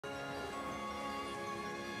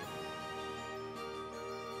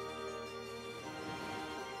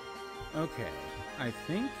Okay, I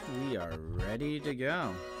think we are ready to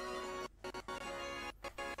go.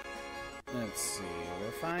 Let's see,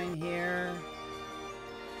 we're fine here.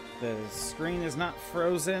 The screen is not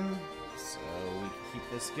frozen, so we can keep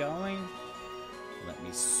this going. Let me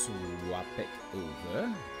swap it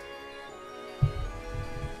over.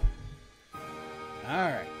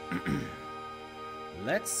 Alright.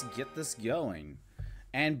 Let's get this going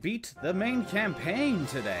and beat the main campaign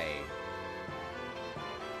today.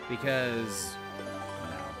 Because,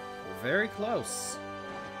 we're very close.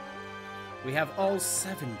 We have all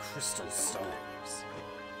 7 crystal stars.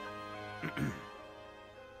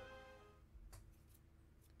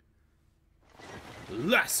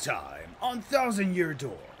 Last time on Thousand Year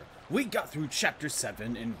Door, we got through Chapter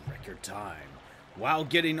 7 in record time. While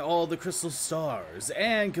getting all the crystal stars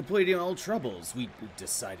and completing all troubles, we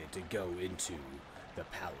decided to go into the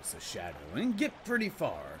Palace of Shadow and get pretty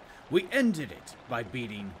far. We ended it by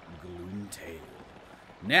beating Gloomtail.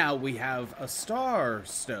 Now we have a star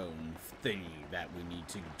stone thingy that we need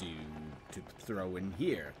to do to throw in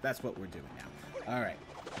here. That's what we're doing now. Alright.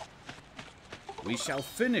 We shall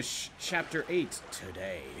finish Chapter 8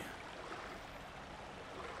 today.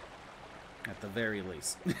 At the very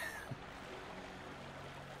least.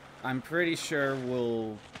 I'm pretty sure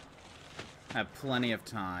we'll have plenty of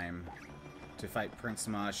time to fight Prince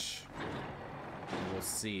Mush. We'll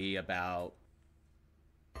see about...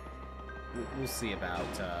 We'll see about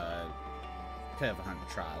Pit of 100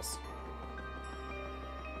 Trials.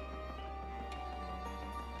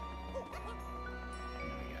 There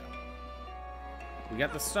we go. We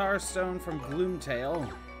got the Star Stone from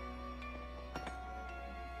Gloomtail.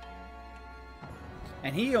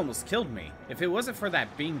 And he almost killed me. If it wasn't for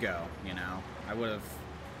that bingo, you know, I would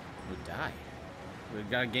die. We've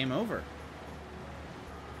got a game over.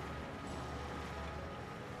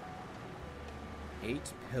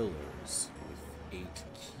 8 pillars with 8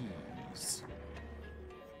 keys.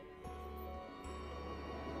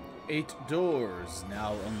 8 doors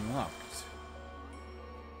now unlocked.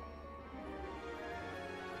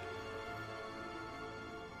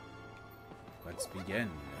 Let's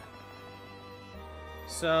begin.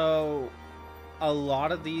 So, a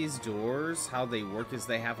lot of these doors, how they work is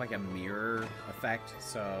they have like a mirror effect.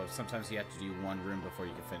 So, sometimes you have to do one room before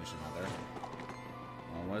you can finish another.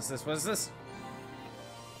 Oh, what is this? What is this?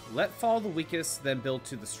 Let fall the weakest, then build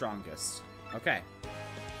to the strongest. Okay.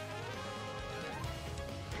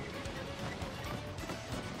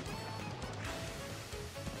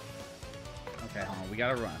 Okay, hold on. We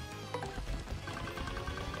gotta run.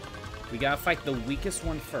 We gotta fight the weakest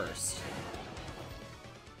one first.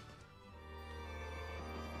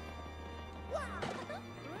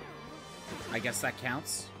 I guess that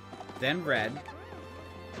counts. Then red.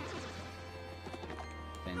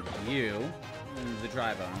 Then you. And the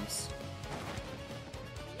dry bones.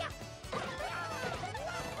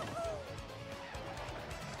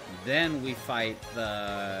 Then we fight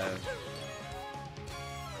the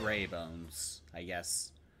gray bones, I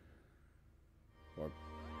guess. Or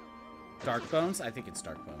dark bones? I think it's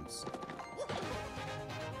dark bones.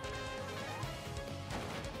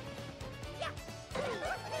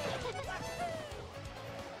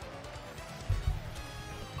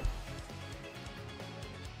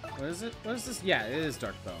 What is it? What is this? Yeah, it is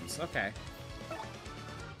Dark Bones. Okay.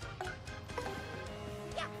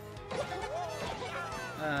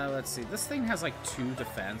 Let's see. This thing has like 2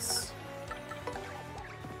 defense.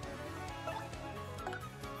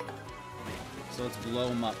 So let's blow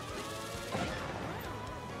him up.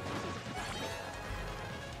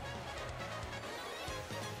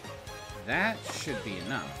 That should be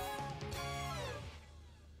enough.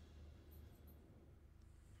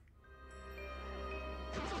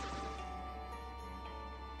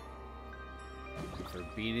 If we're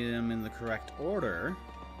beating them in the correct order.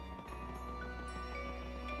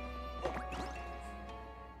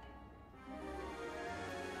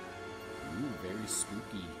 Ooh, very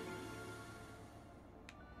spooky.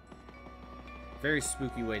 Very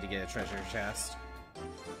spooky way to get a treasure chest.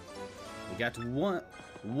 We got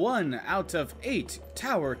one out of 8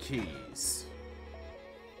 tower keys.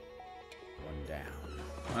 1 down.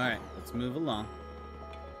 Alright, let's move along.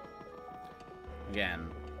 Again,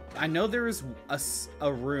 I know there is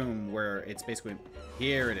a room where it's basically...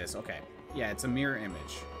 Here it is. Okay. Yeah, it's a mirror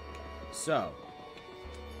image. So,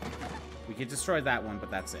 we could destroy that one, but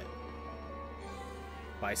that's it.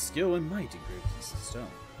 By skill and might, engraved piece of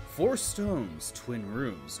stone. 4 stones, twin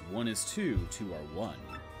rooms. 1 is 2, 2 are 1.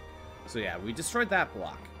 So yeah, we destroyed that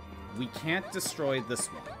block. We can't destroy this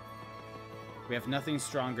one. We have nothing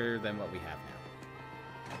stronger than what we have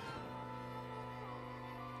now.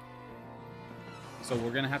 So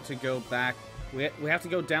we're gonna have to go back. We have to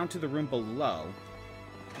go down to the room below,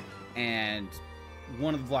 and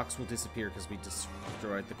one of the blocks will disappear because we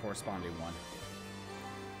destroyed the corresponding one.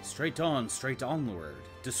 Straight on, straight onward.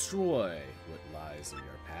 Destroy what lies in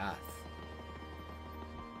your path.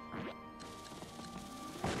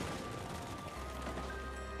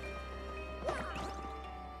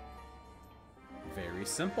 Very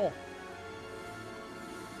simple.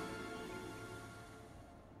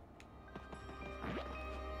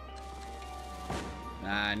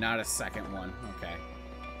 Not a second one. Okay.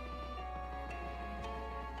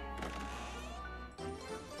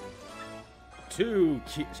 Two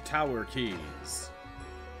tower keys.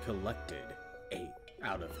 Collected 8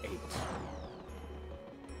 out of 8.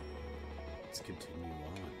 Let's continue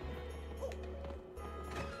on.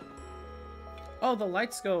 Oh, the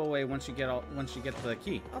lights go away once you get the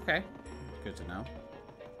key. Okay. Good to know.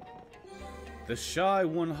 The shy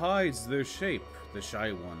one hides their shape. The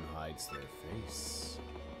shy one hides their face.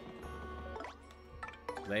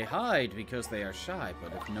 They hide because they are shy,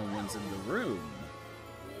 but if no one's in the room,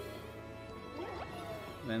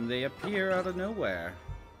 then they appear out of nowhere.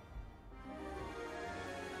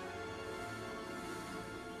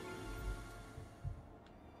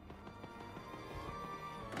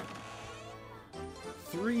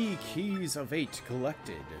 Three keys of 8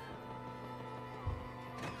 collected.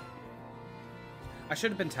 I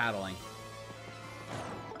should have been tattling.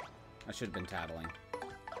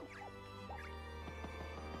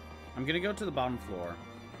 I'm gonna go to the bottom floor,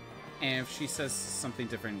 and if she says something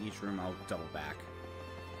different in each room, I'll double back.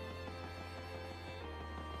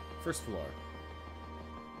 First floor.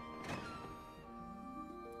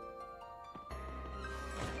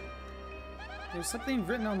 There's something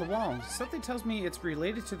written on the wall. Something tells me it's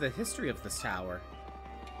related to the history of this tower.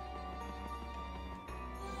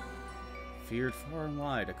 Feared far and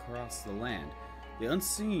wide across the land, the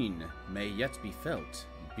unseen may yet be felt.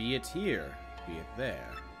 Be it here, be it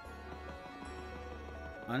there.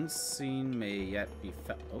 Unseen may yet be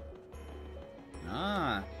felt. Oh.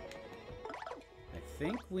 Ah. I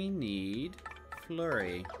think we need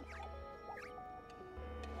Flurry.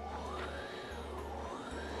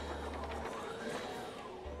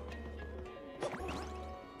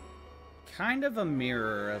 Kind of a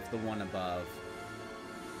mirror of the one above.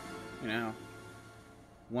 You know,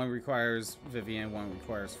 one requires Vivian, one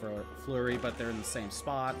requires Flurry, but they're in the same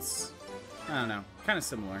spots. I don't know, kind of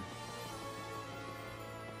similar.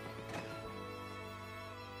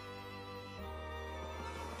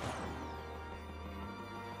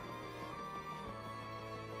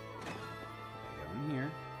 Down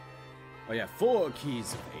here. Oh yeah, 4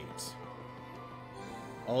 keys of 8.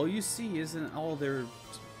 All you see isn't all there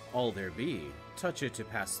be. Touch it to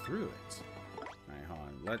pass through it. Alright, hold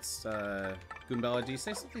on. Let's, Goombella, do you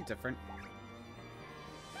say something different?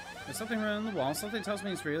 There's something written on the wall. Something tells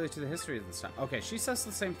me it's related to the history of this town. Okay, she says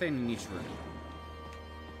the same thing in each room.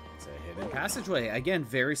 It's a hidden passageway. Again,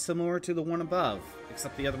 very similar to the one above,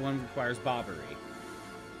 except the other one requires Bobbery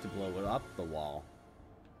to blow it up the wall.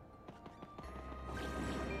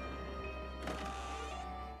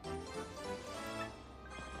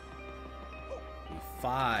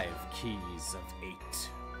 5 keys of 8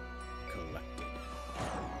 collected.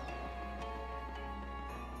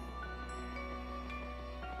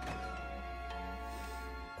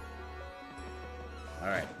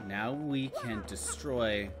 Alright, now we can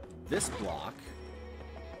destroy this block,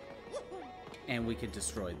 and we can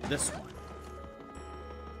destroy this one.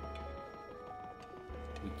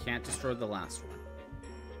 We can't destroy the last one.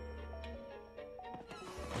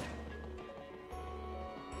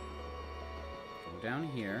 Down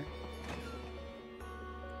here.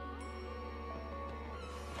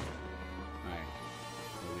 Alright.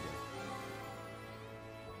 What do we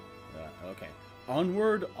do? Okay.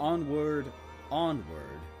 Onward, onward,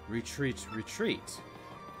 onward. Retreat, retreat.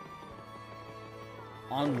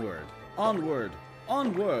 Onward, onward,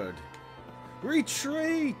 onward.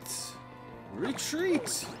 Retreat!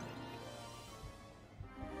 Retreat!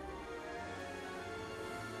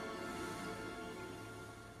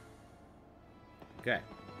 Okay.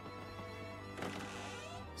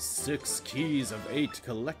 6 keys of 8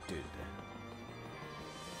 collected.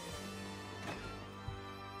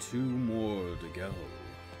 2 more to go.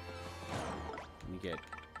 Let me get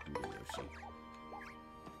Yoshi.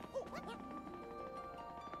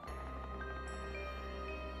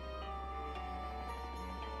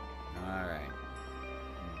 Alright.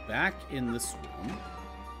 Back in this room.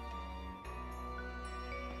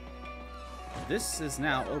 This is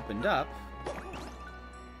now opened up.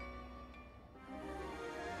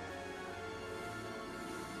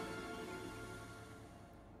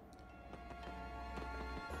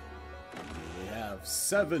 have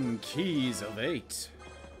 7 keys of 8.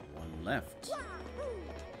 1 left.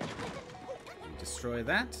 We destroy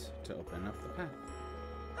that to open up the path.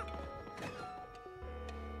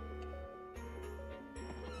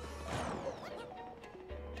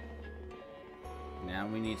 Now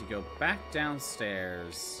we need to go back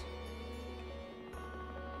downstairs.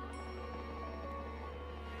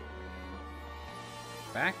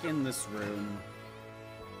 Back in this room.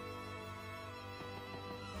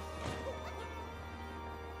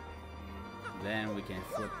 Then we can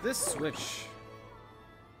flip this switch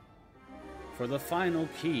for the final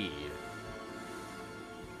key.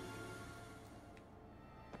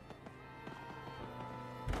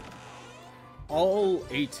 All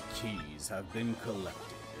 8 keys have been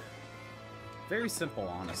collected. Very simple,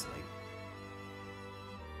 honestly.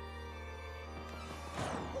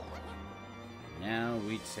 Now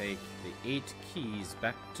we take the 8 keys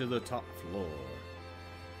back to the top floor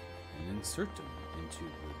and insert them into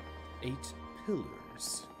the 8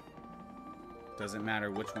 pillars. Doesn't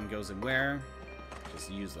matter which one goes in where,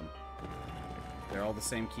 just use them. They're all the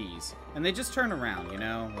same keys. And they just turn around, you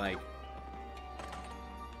know, like...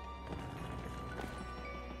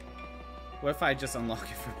 What if I just unlock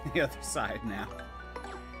it from the other side now?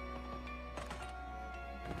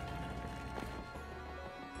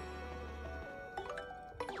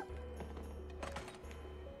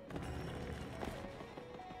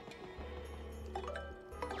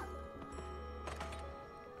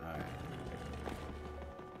 Alright.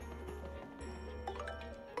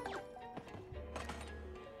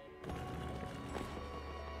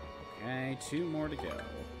 Okay, 2 more to go.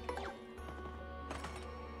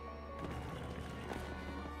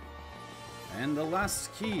 And the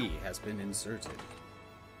last key has been inserted.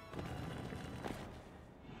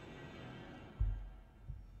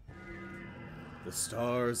 The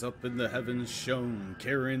stars up in the heavens shone,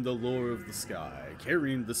 carrying the lore of the sky,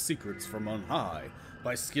 carrying the secrets from on high,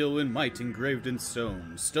 by skill and might engraved in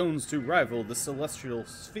stone, stones to rival the celestial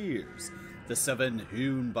spheres, the 7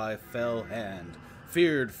 hewn by fell hand,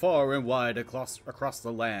 feared far and wide across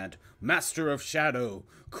the land, master of shadow,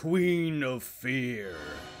 queen of fear.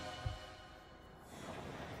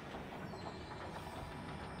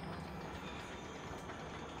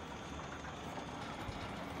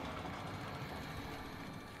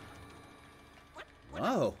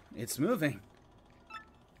 Whoa, it's moving.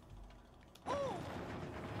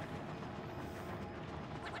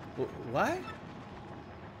 What?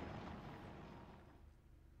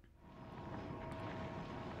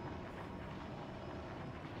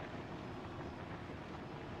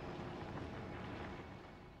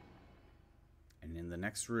 And in the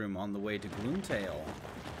next room, on the way to Gloomtail,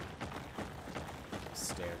 a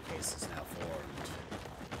staircase is now formed.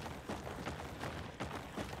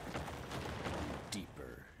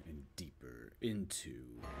 Into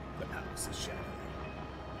the Palace of Shadow.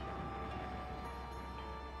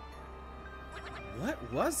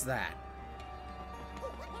 What was that?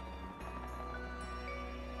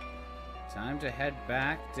 Time to head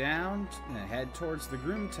back down and head towards the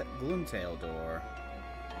Gloomtail door.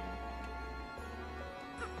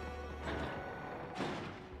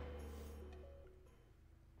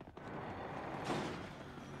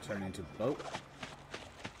 Turn into boat.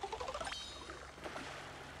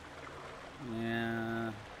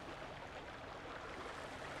 Yeah.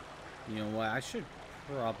 You know what? I should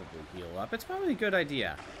probably heal up. It's probably a good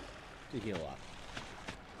idea to heal up.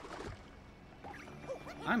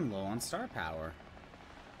 I'm low on star power.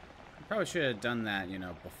 I probably should have done that, you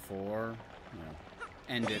know, before. You know,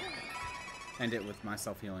 end it with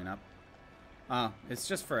myself healing up. Oh, it's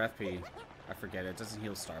just for FP. I forget it doesn't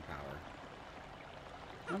heal star power.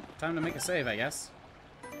 Well, time to make a save, I guess.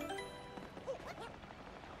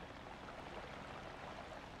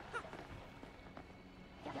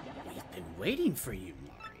 Waiting for you,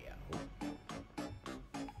 Mario.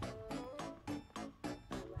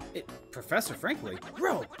 Professor Frankly?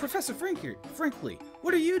 Bro, Professor Frankly,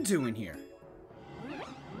 what are you doing here?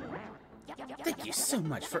 Thank you so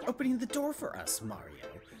much for opening the door for us, Mario.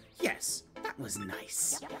 Yes, that was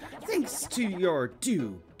nice. Thanks to your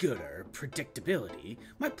do-gooder predictability,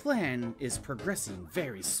 my plan is progressing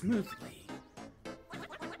very smoothly.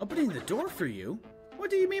 Opening the door for you? What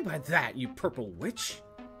do you mean by that, you purple witch?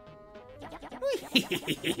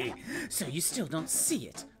 So you still don't see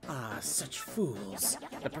it? Ah, such fools.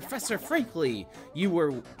 The Professor Frankly you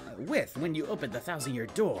were with when you opened the 1,000-year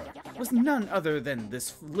door was none other than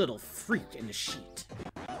this little freak in a sheet.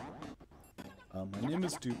 My name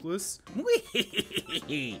is Dupless.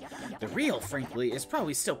 The real Frankly is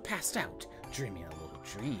probably still passed out, dreaming a little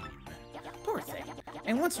dream. Poor thing.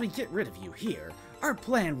 And once we get rid of you here, our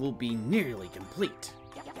plan will be nearly complete.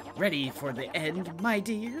 Ready for the end, my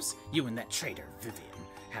dears? You and that traitor, Vivian,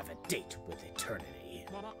 have a date with eternity.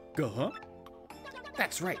 Huh?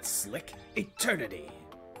 That's right, Slick. Eternity.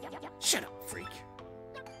 Shut up, freak.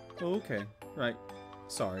 Okay, right.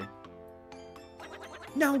 Sorry.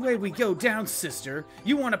 Now away we go down, sister.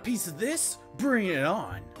 You want a piece of this? Bring it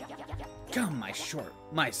on. Come, my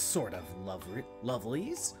sort of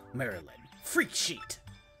lovelies. Marilyn, freak sheet.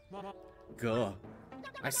 Gah.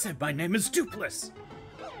 I said my name is Dupless.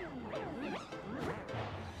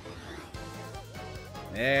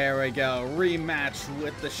 There we go. Rematch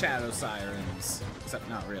with the Shadow Sirens. Except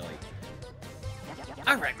not really.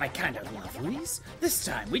 Alright, my kind of lovelies. This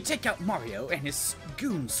time we take out Mario and his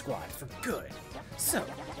goon squad for good. So,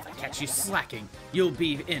 if I catch you slacking, you'll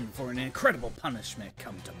be in for an incredible punishment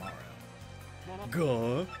come tomorrow.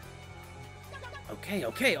 Gah.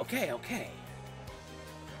 Okay.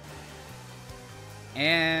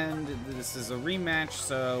 And this is a rematch,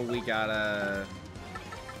 so we gotta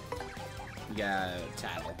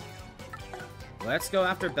tattle. Let's go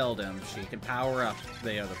after Beldam. She can power up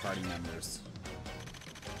the other party members.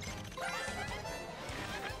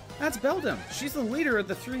 That's Beldam. She's the leader of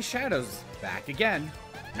the three shadows. Back again.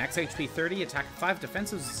 Max HP 30, attack 5,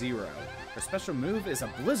 defensive 0. Her special move is a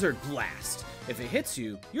Blizzard Blast. If it hits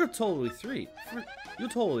you, you'll totally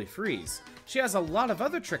freeze. She has a lot of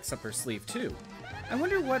other tricks up her sleeve too. I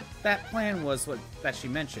wonder what that plan was that she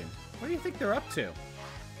mentioned. What do you think they're up to?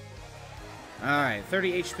 Alright,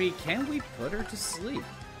 30 HP. Can we put her to sleep?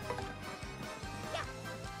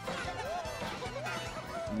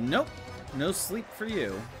 Nope. No sleep for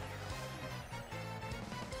you.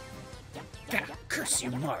 God, curse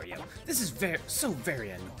you, Mario. This is so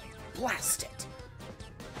very annoying. Blast it.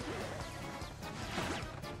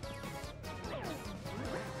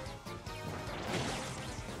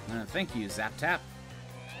 Thank you, Zap Tap.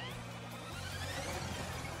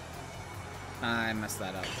 I messed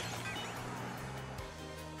that up.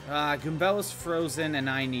 Goombella's frozen and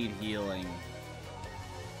I need healing.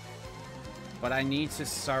 But I need to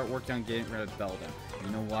start working on getting rid of Beldam.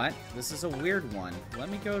 You know what? This is a weird one. Let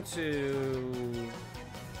me go to...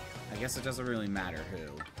 I guess it doesn't really matter who.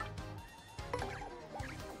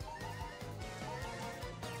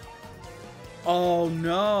 Oh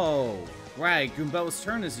no! Right, Goombella's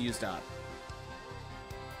turn is used up.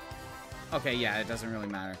 Okay, yeah, it doesn't really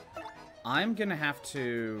matter. I'm gonna have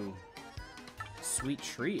to... Sweet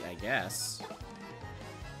Treat, I guess.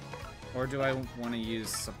 Or do I want to use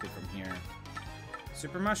something from here?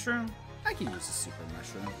 Super Mushroom? I can use a Super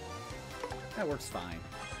Mushroom. That works fine.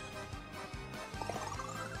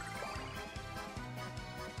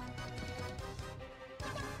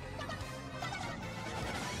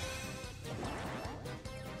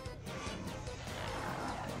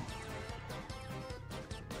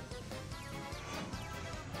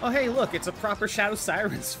 Oh hey, look, it's a proper Shadow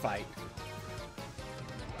Sirens fight.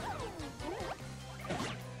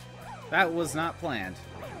 That was not planned.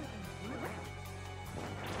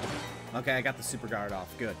 Okay, I got the Super Guard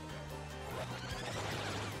off. Good.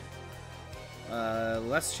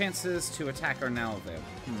 Less chances to attack are now available.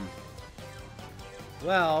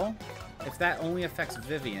 Well, if that only affects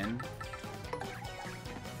Vivian...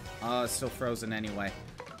 it's still frozen anyway.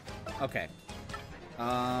 Okay.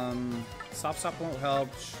 Soft Stop won't help.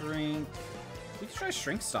 Shrink... We can try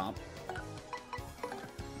Shrink Stomp.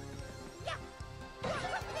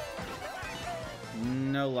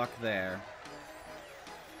 No luck there.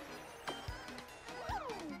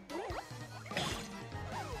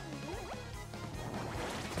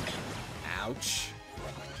 Ouch.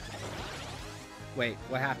 Wait,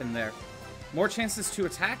 what happened there? More chances to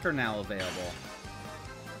attack are now available.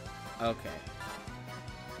 Okay.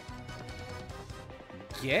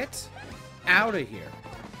 Get out of here.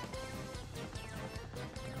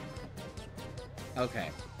 Okay.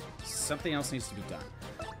 Something else needs to be done.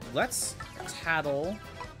 Let's tattle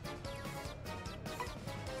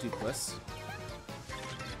Dupless.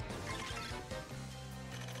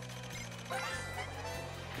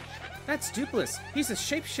 That's Dupless. He's a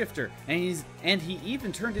shapeshifter, and he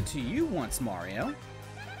even turned into you once, Mario.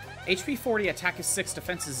 HP 40, attack is 6,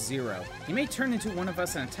 defense is 0. He may turn into one of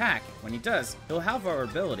us and attack. When he does, he'll have our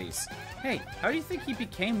abilities. Hey, how do you think he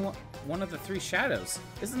became one of the three shadows?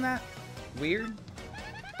 Isn't that weird?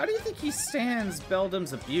 How do you think he stands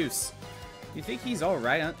Beldam's abuse? You think he's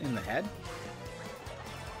alright in the head?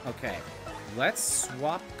 Okay, let's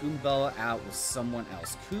swap Goombella out with someone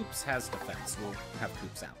else. Koops has defense. We'll have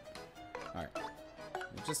Koops out. Alright.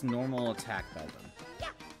 We'll just normal attack Beldam.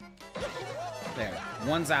 There.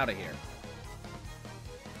 One's out of here.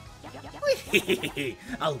 Whee!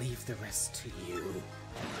 I'll leave the rest to you.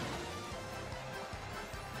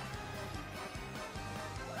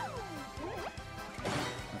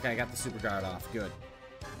 Okay, I got the super guard off. Good.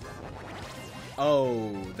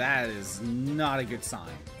 Oh, that is not a good sign.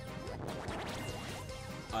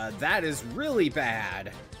 That is really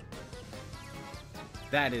bad.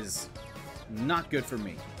 That is not good for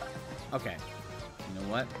me. Okay. You know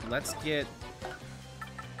what? Let's get...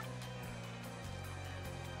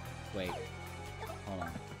 Wait. Hold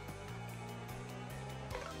on.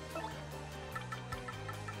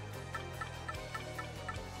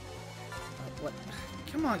 What?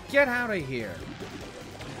 Come on, get out of here.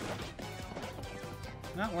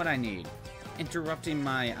 Not what I need. Interrupting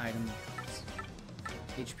my items.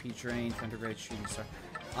 HP drain, Thundergrade, shooting star.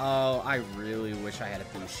 Oh, I really wish I had a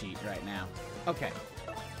boost sheet right now. Okay.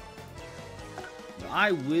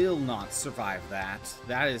 I will not survive that.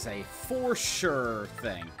 That is a for sure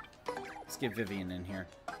thing. Let's get Vivian in here.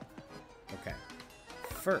 Okay.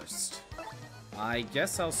 First, I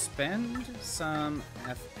guess I'll spend some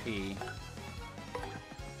FP.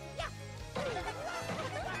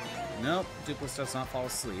 Nope, Dupless does not fall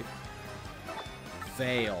asleep.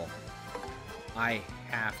 Veil. I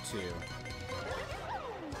have to.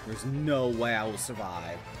 There's no way I will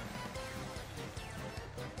survive.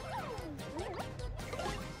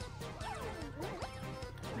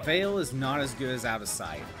 Veil is not as good as Out of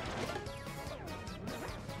Sight.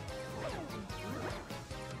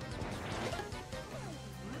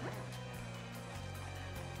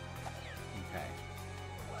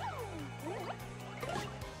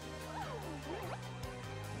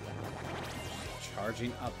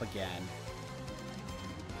 Charging up again.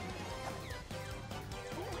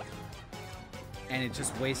 And it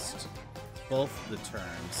just wastes both the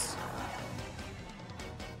turns.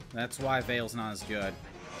 That's why Veil's not as good.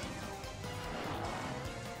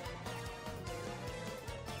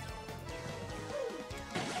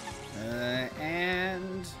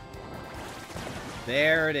 And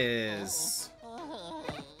there it is.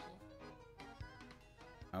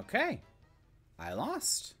 Okay. I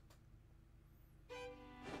lost.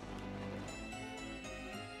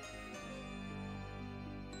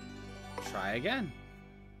 Try again.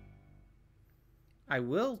 I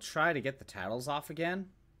will try to get the tattles off again.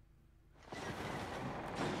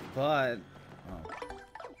 But... oh.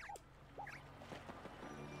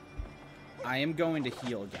 I am going to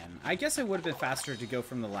heal again. I guess it would have been faster to go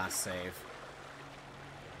from the last save.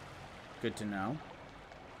 Good to know.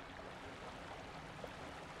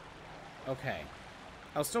 Okay.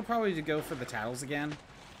 I'll still probably go for the tattles again.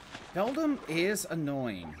 Beldum is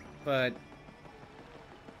annoying, but...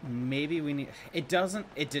 maybe we need... it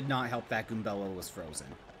did not help that Goombella was frozen.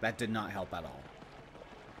 That did not help at all.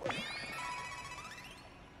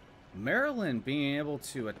 Marilyn being able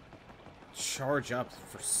to charge up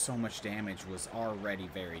for so much damage was already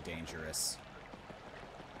very dangerous.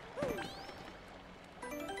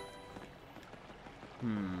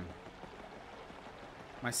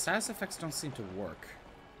 My status effects don't seem to work.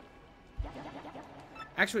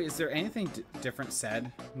 Actually, is there anything different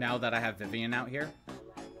said now that I have Vivian out here?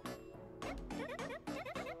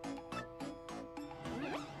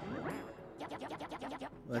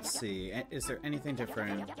 Let's see. Is there anything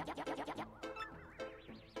different?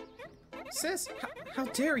 Sis, how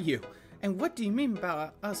dare you? And what do you mean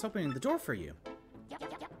about us opening the door for you?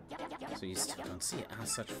 So you still don't see it. Ah,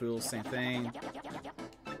 such fools. Same thing.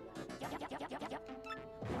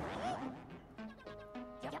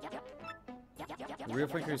 The real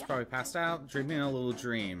Flinker is probably passed out, dreaming a little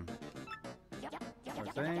dream.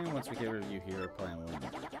 Sort thing. Once we get rid of you here, plan one.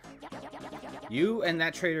 You and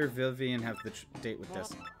that traitor Vivian have the date with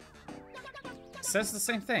this. Says the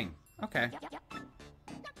same thing. Okay.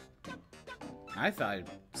 I thought I'd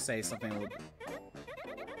say something with...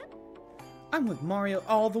 I'm with Mario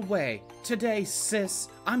all the way. Today, sis,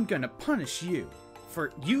 I'm gonna punish you.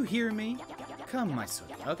 For you hear me? Come, my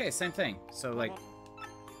sweet. Okay, same thing. So, like...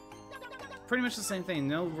 pretty much the same thing.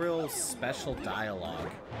 No real special dialogue.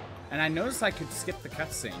 And I noticed I could skip the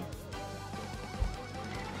cutscene.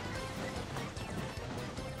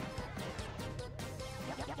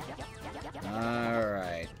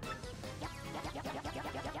 Alright.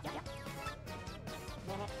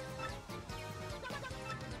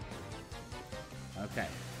 Okay.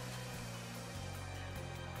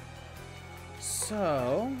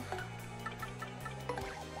 So...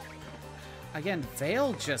 again,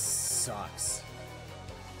 Veil just sucks.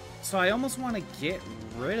 So I almost want to get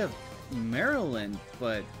rid of Marilyn,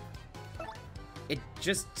 but... it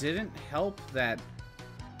just didn't help that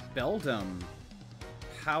Beldum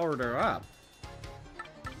powered her up.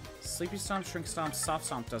 Sleepy Stomp, Shrink Stomp, Soft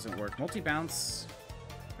Stomp doesn't work. Multi-Bounce,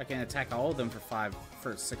 I can attack all of them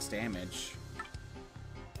for 6 damage.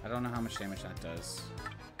 I don't know how much damage that does.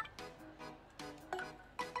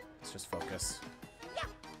 Let's just focus.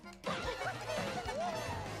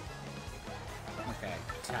 Okay,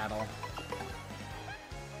 Tattle.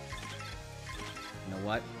 You know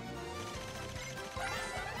what?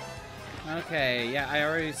 Okay, yeah, I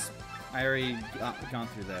already gone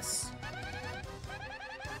through this.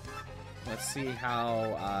 Let's see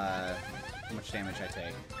how much damage I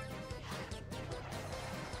take.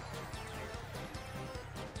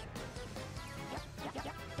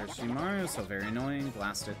 There's Shimaru, so very annoying.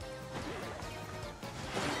 Blast it.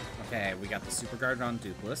 Okay, we got the Super Guard on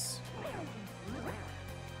Dupless.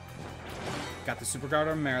 Got the Super Guard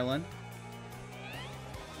on Marilyn.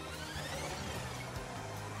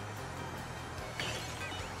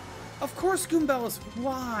 Of course Goombella's...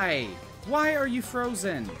 Why? Why are you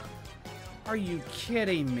frozen? Are you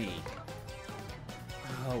kidding me?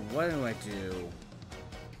 Oh, what do I do?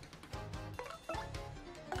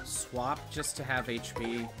 Swap just to have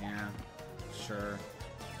HP? Yeah, sure.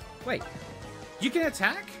 Wait, you can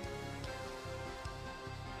attack?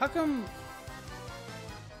 How come...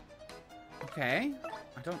 Okay,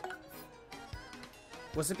 I don't...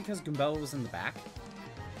 Was it because Goombella was in the back?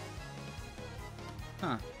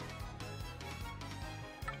 Huh.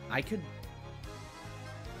 I could...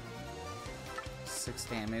 6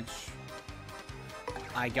 damage.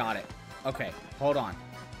 I got it. Okay, hold on.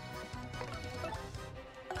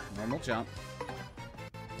 Normal jump.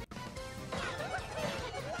 Now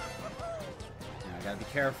I gotta be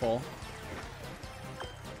careful.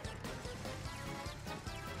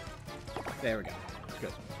 There we go.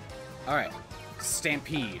 Good. Alright.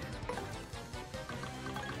 Stampede.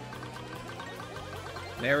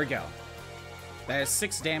 There we go. That is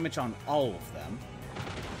 6 damage on all of them.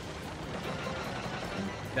 And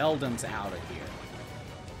Beldam's out of here.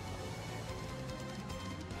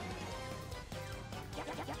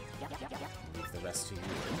 Leave the rest to you.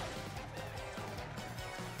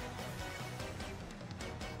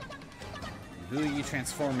 And who are you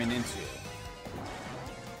transforming into?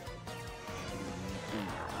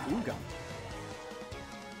 Ugum.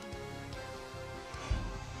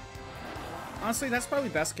 Honestly, that's probably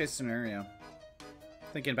best case scenario.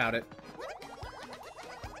 Thinking about it.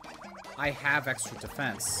 I have extra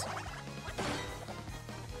defense.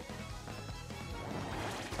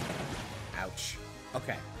 Ouch.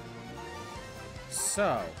 Okay.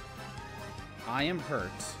 So, I am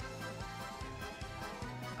hurt.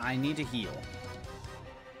 I need to heal.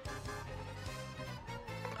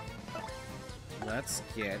 Let's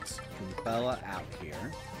get Goombella out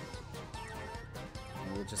here.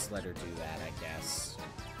 And we'll just let her do that, I guess.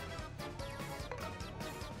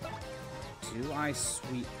 Do I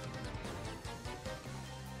sweep?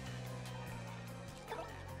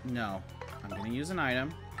 No. I'm gonna use an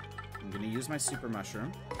item. I'm gonna use my Super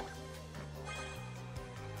Mushroom.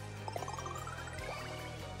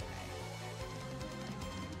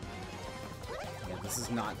 Yeah, this is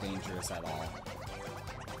not dangerous at all.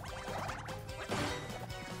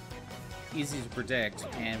 Easy to predict,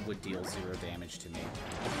 and would deal 0 damage to me.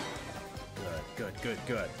 Good, good, good,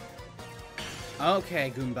 good.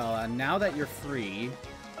 Okay, Goombella, now that you're free...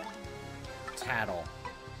 Tattle.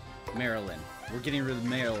 Marilyn. We're getting rid of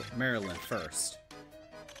Marilyn first.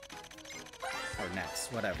 Or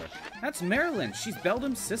next, whatever. That's Marilyn! She's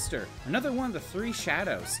Beldam's sister. Another one of the 3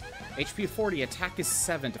 shadows. HP 40, attack is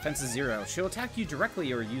 7, defense is 0. She'll attack you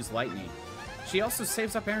directly or use lightning. She also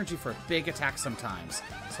saves up energy for a big attack sometimes.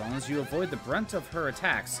 As long as you avoid the brunt of her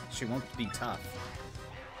attacks, she won't be tough.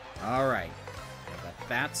 Alright.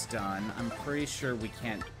 That's done. I'm pretty sure we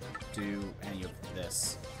can't do any of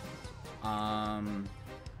this. I'll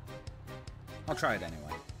try it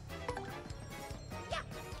anyway.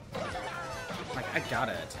 Like, I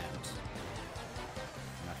gotta attempt.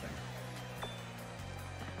 Nothing.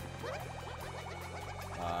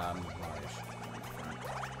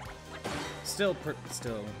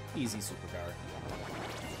 Still easy super guard.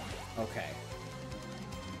 Okay.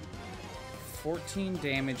 14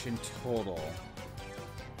 damage in total.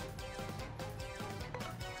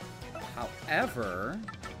 However,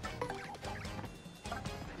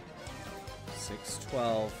 6,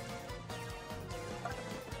 12,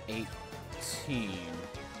 18.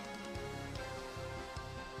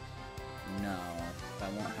 No,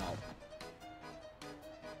 that won't help.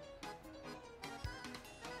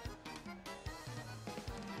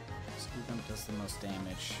 Scoop does the most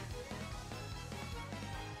damage.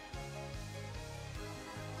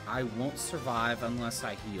 I won't survive unless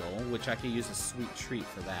I heal, which I could use a sweet treat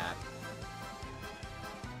for that.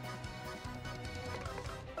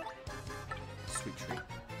 sweet treat.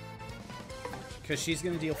 Because she's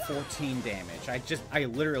going to deal 14 damage. I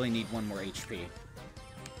literally need 1 more HP.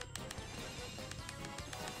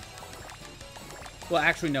 Well,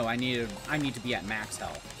 actually, no. I need to be at max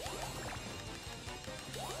health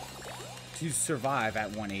to survive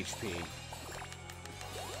at 1 HP.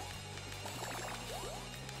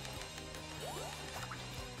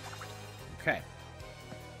 Okay.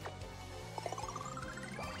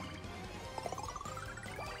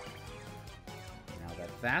 Now that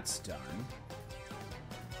that's done,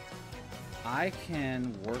 I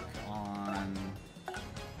can work on... You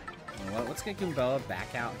know what? Let's get Goombella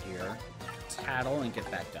back out here, tattle, and get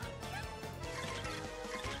that done.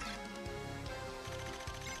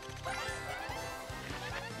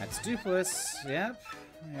 That's Dupless. Yep.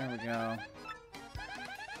 There we go.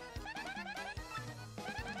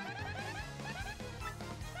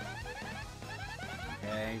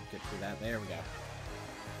 Okay, get through that. There we go.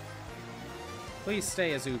 Please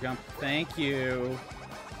stay, Azugum. Thank you.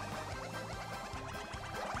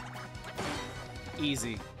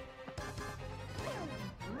 Easy.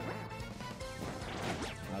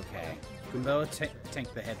 Okay. Goombella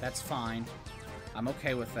tank the hit. That's fine. I'm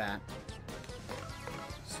okay with that.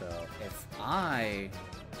 So, if I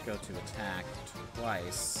go to attack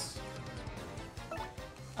twice...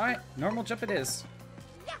 Alright, normal jump it is.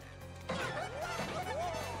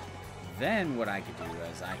 Then what I could do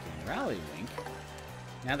is I can Rally Wink.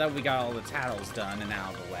 Now that we got all the tattles done and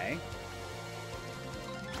out of the way.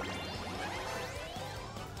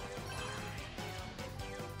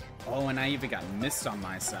 Oh, and I even got mist on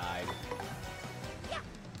my side.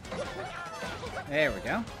 There we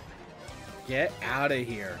go. Get out of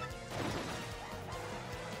here.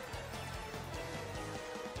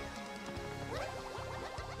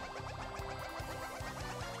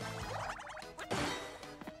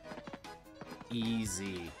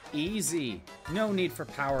 Easy. Easy. No need for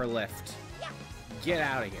power lift. Get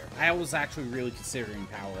out of here. I was actually really considering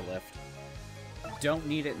power lift. Don't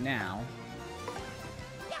need it now.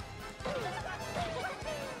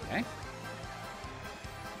 Okay.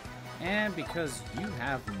 And because you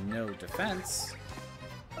have no defense,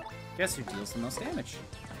 guess who deals the most damage?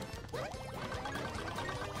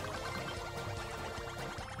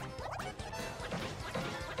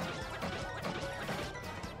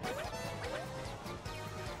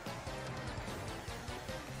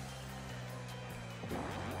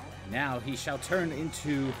 Now he shall turn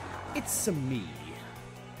into It's-a-me.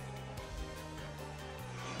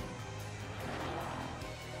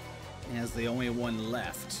 As the only one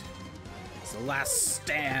left. It's the last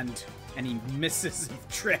stand, and he misses and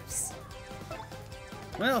trips.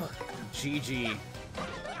 Well, GG.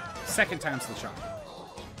 Second time's the charm.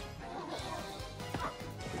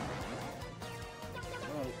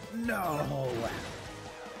 Oh, no!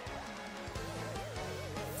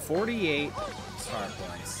 48 star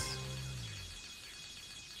points.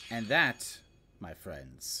 And that, my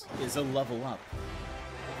friends, is a level up.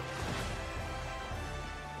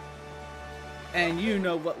 And you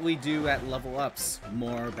know what we do at level ups.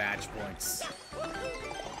 More badge points.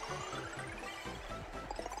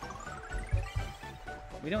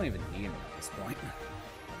 We don't even need them at this point.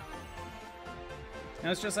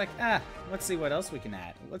 Now it's just like, let's see what else we can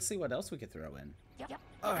add. Let's see what else we could throw in.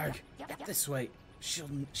 Arg, this way.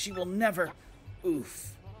 She will never.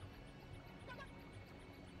 Oof.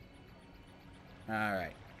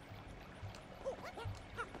 Alright.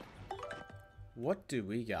 What do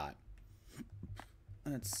we got?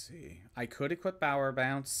 Let's see. I could equip Power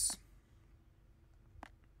Bounce.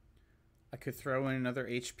 I could throw in another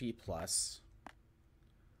HP plus.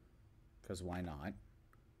 Because why not?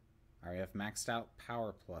 I already have maxed out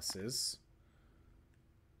power pluses.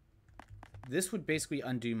 This would basically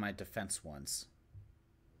undo my defense ones.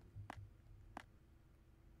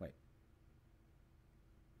 Wait.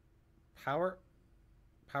 Power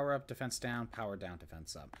up, defense down, power down,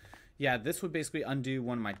 defense up. Yeah, this would basically undo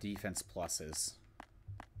one of my defense pluses.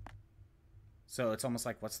 So it's almost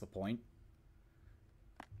like, what's the point?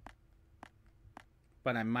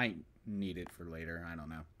 But I might need it for later. I don't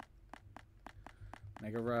know.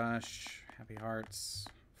 Mega Rush, Happy Hearts,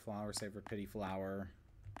 Flower Saver, Pity Flower.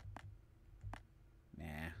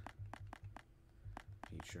 Nah.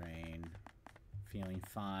 Peach Rain. Feeling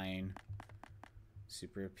Fine.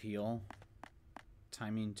 Super Appeal.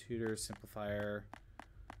 Timing Tutor, Simplifier.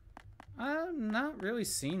 I'm not really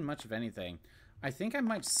seeing much of anything. I think I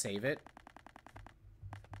might save it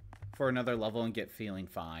for another level and get Feeling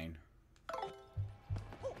Fine.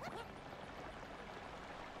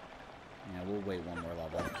 Yeah, we'll wait one more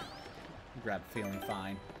level. Grab Feeling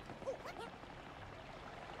Fine.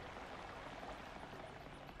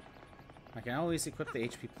 I can always equip the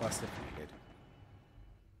HP plus if needed.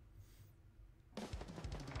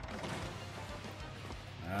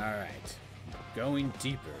 Alright. Going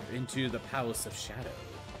deeper into the Palace of Shadow.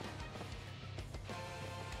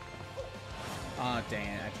 Aw, oh, dang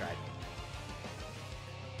it, I tried.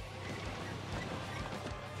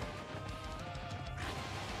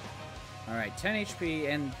 Alright, 10 HP,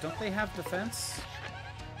 and don't they have defense?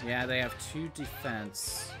 Yeah, they have 2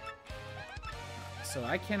 defense. So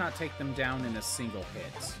I cannot take them down in a single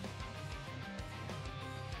hit.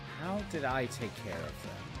 How did I take care of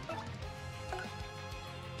them?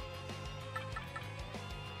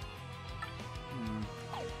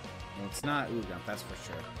 Well, it's not Ugump, that's for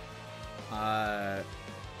sure. I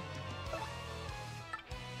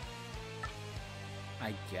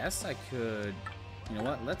guess I could... You know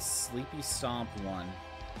what? Let's Sleepy Stomp one.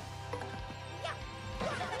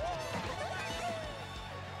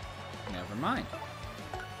 Never mind.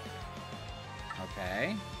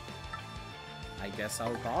 Okay. I guess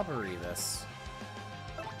I'll robbery this.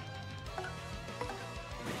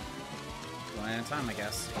 One at a time, I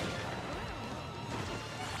guess.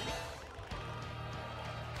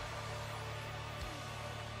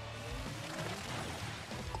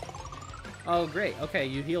 Oh, great. Okay,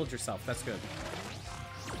 you healed yourself. That's good.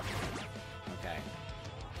 Okay.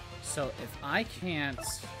 So, if I can't...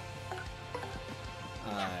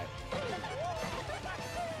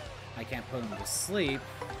 I can't put him to sleep,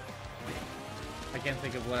 I can't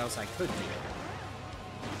think of what else I could do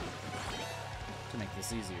to make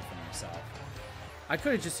this easier for myself. I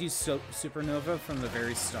could have just used Supernova from the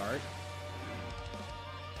very start.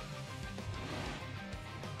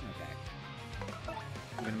 Okay.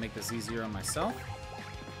 I'm gonna make this easier on myself.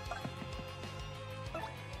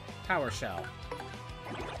 Power Shell.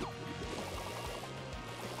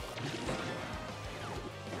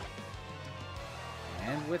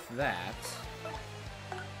 And with that,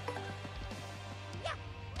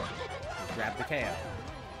 grab the KO.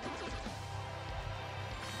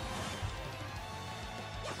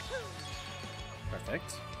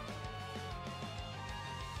 Perfect.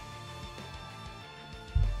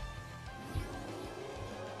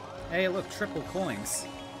 Hey, look, triple coins.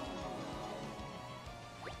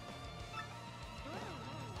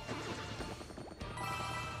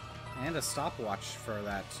 And a stopwatch for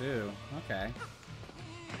that, too. Okay.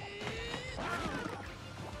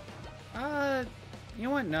 You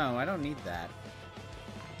know what? No, I don't need that.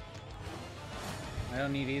 I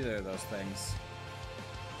don't need either of those things.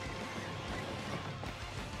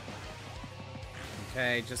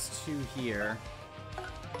 Okay, just 2 here.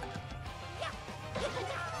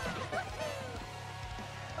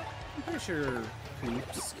 I'm pretty sure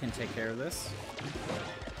Hoops can take care of this.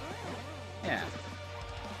 Yeah.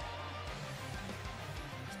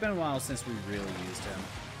 It's been a while since we really used him.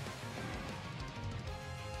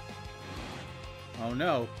 Oh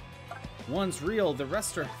no. One's real, the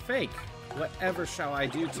rest are fake. Whatever shall I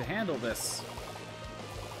do to handle this?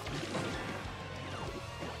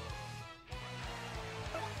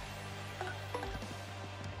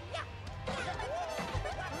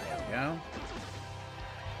 There we go.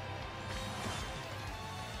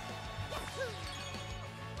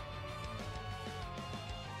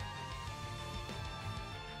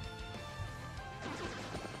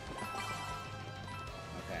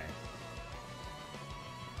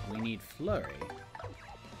 We need Flurry.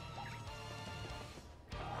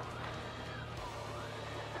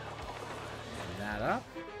 That up.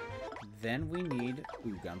 Then we need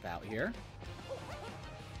Ugump out here. Up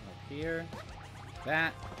here.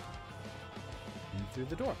 That. And through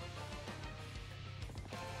the door.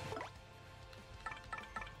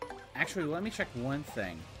 Actually, let me check one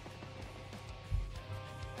thing.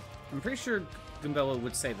 I'm pretty sure Goombella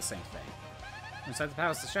would say the same thing. Inside the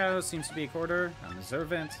Palace of Shadows seems to be a quarter. I'm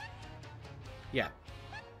observant. Yeah.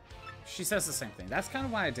 She says the same thing. That's kind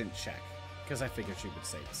of why I didn't check. Because I figured she would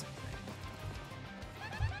say the same thing.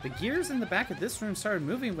 The gears in the back of this room started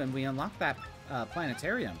moving when we unlocked that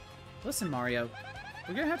planetarium. Listen, Mario.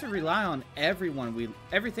 We're going to have to rely on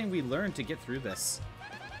everything we learned to get through this.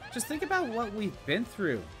 Just think about what we've been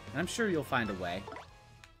through. And I'm sure you'll find a way.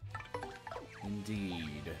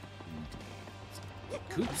 Indeed. Indeed.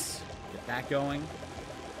 Coops. Get that going.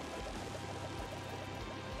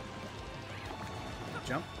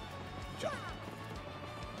 Jump. Jump.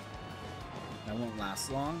 That won't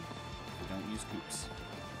last long if we don't use Coops.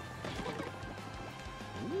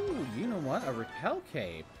 Ooh, you know what? A repel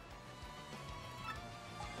cape.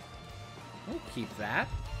 We'll keep that.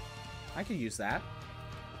 I could use that.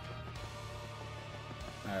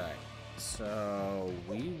 Alright. So,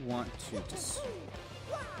 we want to just...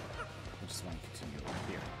 I just want to continue over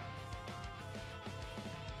here.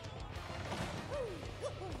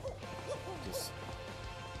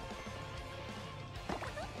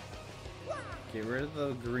 Get rid of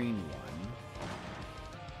the green one.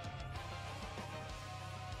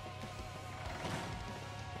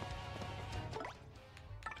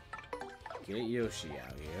 Get Yoshi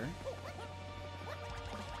out here.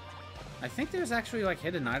 I think there's actually, like,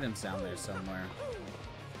 hidden items down there somewhere.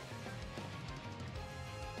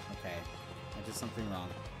 Okay. I did something wrong.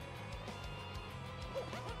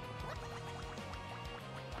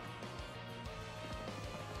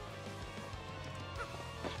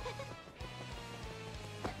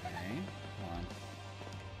 Okay. Hold on.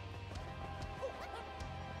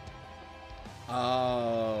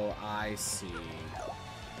 Oh, I see.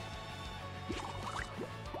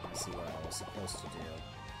 I see what I was supposed to do.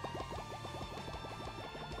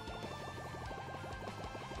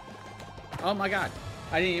 Oh my god!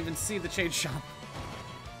 I didn't even see the chain shop.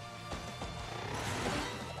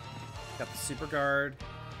 Got the super guard.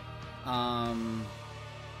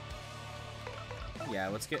 Yeah,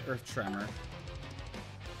 let's get Earth Tremor.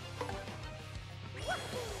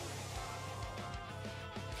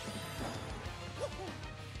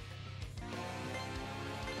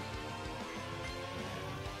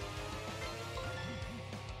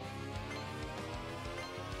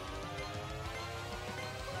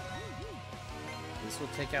 This will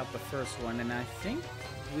take out the first one, and I think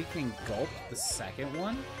we can gulp the second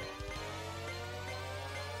one.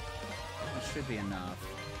 That should be enough.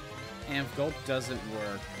 And if gulp doesn't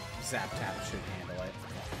work, Zap Tap should handle it.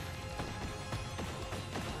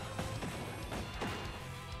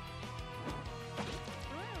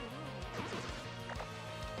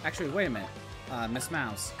 Actually, wait a minute. Miss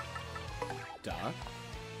Mouse. Duh.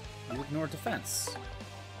 You ignore defense.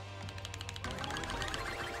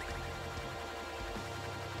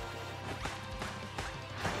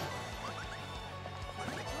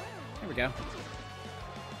 There we go.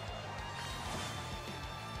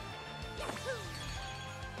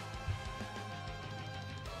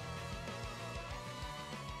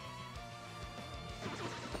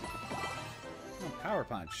 Oh, Power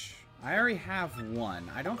Punch. I already have one.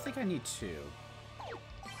 I don't think I need two.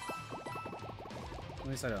 At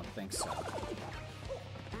least I don't think so.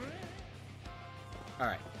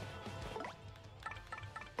 Alright.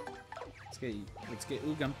 Let's get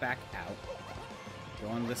Ugump back out. Go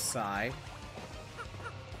on this side.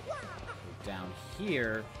 Go down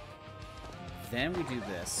here. Then we do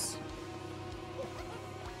this.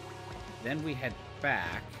 Then we head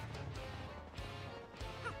back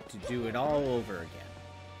to do it all over again.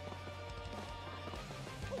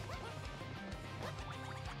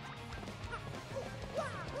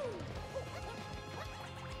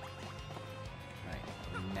 Alright,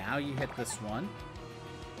 now you hit this one.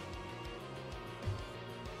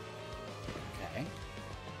 Okay.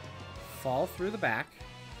 Fall through the back.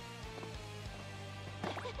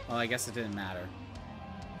 Well, I guess it didn't matter.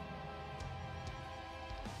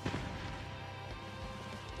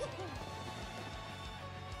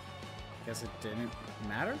 Guess it didn't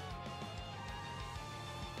matter?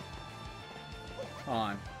 Hold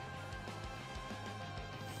on.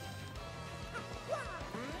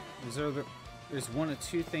 There's one of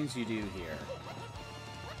two things you do here.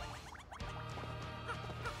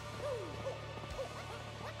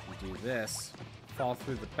 You do this, fall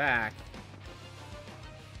through the back.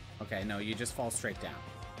 Okay, no, you just fall straight down.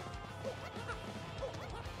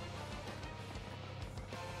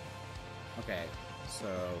 Okay, so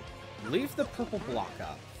leave the purple block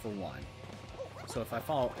up for one. So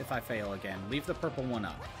if I fail again, leave the purple one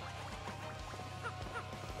up.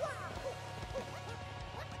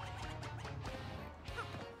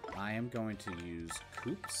 I am going to use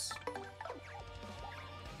Coops.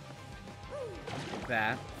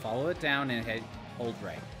 That, follow it down and hit hold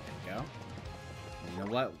right. There you go. And you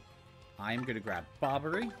know what? I'm gonna grab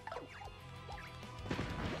Bobbery.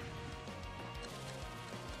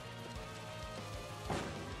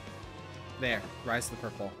 There, rise to the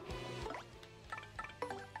purple.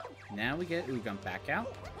 Now we get Ugump back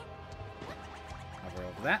out. Hover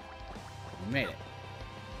over that. We made it.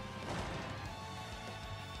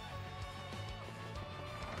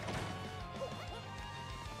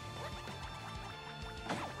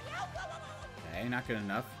 Okay, not good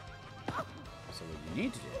enough. So what you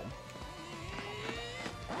need to do...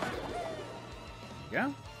 There you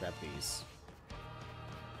go. Grab these.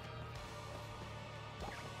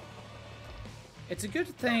 It's a good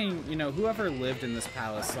thing, you know, whoever lived in this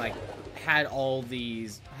palace, like, had all the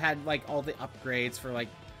upgrades for, like,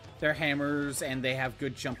 their hammers, and they have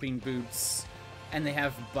good jumping boots, and they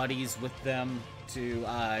have buddies with them to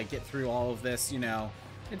get through all of this, you know.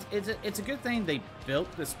 It's a good thing they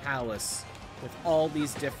built this palace with all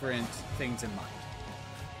these different things in mind.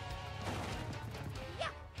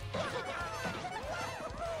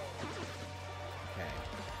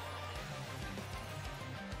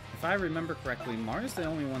 if I remember correctly, Mario's the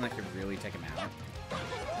only one that can really take him out.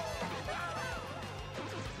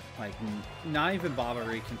 Like, not even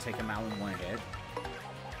Bobbery can take him out in one hit.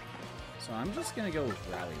 So I'm just gonna go with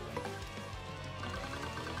Rally Link.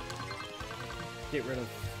 Get rid of...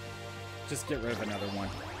 Just get rid of another one.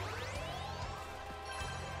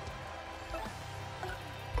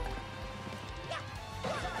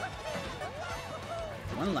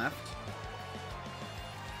 One left.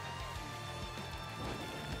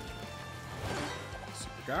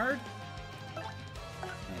 Super guard.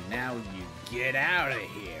 And now you get out of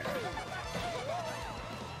here.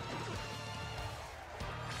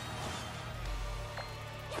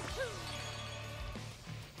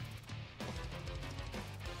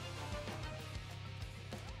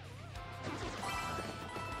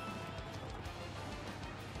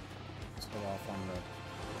 Let's go off on the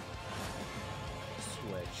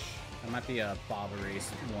switch. That might be a Bobbery's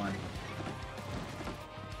one.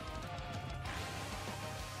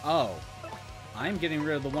 Oh. I'm getting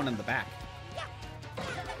rid of the one in the back.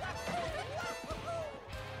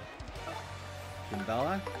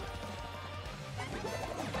 Gimbella?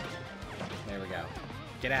 There we go.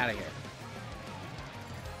 Get out of here.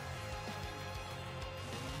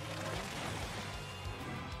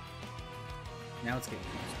 Now it's getting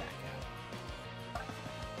used back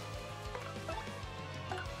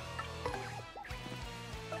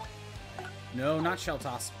out. No, not Shell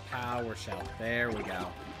Toss. Power Shell. There we go.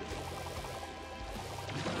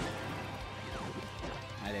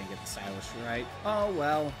 I didn't get the stylish right. Oh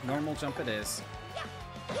well, normal jump it is.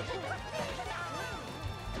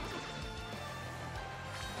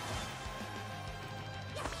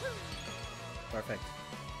 Perfect.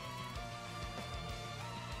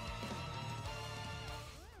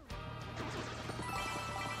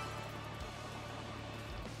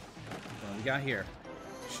 What do we got here?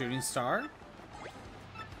 Shooting Star?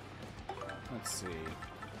 Let's see.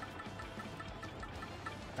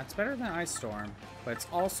 That's better than Ice Storm, but it's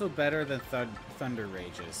also better than Thunder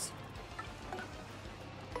Rages.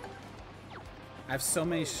 I have so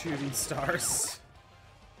many shooting stars.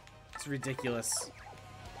 It's ridiculous.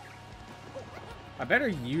 I better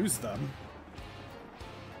use them.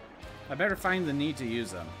 I better find the need to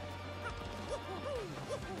use them.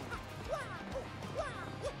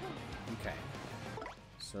 Okay.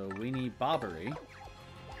 So we need Bobbery.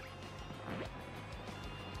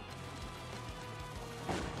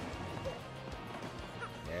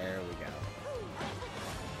 There we go.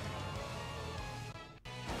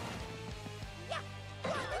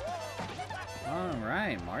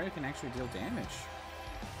 Alright, Mario can actually deal damage.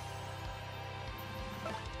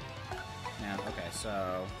 Now, okay,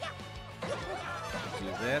 so... do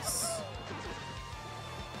this.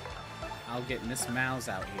 I'll get Miss Mouse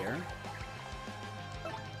out here.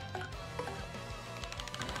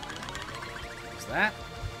 There's that.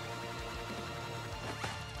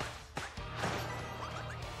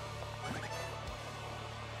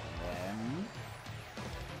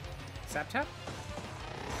 Sap Tap?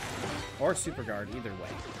 Or Super Guard, either way.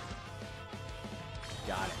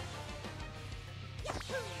 Got it.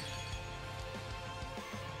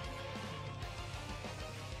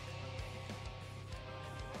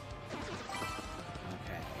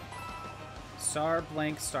 Okay. Star,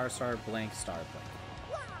 blank, star, star, blank, star, blank.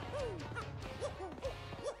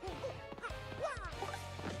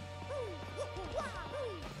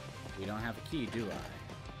 We don't have a key, do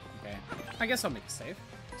I? Okay. I guess I'll make a save.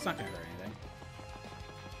 It's not gonna hurt anything.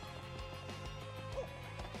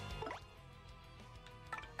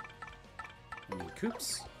 We need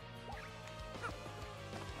Koops.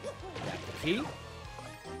 Got the key.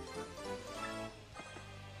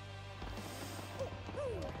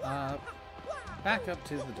 Back up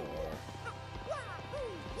to the door.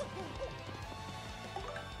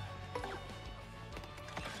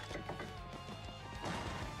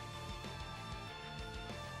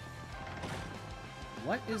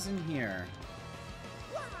 What is in here?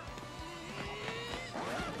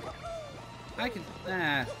 I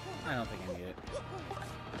don't think I need it.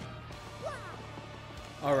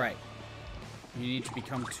 Alright. You need to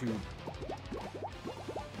become two.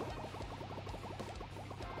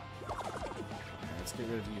 Let's get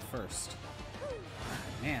rid of you first.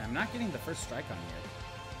 Man, I'm not getting the first strike on you.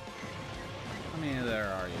 How many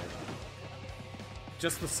there are you?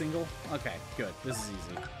 Just the single? Okay, good. This is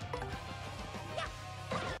easy.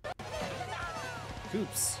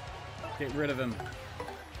 Koops. Get rid of him.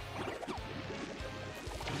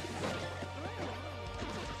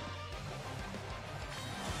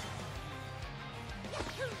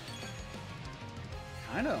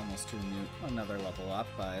 Kinda almost to another level up,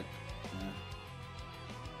 but...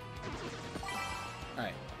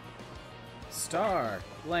 Alright. Star,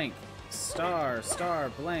 blank, star, star,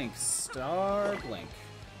 blank, star, blank.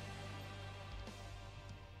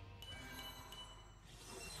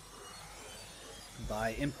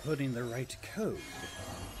 By inputting the right code,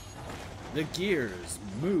 the gears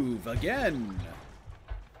move again.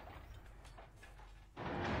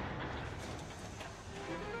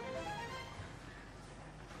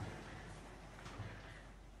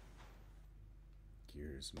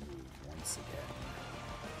 Gears move once again.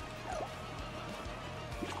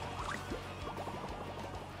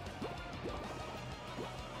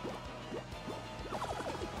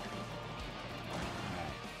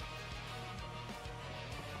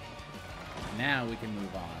 Now we can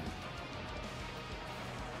move on.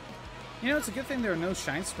 You know, it's a good thing there are no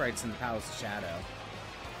shine sprites in the Palace of Shadow.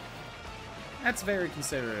 That's very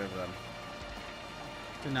considerate of them.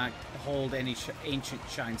 To not hold any ancient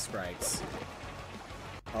shine sprites.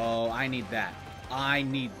 Oh, I need that. I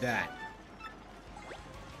need that.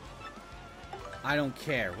 I don't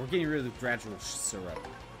care. We're getting rid of the gradual syrup.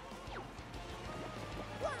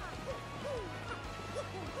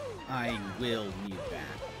 I will need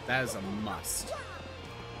that. That is a must. So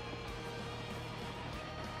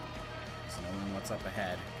knowing what's up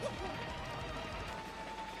ahead.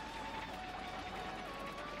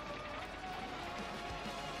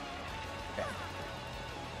 Okay.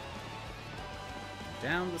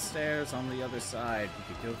 Down the stairs on the other side.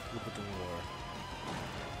 We could go through the door.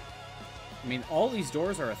 I mean, all these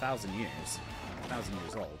doors are 1,000 years. 1,000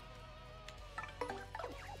 years old.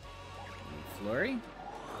 Flurry?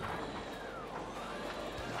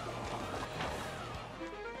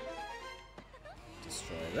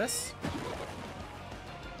 Destroy this.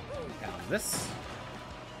 Pound this.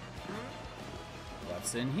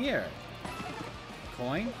 What's in here?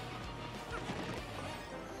 Coin?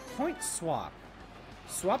 Point swap.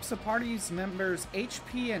 Swaps a party's members'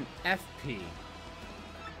 HP and FP.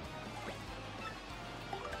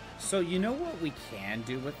 So you know what we can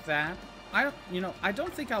do with that? I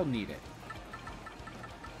don't think I'll need it.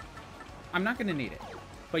 I'm not gonna need it.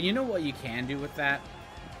 But you know what you can do with that?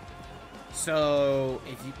 So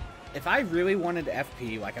if I really wanted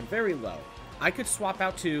FP, like I'm very low, I could swap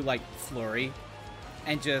out to like Flurry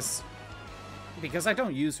and just, because I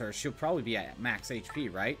don't use her, she'll probably be at max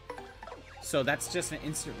HP, right? So that's just an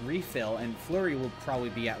instant refill, and Flurry will probably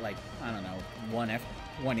be at like, I don't know, 1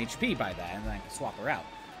 HP by that, and then I can swap her out.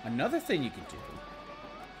 Another thing you can do,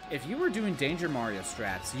 if you were doing Danger Mario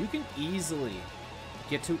strats, you can easily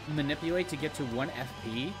get to manipulate to get to 1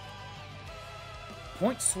 FP,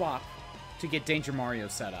 point swap to get Danger Mario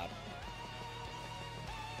set up.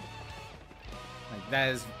 Like that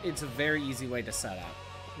is, it's a very easy way to set up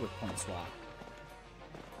with point swap.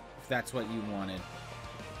 If that's what you wanted.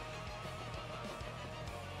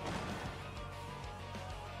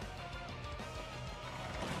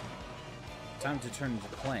 Time to turn into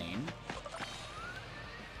plane.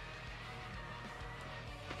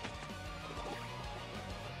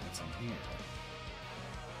 What's in here?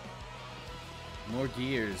 More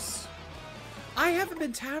gears. I haven't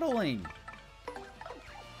been tattling!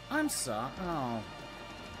 I'm oh.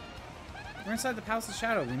 We're inside the Palace of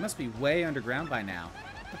Shadow. We must be way underground by now.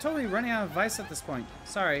 I'm totally running out of advice at this point.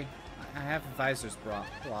 Sorry, I have advisor's block.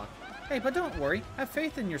 Hey, but don't worry. Have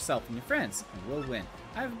faith in yourself and your friends, and we'll win.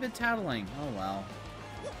 I haven't been tattling. Oh well.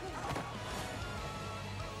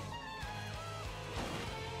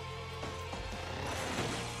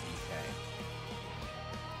 Okay.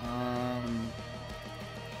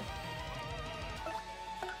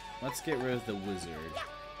 Let's get rid of the wizard.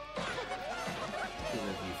 Get rid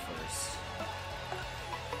of you first.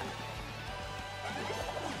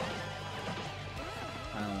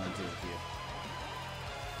 I don't want to do it with you.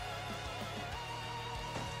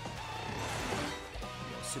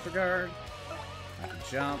 Super guard. I can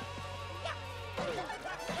jump.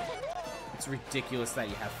 It's ridiculous that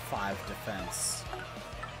you have 5 defense.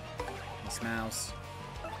 Miss Mouse.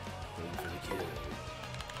 Going for the kill.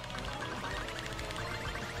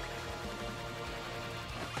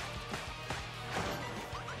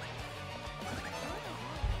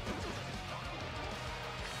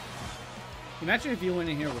 Imagine if you went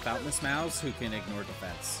in here without Miss Mouse, who can ignore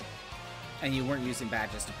defense, and you weren't using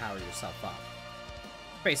badges to power yourself up.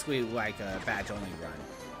 Basically like a badge only run.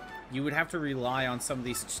 You would have to rely on some of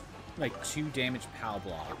these like 2 damage POW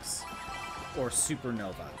blocks, or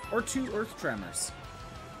Supernova, or 2 Earth Tremors.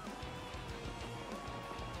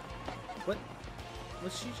 What?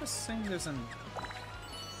 Was she just saying there's an...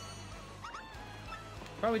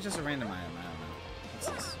 Probably just a random item, I don't know. What's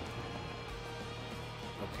this?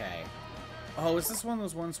 Okay. Oh, is this one of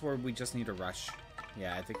those ones where we just need to rush?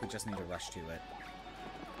 Yeah, I think we just need to rush to it.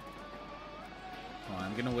 Well,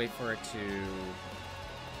 I'm gonna wait for it to...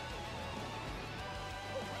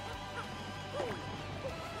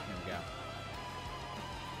 There we go.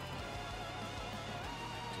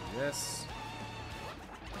 Do this.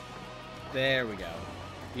 There we go.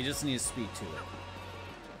 You just need to speak to it.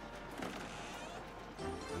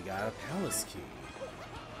 We got a palace key.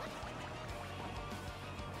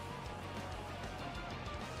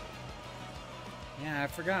 Yeah, I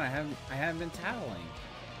forgot. I haven't been tattling.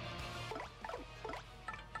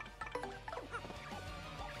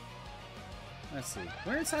 Let's see.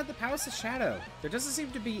 We're inside the Palace of Shadow. There doesn't seem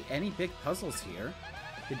to be any big puzzles here.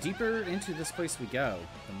 The deeper into this place we go,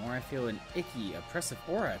 the more I feel an icky, oppressive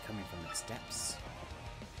aura coming from its depths.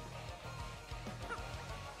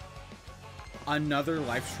 Another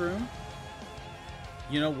life shroom?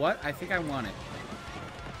 You know what? I think I want it.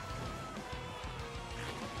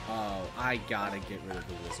 Oh, I gotta get rid of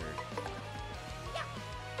the wizard.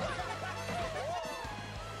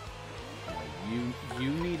 Oh, you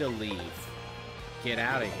need to leave. Get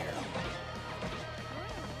out of here.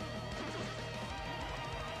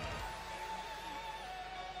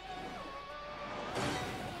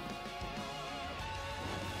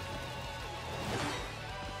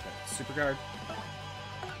 Super guard.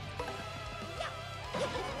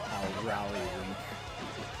 I'll rally Link.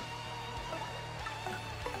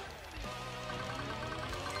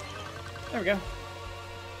 There we go.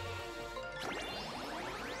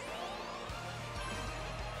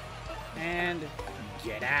 And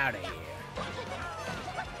get out of here.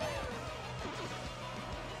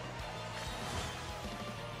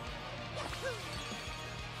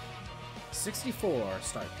 $64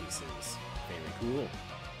 star pieces. Very cool.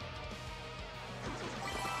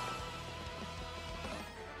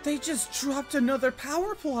 They just dropped another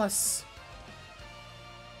power plus.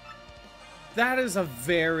 That is a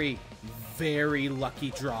very, very lucky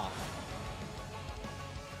drop.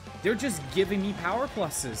 They're just giving me power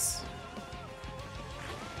pluses.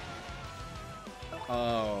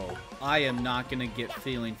 Oh, I am not gonna get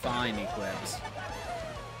Feeling Fine equipped.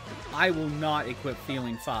 I will not equip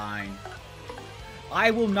Feeling Fine. I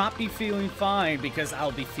will not be feeling fine because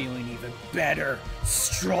I'll be feeling even better,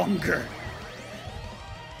 stronger.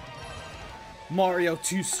 Mario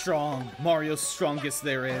too strong. Mario's strongest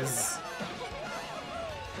there is.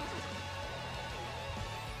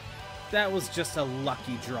 That was just a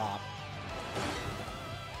lucky drop.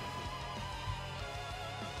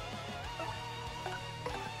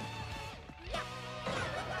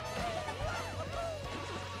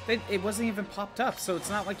 It wasn't even popped up, so it's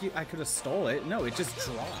not like I could have stole it. No, it just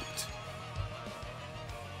dropped.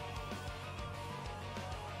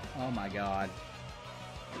 Oh my god.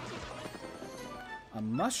 A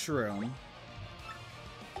mushroom?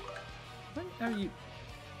 What are you...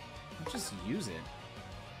 Just use it.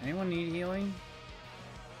 Anyone need healing?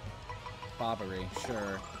 Bobbery,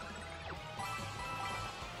 sure.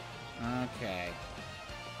 Okay.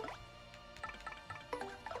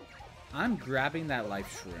 I'm grabbing that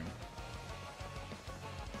life shroom.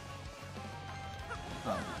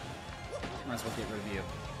 Oh. Might as well get rid of you.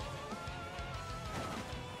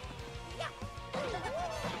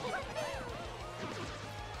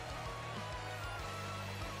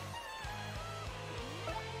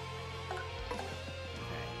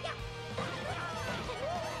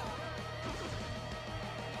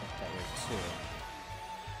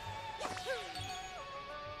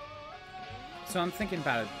 So I'm thinking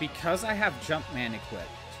about it. Because I have Jumpman equipped,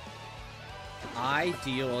 I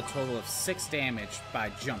deal a total of 6 damage by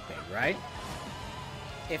jumping, right?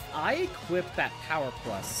 If I equip that power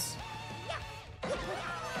plus...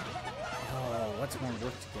 Oh, what's more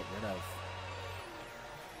work to get rid of?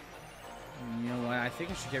 You know what? I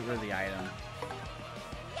think I should get rid of the item.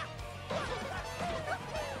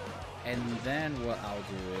 And then what I'll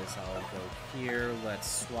do is I'll go here. Let's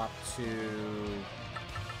swap to...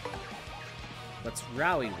 Let's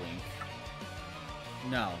rally Link.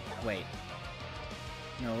 No, wait.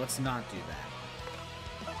 No, let's not do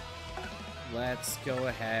that. Let's go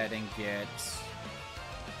ahead and get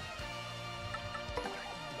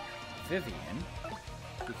Vivian,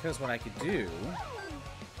 because what I could do,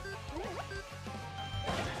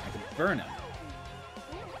 I could burn him,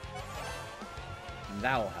 and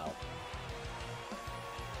that will help.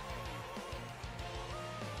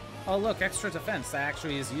 Oh look, extra defense. That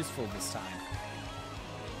actually is useful this time.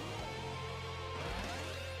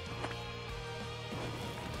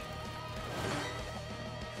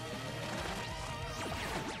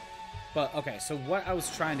 But, okay, so what I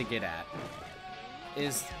was trying to get at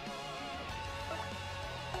is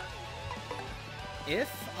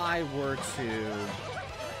if I were to,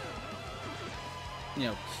 you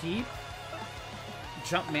know, keep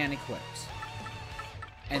Jumpman equipped,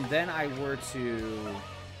 and then I were to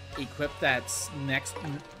equip that next,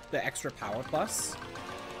 the extra power plus,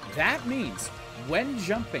 that means when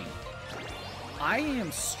jumping, I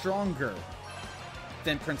am stronger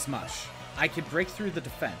than Prince Mush. I could break through the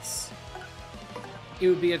defense. It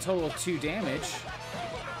would be a total of 2 damage,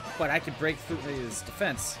 but I could break through his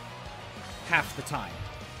defense half the time.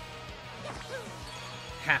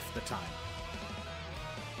 Half the time.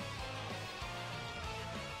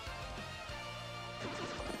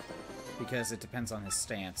 Because it depends on his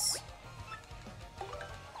stance.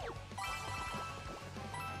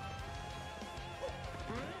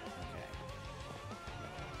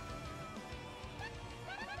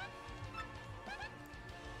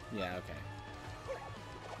 Yeah, okay.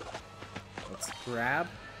 Let's grab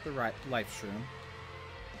the right life shroom.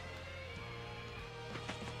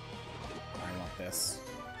 I want this.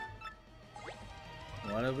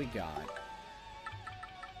 What do we got?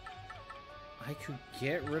 I could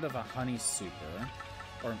get rid of a honey super.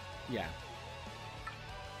 Or, yeah.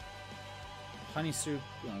 Honey soup.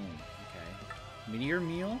 Oh, okay. Meteor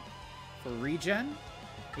meal for regen.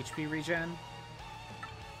 HP regen.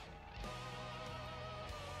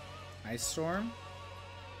 Ice Storm?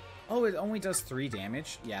 Oh, it only does 3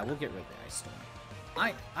 damage? Yeah, we'll get rid of the Ice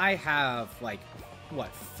Storm. I have, like,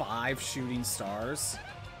 what, 5 shooting stars?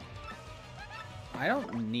 I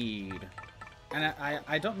don't need... And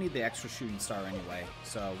I don't need the extra shooting star anyway,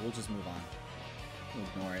 so we'll just move on. We'll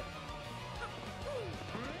ignore it.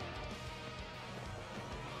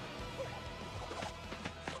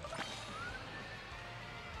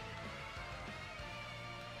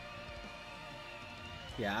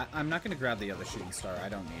 Yeah, I'm not going to grab the other shooting star. I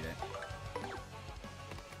don't need it.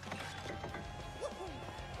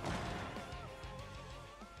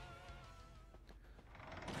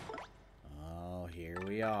 Oh, here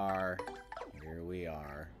we are. Here we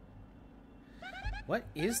are. What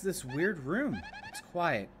is this weird room? It's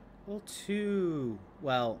quiet. A little too...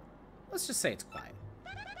 Well, let's just say it's quiet.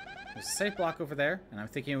 There's a safe block over there, and I'm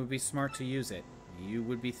thinking it would be smart to use it. You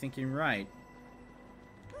would be thinking right.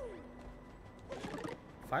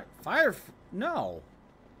 Fire... No!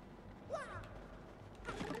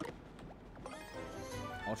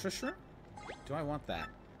 Ultra Shrimp? Do I want that?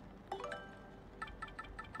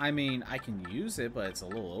 I mean, I can use it, but it's a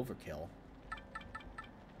little overkill.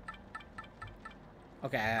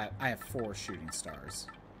 Okay, I have 4 shooting stars.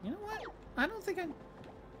 You know what? I don't think I...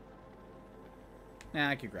 Nah,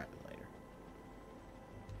 I could grab it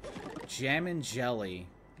later. Jam and jelly.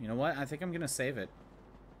 You know what? I think I'm gonna save it.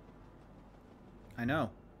 I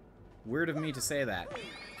know. Weird of me to say that.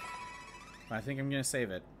 But I think I'm gonna save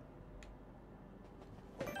it.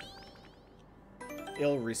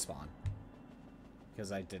 It'll respawn.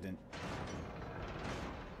 Because I didn't...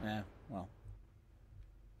 well.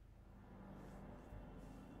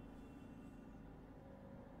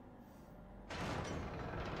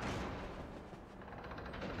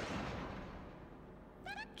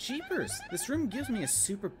 Jeepers! This room gives me a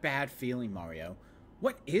super bad feeling, Mario.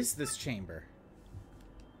 What is this chamber?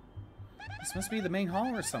 This must be the main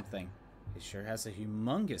hall or something. It sure has a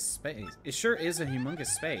humongous space. It sure is a humongous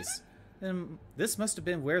space. Then this must have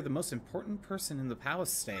been where the most important person in the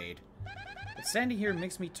palace stayed. But standing here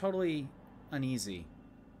makes me totally uneasy.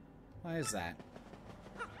 Why is that?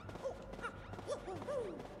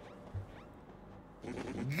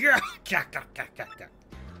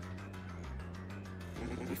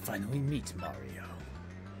 We finally meet, Mario.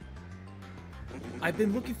 I've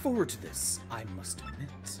been looking forward to this, I must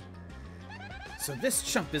admit. So this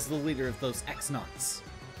chump is the leader of those X-Nauts.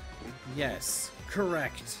 Yes,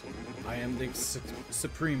 correct. I am the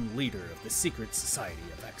supreme leader of the secret society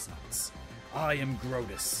of X-Nauts. I am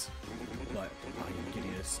Grotus. But I am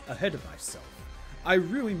getting ahead of myself. I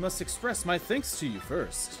really must express my thanks to you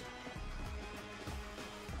first.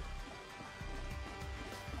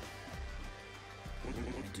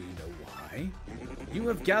 Do you know why? You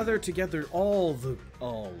have gathered together all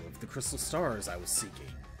of the crystal stars I was seeking.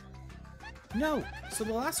 No, so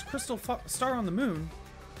the last crystal star on the moon,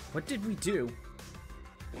 what did we do?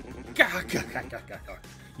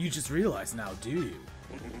 You just realize now, do you?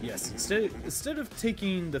 Yes, instead of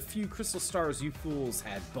taking the few crystal stars you fools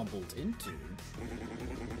had bumbled into,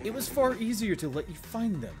 it was far easier to let you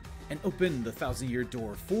find them and open the 1,000-year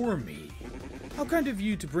door for me. How kind of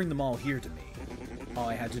you to bring them all here to me. All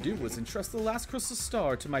I had to do was entrust the last crystal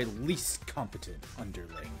star to my least competent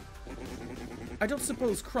underling. I don't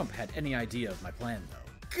suppose Crump had any idea of my plan, though.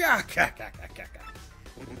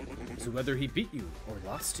 So whether he beat you or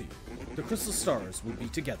lost to you, the crystal stars would be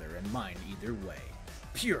together and mine either way.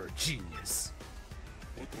 Pure genius.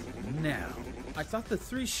 Now, I thought the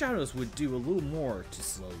three shadows would do a little more to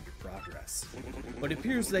slow your progress, but it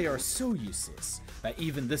appears they are so useless that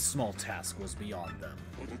even this small task was beyond them.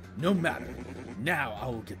 No matter, now I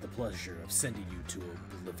will get the pleasure of sending you to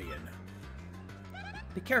oblivion.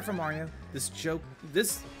 Be careful, Mario. This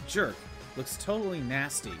jerk looks totally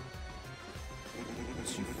nasty.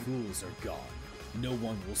 Once you fools are gone, no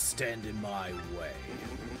one will stand in my way.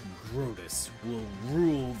 Grotus will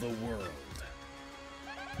rule the world.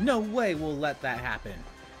 No way we'll let that happen.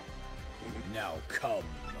 Now come.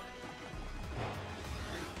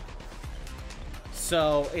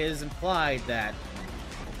 So it is implied that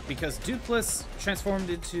because Dupless transformed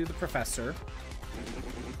into the professor,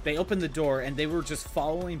 they opened the door and they were just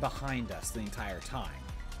following behind us the entire time.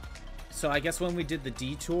 So I guess when we did the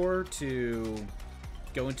detour to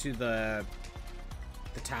go into the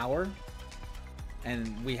tower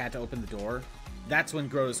and we had to open the door, that's when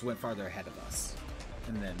Grotus went farther ahead of us.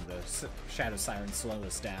 And then the Shadow Siren slowed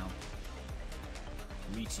us down.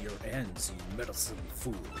 Meet your ends, you meddlesome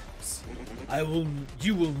fools.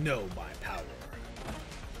 You will know my power.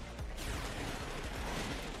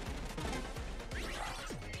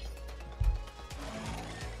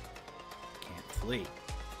 Can't flee.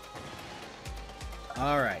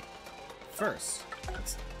 Alright. First,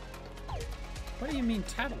 what do you mean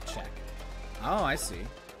tattle check? Oh, I see.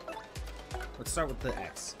 Let's start with the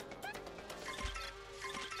X.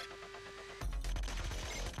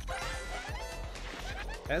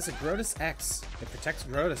 That is a Grotus X. It protects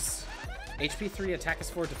Grotus. HP 3, attack is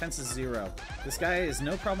 4, defense is 0. This guy is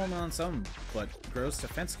no problem on its own, but Grotus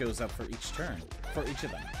defense goes up for each turn, for each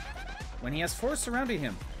of them. When he has 4 surrounding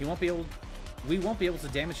him, we won't be able to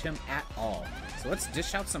damage him at all. So let's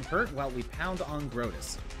dish out some hurt while we pound on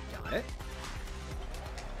Grotus. Got it?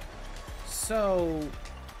 So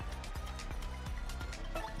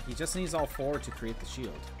he just needs all 4 to create the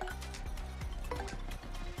shield.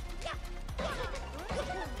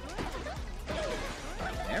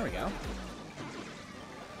 There we go.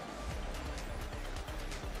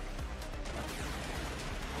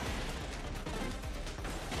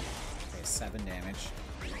 Okay, 7 damage.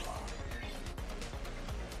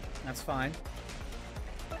 That's fine.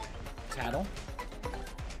 Tattle.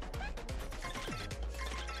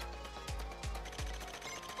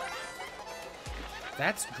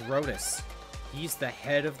 That's Grotus. He's the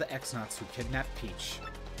head of the X-Nauts who kidnapped Peach.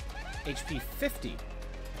 HP 50.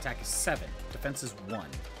 Attack is 7. Defense is 1.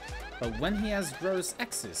 But when he has Grotus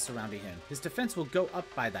X's surrounding him, his defense will go up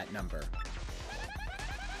by that number.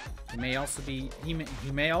 He may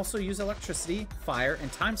also use electricity, fire,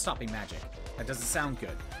 and time-stopping magic. That doesn't sound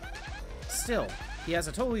good. Still, he's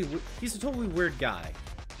a totally weird guy.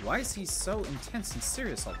 Why is he so intense and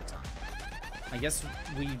serious all the time? I guess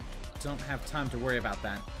we don't have time to worry about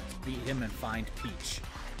that. Beat him and find Peach.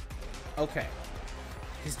 Okay.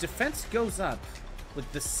 His defense goes up with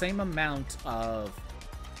the same amount of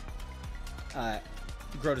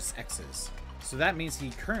Grotus X's. So that means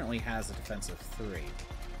he currently has a defense of 3.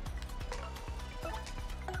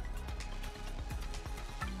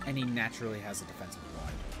 And he naturally has a defense of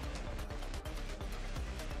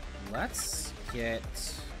 1. Let's get...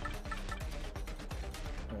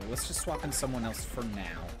 Well, let's just swap in someone else for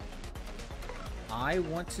now. I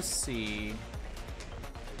want to see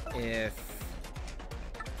if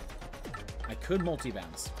I could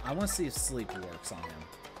multi-bounce. I want to see if sleep works on him.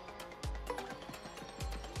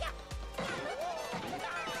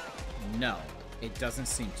 No, it doesn't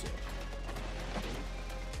seem to.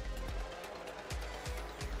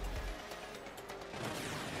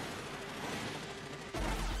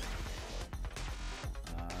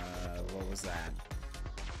 What was that?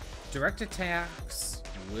 Direct attacks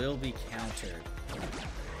will be countered.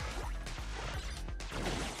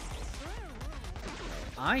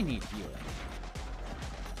 I need healing.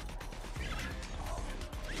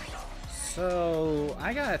 So,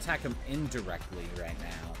 I gotta attack him indirectly right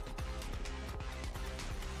now.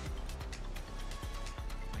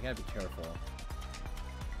 I gotta be careful.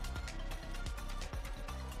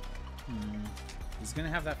 He's gonna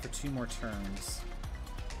have that for 2 more turns.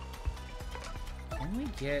 Can we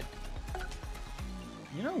get...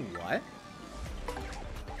 You know what?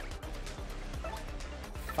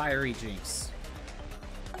 Fiery Jinx.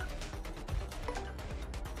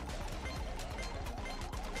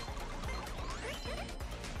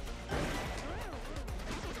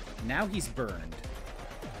 Now he's burned.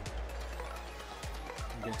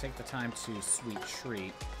 I'm gonna take the time to Sweet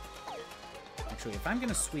Treat. Actually, if I'm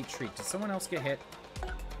gonna Sweet Treat, did someone else get hit?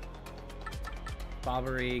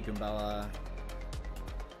 Bobbery, Goombella.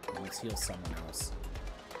 Let's heal someone else.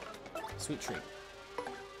 Sweet Treat.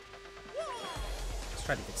 Let's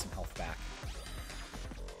try to get some health back.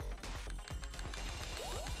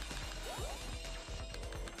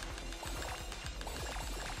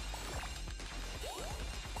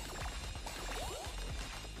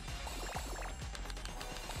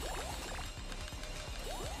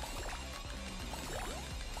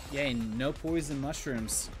 Yay, no poison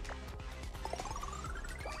mushrooms.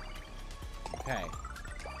 Okay.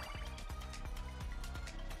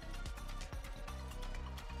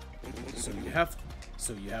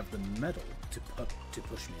 So you have the metal to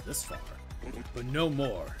push me this far, but no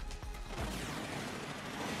more.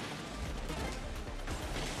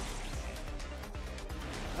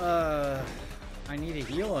 I need a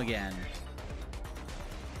heal again.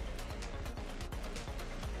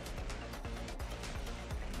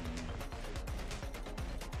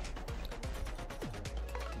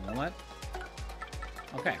 You know what?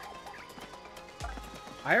 Okay.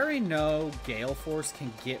 I already know Gale Force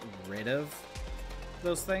can get rid of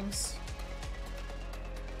those things.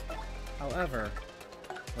 However,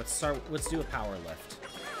 let's do a power lift.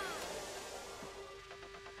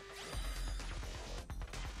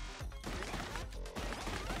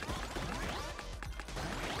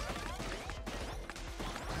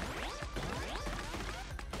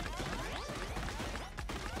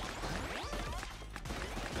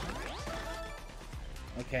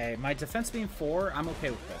 Okay, my defense being 4, I'm okay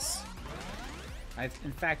with this.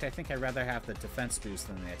 In fact, I think I'd rather have the defense boost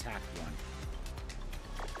than the attack one.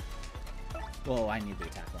 Well, I need the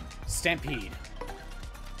attack one. Stampede.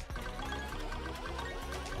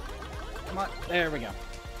 Come on, there we go.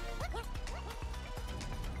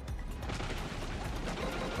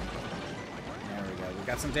 There we go. We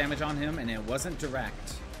got some damage on him, and it wasn't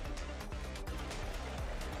direct.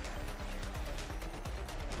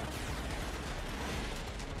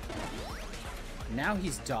 Now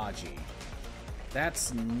he's dodgy.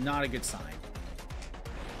 That's not a good sign.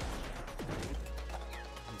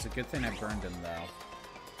 It's a good thing I burned him, though.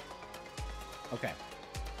 Okay.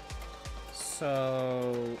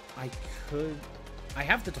 So, I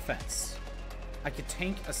have the defense. I could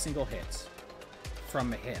tank a single hit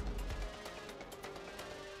from him.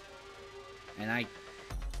 And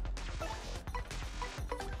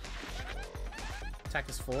attack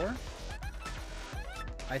is 4?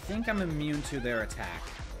 I think I'm immune to their attack.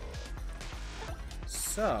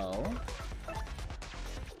 So...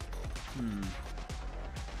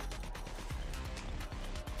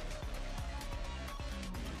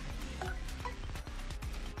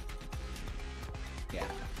 Yeah.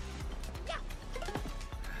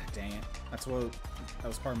 Dang it. That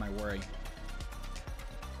was part of my worry.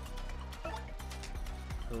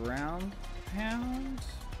 Ground pound?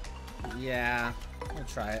 Yeah, I'll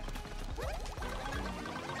try it.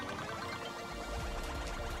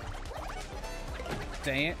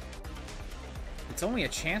 Dang it. It's only a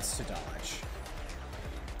chance to dodge.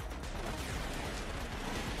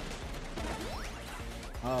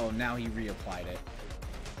 Oh, now he reapplied it.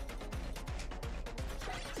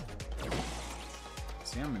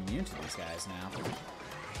 See, I'm immune to these guys now.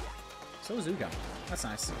 So is Ugo. That's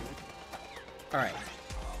nice. Alright.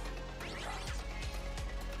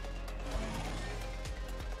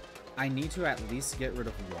 I need to at least get rid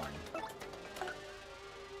of one.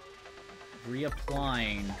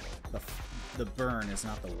 Reapplying the burn is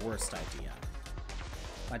not the worst idea.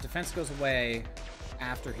 My defense goes away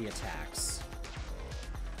after he attacks.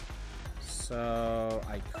 So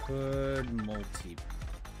I could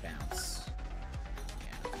multi-bounce.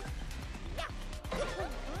 Yeah.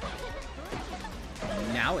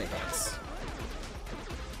 Now it hits.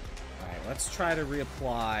 Alright, let's try to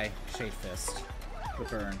reapply Shade Fist. The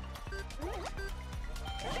burn.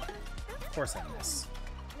 Of course I miss.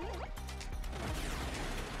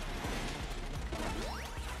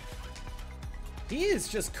 He is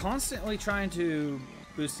just constantly trying to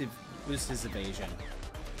boost his evasion.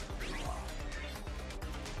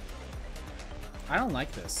 I don't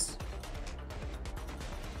like this.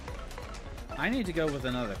 I need to go with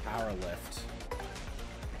another power lift.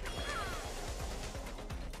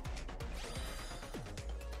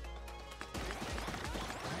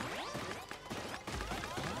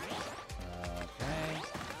 Okay.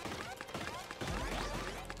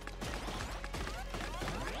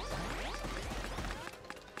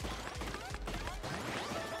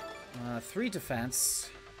 3 defense.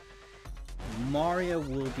 Mario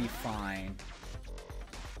will be fine.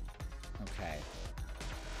 Okay.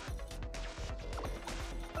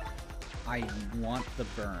 I want the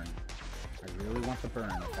burn. I really want the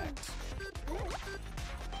burn effect.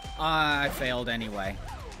 I failed anyway.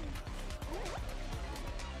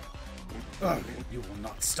 Ugh, you will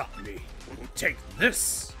not stop me. Take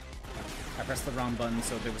this! I pressed the wrong button,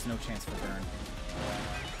 so there was no chance for burn.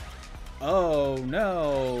 Oh,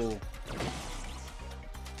 no!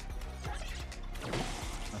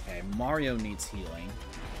 Okay, Mario needs healing.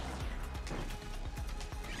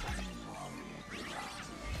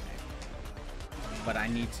 But I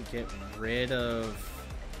need to get rid of...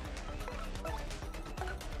 Okay.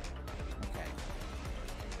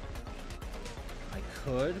 I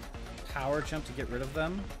could power jump to get rid of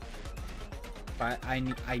them. But I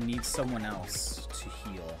need someone else to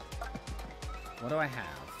heal. What do I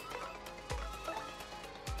have?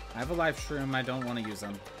 I have a live shroom. I don't want to use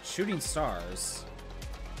them. Shooting stars.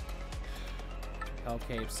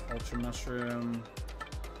 Hellcapes, ultra mushroom.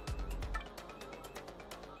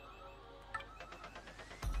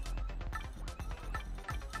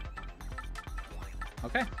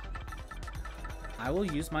 Okay. I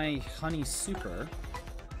will use my honey super.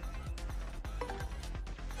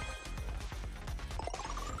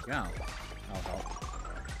 Yeah, I'll help.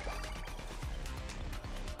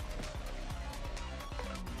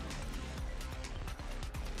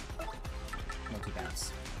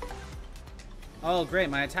 Multi-bounce. Oh, great,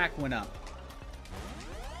 my attack went up.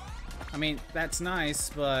 I mean, that's nice,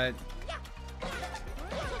 but...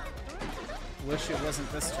 wish it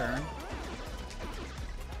wasn't this turn.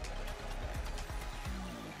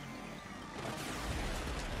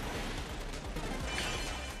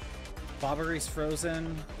 Bobbery's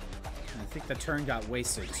frozen. I think the turn got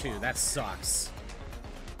wasted, too. That sucks.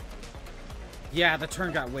 Yeah, the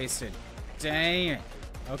turn got wasted. Dang it.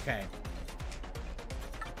 Okay.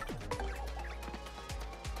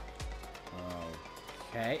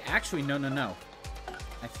 Okay. Actually, no, no, no.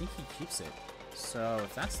 I think he keeps it. So,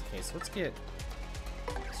 if that's the case, let's just get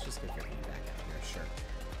Vivian back out here, sure.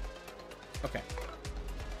 Okay.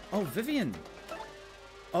 Oh, Vivian!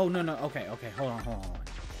 Oh, no, no. Okay, okay. Hold on.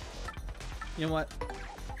 You know what?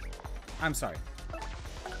 I'm sorry.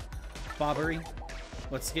 Bobbery,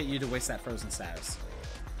 let's get you to waste that frozen status.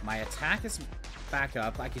 My attack is back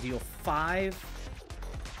up. I could deal 5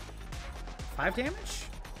 damage?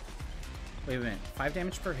 Wait a minute. 5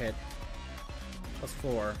 damage per hit. Plus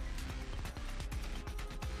 4.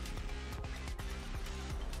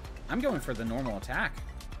 I'm going for the normal attack.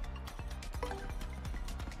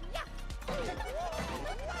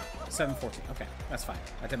 714. Okay, that's fine.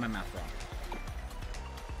 I did my math wrong.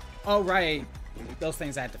 Oh, right. Those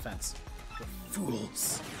things add defense. The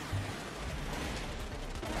fools.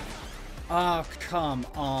 Oh, come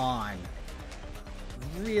on.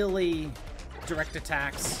 Really? Direct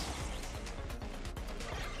attacks?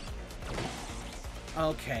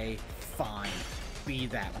 Okay, fine. Be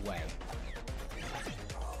that way.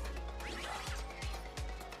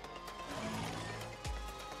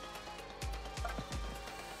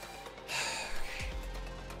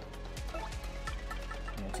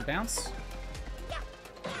 Multi-bounce.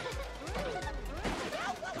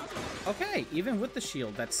 Okay, even with the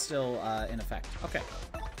shield, that's still in effect. Okay.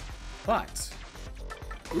 But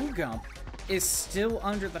Oogump is still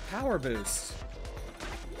under the power boost.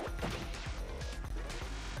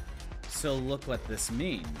 So look what this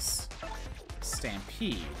means.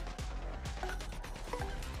 Stampede.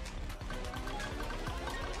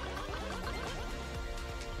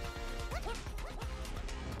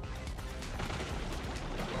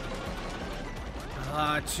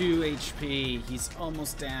 Ah, 2 HP. He's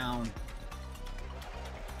almost down.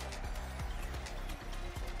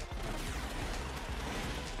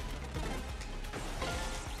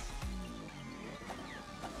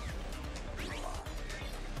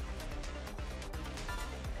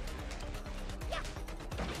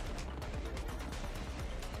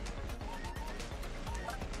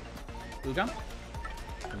 Oogump,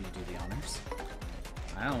 will you do the honors?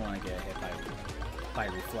 I don't want to get hit by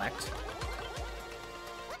reflect.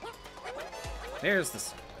 There's the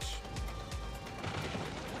Stylish.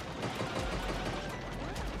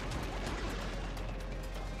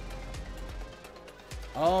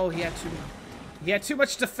 Oh, he had too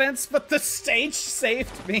much defense, but the stage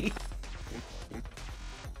saved me.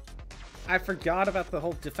 I forgot about the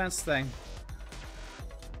whole defense thing.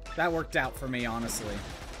 That worked out for me, honestly.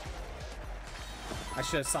 I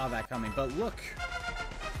should have saw that coming, but look.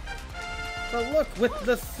 But look, with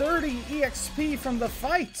the 30 EXP from the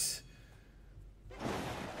fight,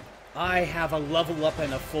 I have a level up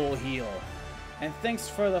and a full heal. And thanks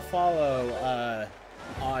for the follow,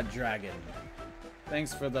 Odd Dragon.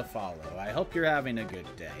 Thanks for the follow. I hope you're having a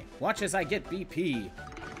good day. Watch as I get BP,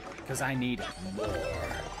 because I need more.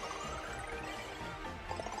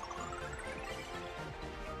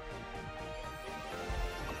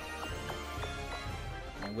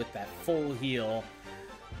 And with that full heal,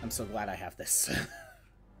 I'm so glad I have this.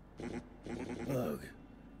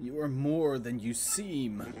 You are more than you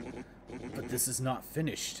seem. But this is not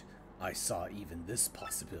finished. I saw even this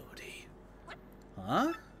possibility.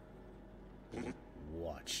 Huh?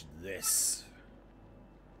 Watch this.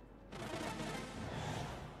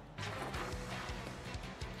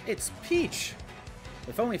 It's Peach!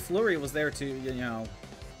 If only Flurry was there to, you know,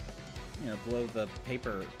 blow the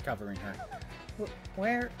paper covering her.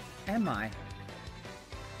 Where am I?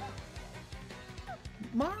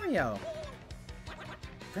 Mario!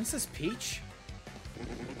 Princess Peach?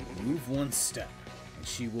 Move one step, and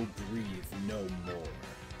she will breathe no more.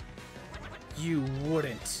 You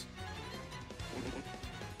wouldn't.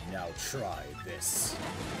 Now try this.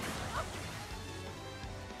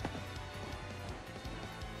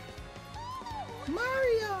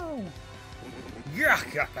 Mario!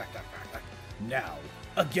 Now,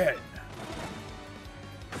 again.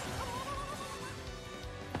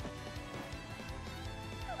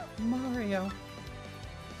 Mario.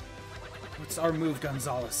 What's our move,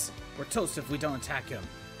 Gonzalez? We're toast if we don't attack him.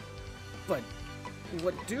 But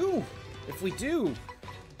what do? If we do,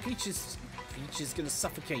 Peach is gonna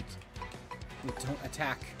suffocate. We don't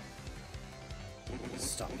attack.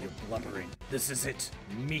 Stop your blubbering. This is it.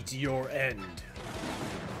 Meet your end.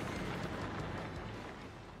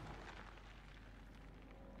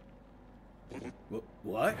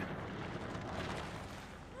 What?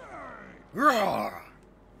 Ugh.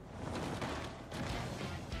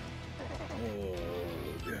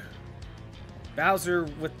 Bowser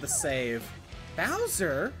with the save.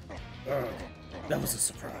 Bowser? That was a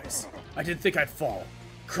surprise. I didn't think I'd fall.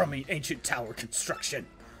 Crummy ancient tower construction.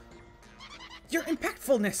 Your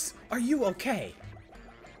impactfulness! Are you okay?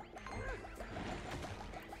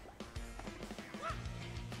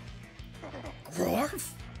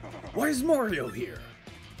 Grarf? Why is Mario here?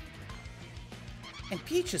 And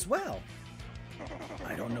Peach as well.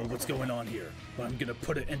 I don't know what's going on here, but I'm gonna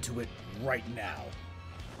put it into it right now.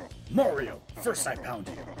 Mario, first I pound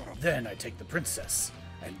you, then I take the princess,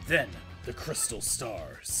 and then the crystal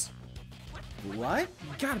stars. What?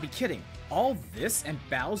 You gotta be kidding. All this and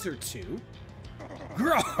Bowser too?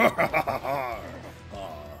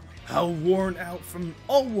 All worn out from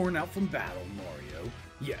battle, Mario.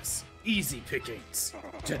 Yes, easy pickings.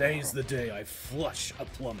 Today's the day I flush a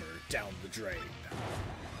plumber down the drain.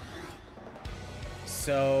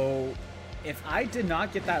 So, if I did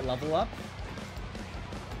not get that level up,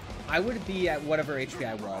 I would be at whatever HP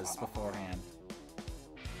I was beforehand.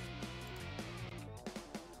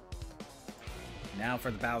 Now for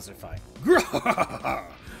the Bowser fight.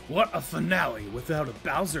 What a finale without a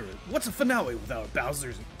Bowser. What's a finale without a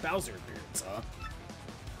Bowser appearance, huh?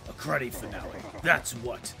 A cruddy finale. That's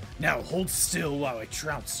what. Now hold still while I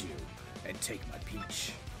trounce you and take my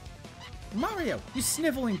Peach. Mario, you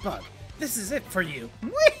sniveling bug. This is it for you.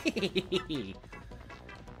 Whee!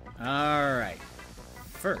 Alright.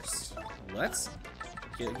 First, let's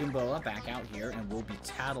get Goombola back out here and we'll be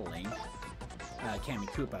tattling Kammy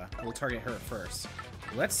Koopa. We'll target her first.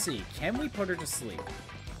 Let's see. Can we put her to sleep?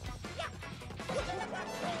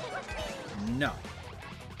 No.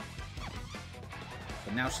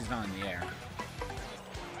 But now she's not in the air.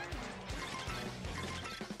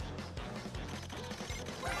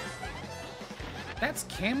 That's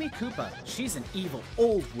Kammy Koopa. She's an evil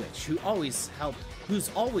old witch who's always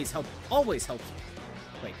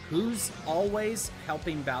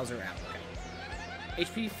helping Bowser out. Okay.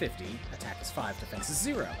 HP 50, attack is 5, defense is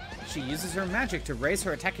 0. She uses her magic to raise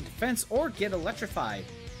her attack and defense or get electrified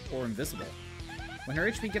or invisible. When her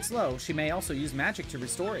HP gets low, she may also use magic to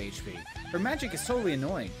restore HP. Her magic is totally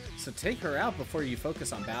annoying, so take her out before you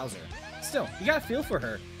focus on Bowser. Still, you gotta feel for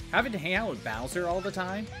her. Having to hang out with Bowser all the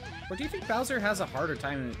time? Or do you think Bowser has a harder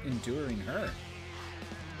time enduring her?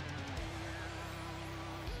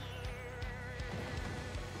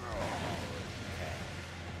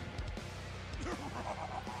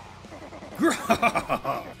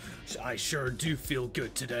 I sure do feel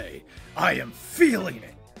good today. I am feeling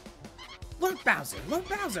it. Look, Bowser! Look,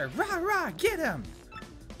 Bowser! Rah, rah! Get him!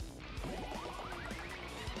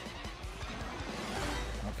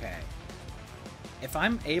 Okay. If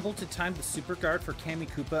I'm able to time the super guard for Kammy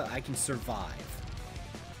Koopa, I can survive.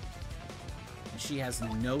 And she has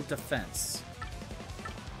no defense.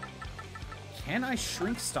 Can I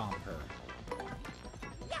shrink stomp her?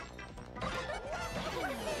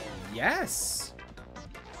 Yes!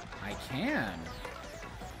 I can.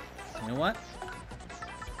 You know what?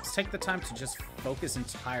 Let's take the time to just focus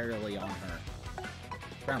entirely on her.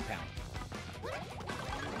 Ground pound.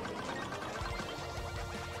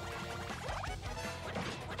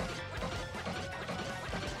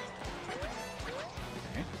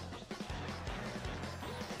 Okay.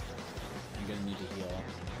 I'm gonna need to heal.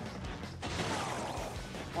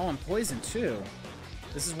 Oh, I'm poisoned too.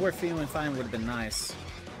 This is where feeling fine would have been nice.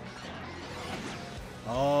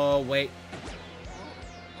 Oh, wait.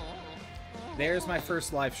 There's my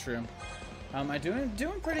first live stream. I'm doing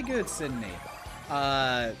pretty good, Sydney.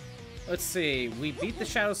 Let's see. We beat the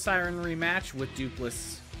Shadow Siren rematch with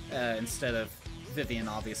Dupless instead of Vivian,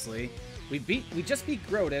 obviously. We just beat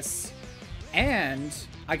Grotus, and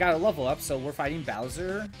I got a level up, so we're fighting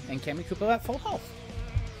Bowser and Kamikupo at full health.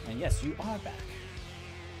 And yes, you are back.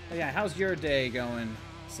 Oh, yeah, how's your day going,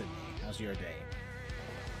 Sydney? How's your day?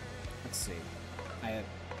 Let's see.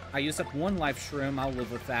 I used up one life shroom. I'll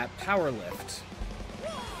live with that. Power lift.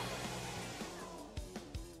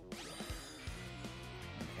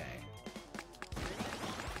 Okay.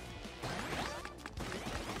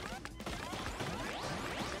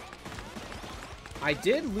 I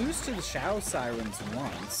did lose to the Shadow Sirens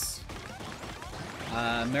once.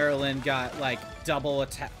 Marilyn got like double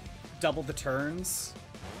the turns.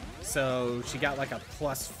 So she got like a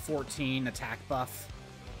plus 14 attack buff.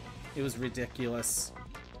 It was ridiculous.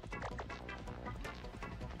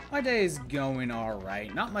 My day is going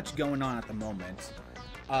alright. Not much going on at the moment.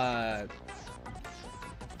 Over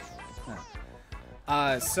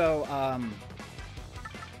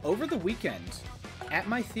the weekend, at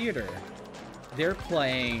my theater, they're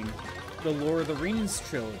playing the Lord of the Rings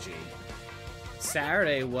trilogy.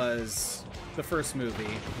 Saturday was the first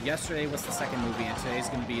movie, yesterday was the second movie, and today's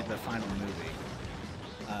going to be the final movie.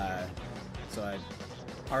 So I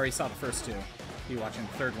already saw the first two. Be watching the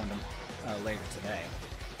third one later today.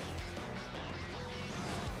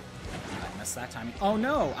 I missed that timing. Oh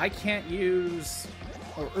no, I can't use...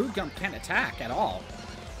 Or Oodgump can't attack at all.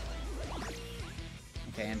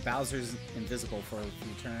 Okay, and Bowser's invisible for a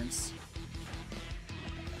few turns.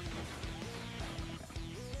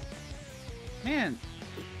 Man,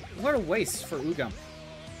 what a waste for Oodgump.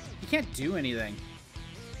 He can't do anything.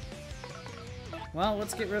 Well,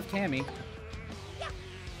 let's get rid of Cammy.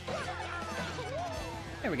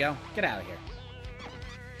 There we go. Get out of here.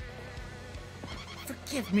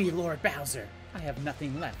 Forgive me, Lord Bowser. I have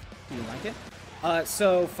nothing left. Do you like it?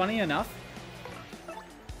 So, funny enough,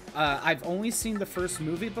 I've only seen the first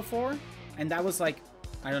movie before, and that was like,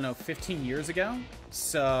 I don't know, 15 years ago.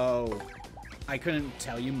 So, I couldn't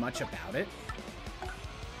tell you much about it.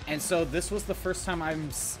 And so this was the first time I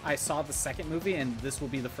saw the second movie, and this will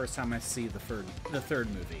be the first time I see the third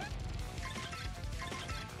movie.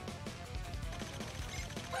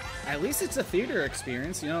 At least it's a theater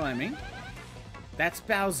experience, you know what I mean? That's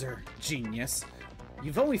Bowser, genius.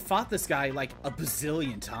 You've only fought this guy like a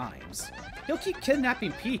bazillion times. He'll keep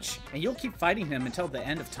kidnapping Peach, and you'll keep fighting him until the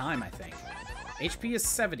end of time, I think. HP is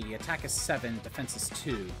 70, attack is 7, defense is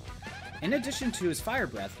 2. In addition to his fire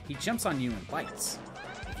breath, he jumps on you and bites.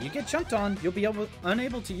 If you get jumped on, you'll be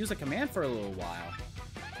unable to use a command for a little while.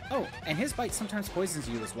 Oh, and his bite sometimes poisons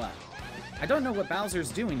you as well. I don't know what Bowser's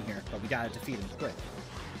doing here, but we gotta defeat him quick.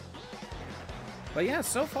 But yeah,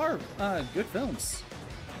 so far, good films.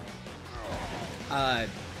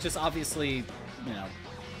 Just obviously, you know,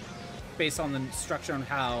 based on the structure on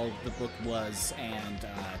how the book was and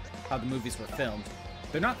how the movies were filmed.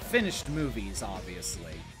 They're not finished movies,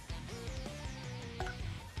 obviously.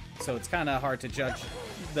 So it's kind of hard to judge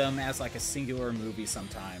them as like a singular movie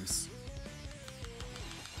sometimes.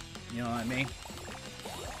 You know what I mean?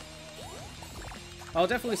 I'll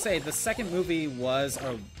definitely say the second movie was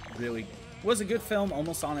a good film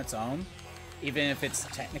almost on its own, even if it's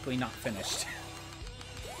technically not finished.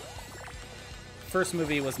 First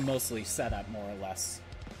movie was mostly set up, more or less.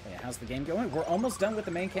 But yeah, how's the game going? We're almost done with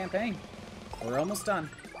the main campaign. We're almost done.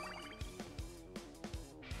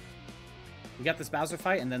 We got this Bowser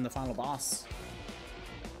fight and then the final boss.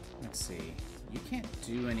 Let's see. You can't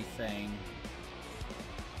do anything.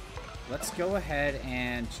 Let's go ahead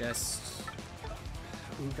and just...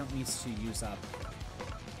 Oogump needs to use up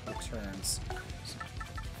the turns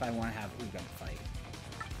if I want to have Oogump fight.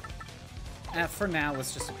 For now,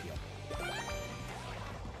 let's just appeal.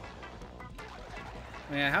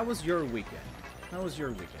 Yeah, how was your weekend? How was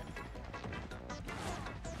your weekend?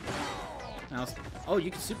 Oh,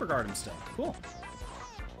 you can super guard him still. Cool.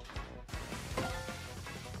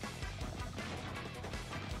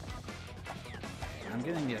 I'm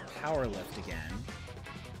gonna need a power lift again.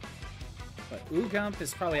 But Oogump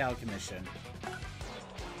is probably out of commission.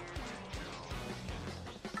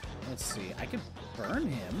 Let's see. I could burn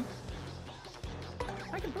him.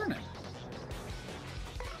 I can burn him.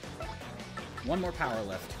 One more power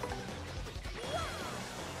lift.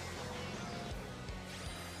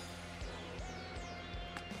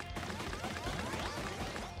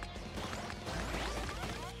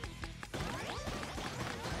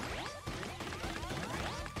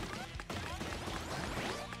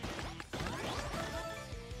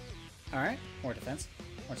 Alright, more defense.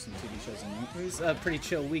 Watch some TV shows and movies. A pretty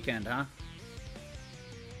chill weekend, huh?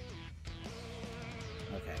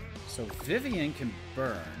 Okay, so Vivian can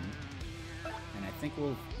burn. And I think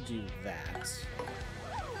we'll do that.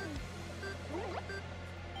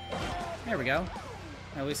 There we go.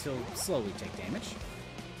 At least he'll slowly take damage.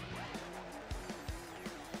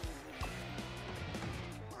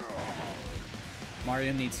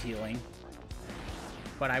 Mario needs healing.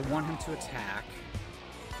 But I want him to attack.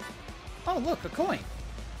 Oh, look, a coin.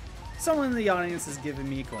 Someone in the audience is giving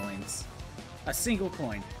me coins. A single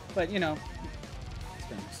coin. But, you know, he's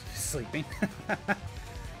been sleeping.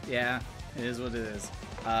 Yeah, it is what it is.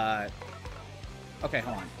 Okay,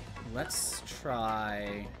 hold on. Let's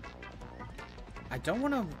try... I don't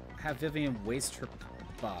want to have Vivian waste her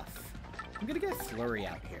buff. I'm going to get Flurry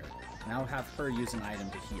out here. And I'll have her use an item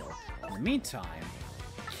to heal. In the meantime,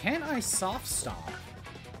 can I soft stomp?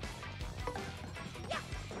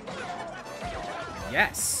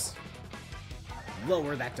 Yes!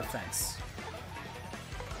 Lower that defense.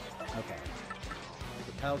 Okay.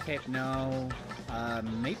 Repel Cape, no.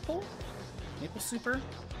 Maple? Maple Super?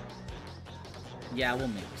 Yeah, we'll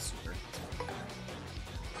Maple Super.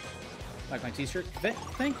 Like my t-shirt? Thank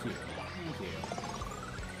you. Thank you.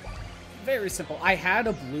 Very simple. I had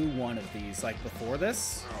a blue one of these, like, before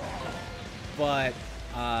this. But,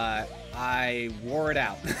 I wore it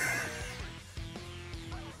out.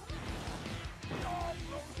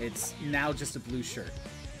 It's now just a blue shirt.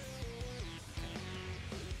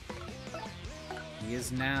 He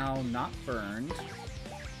is now not burned.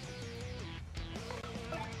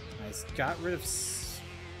 I got rid of...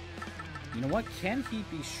 You know what? Can he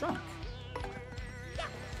be shrunk?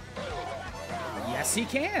 Yes, he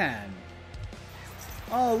can!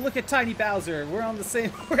 Oh, look at Tiny Bowser. We're on the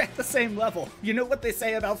same... We're at the same level. You know what they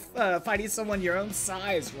say about fighting someone your own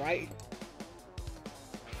size, right?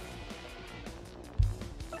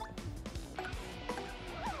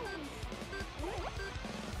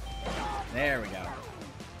 There we go.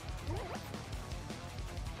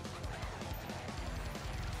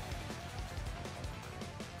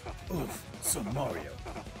 Oof, so Mario,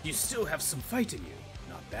 you still have some fight in you.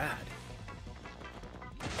 Not bad.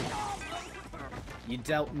 You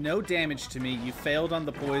dealt no damage to me, you failed on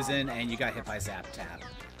the poison, and you got hit by Zap Tap.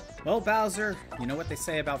 Well, Bowser, you know what they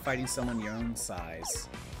say about fighting someone your own size.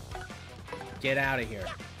 Get out of here.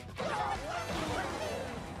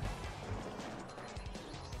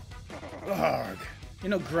 Ugh. You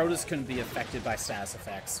know, Grotus couldn't be affected by status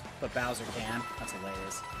effects, but Bowser can. That's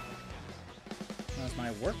hilarious. How's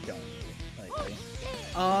my work going lately?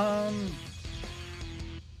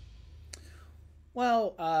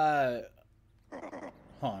 Well,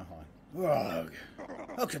 hold on. Ugh,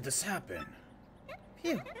 how could this happen?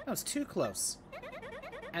 Phew, that was too close.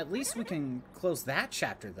 At least we can close that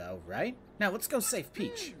chapter, though, right? Now, let's go save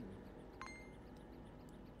Peach.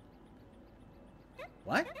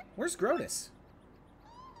 What? Where's Grotus?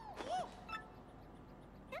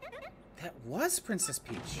 That was Princess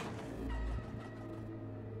Peach.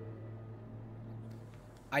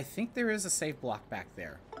 I think there is a save block back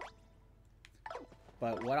there.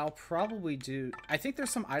 But what I'll probably do... I think there's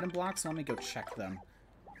some item blocks, so let me go check them.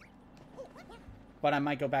 But I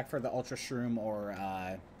might go back for the Ultra Shroom or,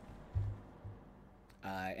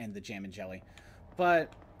 and the Jam and Jelly.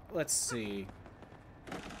 But, let's see.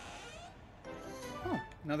 Oh,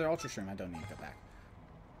 another Ultra Shroom. I don't need to go back.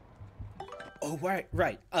 Oh,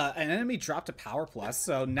 right. An enemy dropped a Power Plus,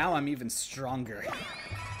 so now I'm even stronger.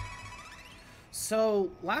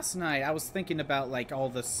 So, last night, I was thinking about, like, all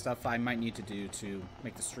the stuff I might need to do to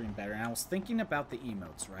make the stream better, and I was thinking about the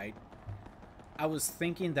emotes, right? I was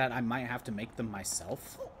thinking that I might have to make them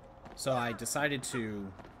myself. So I decided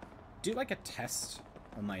to do, like, a test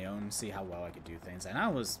on my own, see how well I could do things. And I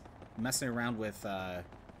was messing around with, I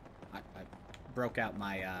broke out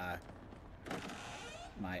my,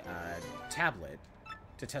 tablet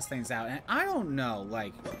to test things out. And I don't know,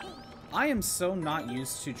 like, I am so not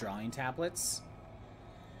used to drawing tablets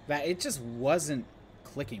that it just wasn't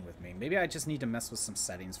clicking with me. Maybe I just need to mess with some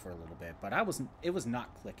settings for a little bit, but it was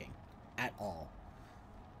not clicking at all.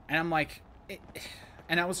 And I'm like,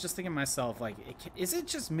 and I was just thinking to myself, like, is it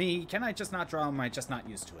just me? Can I just not draw? Am I just not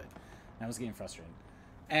used to it? And I was getting frustrated.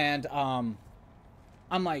 And I'm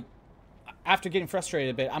like, after getting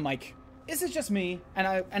frustrated a bit, I'm like, is it just me?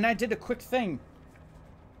 And I did a quick thing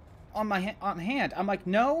on my hand. I'm like,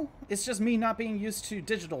 no, it's just me not being used to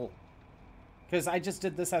digital. Because I just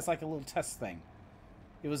did this as like a little test thing.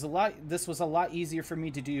 This was a lot easier for me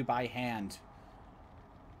to do by hand.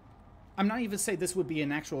 I'm not even saying this would be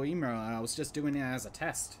an actual email. I was just doing it as a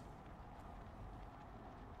test.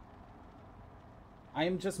 I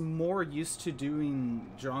am just more used to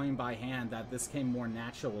drawing by hand that this came more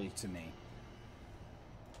naturally to me.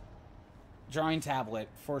 Drawing tablet,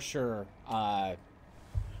 for sure, I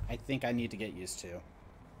think I need to get used to.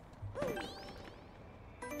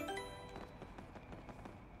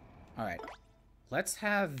 Alright. Let's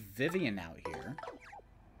have Vivian out here.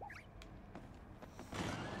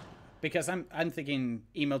 Because I'm thinking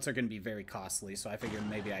emotes are going to be very costly, so I figured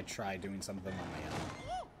maybe I'd try doing some of them on my own.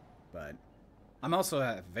 But I'm also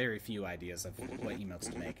have very few ideas of what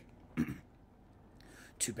emotes to make.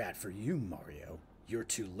 Too bad for you, Mario. You're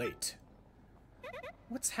too late.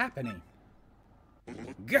 What's happening?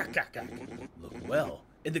 Gak, gak, gak. Look well.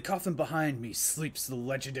 In the coffin behind me sleeps the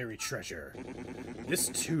legendary treasure. This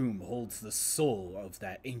tomb holds the soul of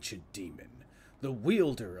that ancient demon, the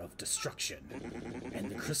wielder of destruction.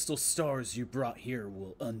 And the crystal stars you brought here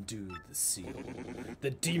will undo the seal.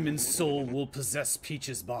 The demon's soul will possess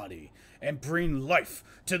Peach's body and bring life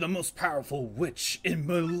to the most powerful witch in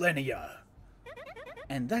millennia.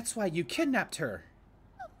 And that's why you kidnapped her.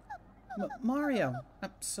 Mario,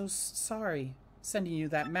 I'm so sorry sending you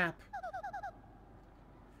that map.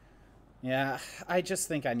 Yeah, I just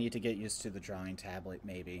think I need to get used to the drawing tablet,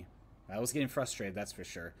 maybe. I was getting frustrated, that's for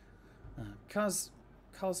sure. Caused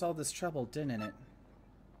all this trouble, didn't it?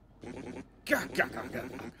 Gak, gak, gak,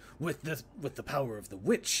 gak. With the power of the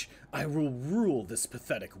witch, I will rule this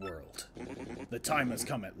pathetic world. The time has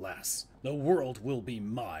come at last. The world will be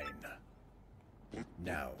mine.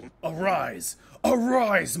 Now, arise!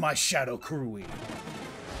 Arise, my Shadow Queen!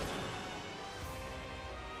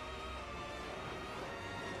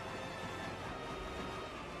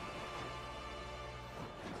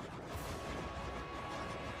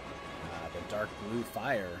 The dark blue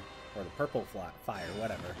fire, or the purple fire,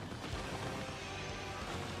 whatever.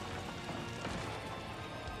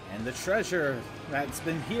 And the treasure that's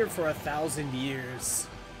been here for 1,000 years.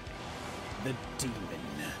 The demon.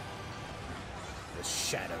 The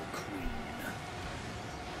Shadow Queen.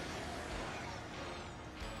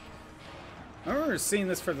 I remember seeing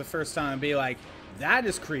this for the first time and be like, that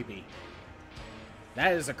is creepy.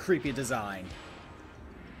 That is a creepy design.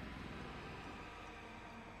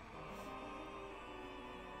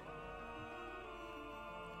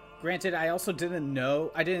 Granted, I also didn't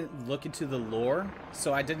know, I didn't look into the lore,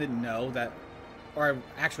 so I didn't know that, or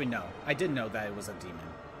actually no, I did know that it was a demon,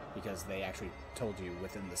 because they actually told you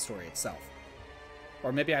within the story itself.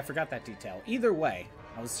 Or maybe I forgot that detail. Either way,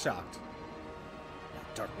 I was shocked. Now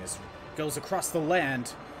darkness goes across the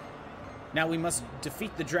land. Now we must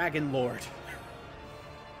defeat the Dragon Lord.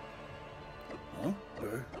 Huh?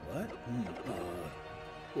 What?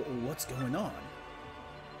 What's going on?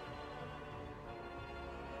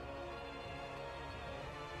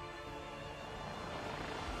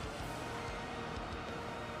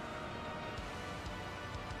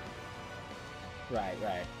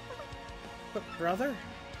 Right. But brother,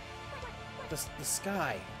 the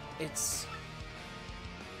sky, it's...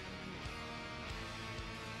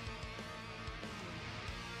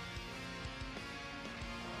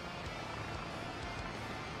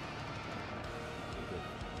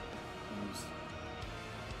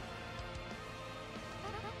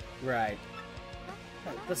 Right.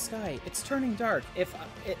 The sky, it's turning dark.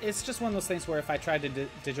 It's just one of those things where if I tried to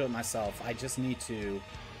digital it myself, I just need to...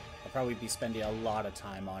 I'll probably be spending a lot of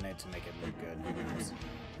time on it to make it look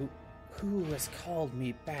good. Who has called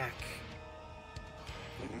me back?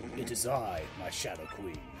 It is I, my Shadow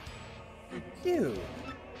Queen. You.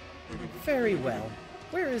 Very well.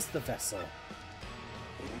 Where is the vessel?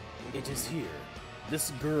 It is here.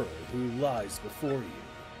 This girl who lies before you.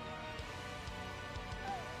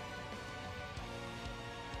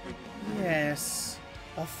 Yes.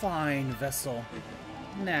 A fine vessel.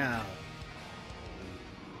 Now.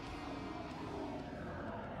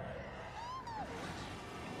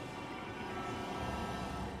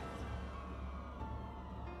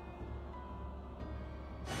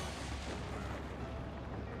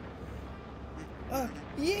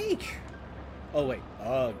 Yeek! Oh, wait.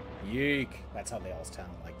 Yeek. That's how they all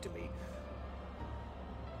sound like to me.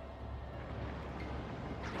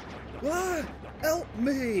 Ah! Help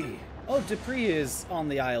me! Oh, Dupree is on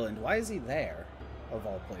the island. Why is he there, of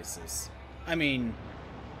all places? I mean,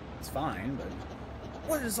 it's fine, but...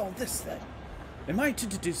 What is all this, then? Am I to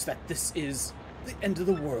deduce that this is the end of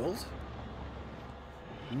the world?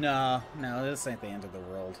 No, this ain't the end of the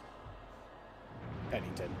world.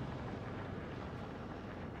 Pennington.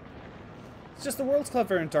 It's just the world's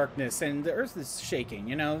covered in darkness, and the earth is shaking,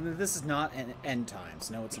 you know? This is not an end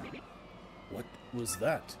times. No, it's not. What was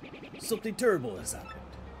that? Something terrible has happened.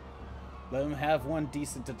 Let him have one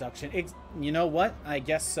decent deduction. You know what? I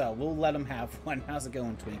guess so. We'll let him have one. How's it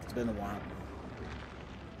going, Twink? It's been a while.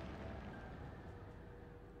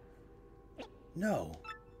 No.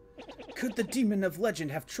 Could the demon of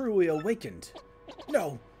legend have truly awakened?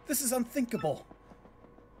 No, this is unthinkable.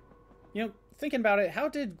 You know, thinking about it, how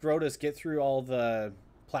did Grotus get through all the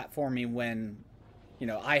platforming when, you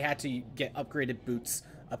know, I had to get upgraded boots,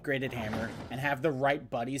 upgraded hammer, and have the right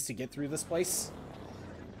buddies to get through this place?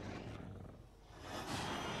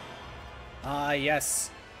 Ah, yes.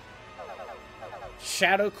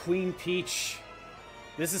 Shadow Queen Peach.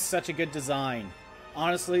 This is such a good design.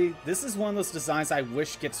 Honestly, this is one of those designs I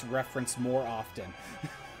wish gets referenced more often.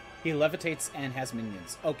 He levitates and has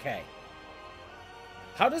minions. Okay.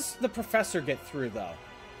 How does the professor get through, though?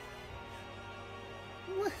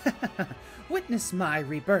 Witness my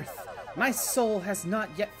rebirth. My soul has not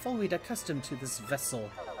yet fully accustomed to this vessel,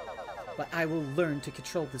 but I will learn to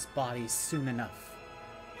control this body soon enough.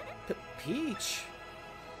 Peach?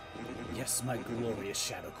 Yes, my glorious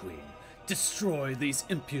Shadow Queen. Destroy these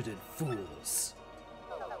impudent fools.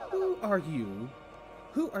 Who are you?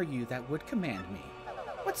 Who are you that would command me?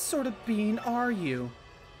 What sort of being are you?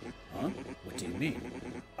 Huh? What do you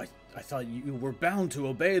mean? I thought you were bound to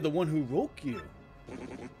obey the one who woke you.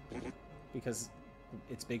 Because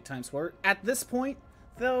it's big time sport. At this point,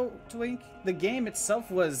 though, Twink, the game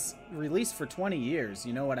itself was released for 20 years.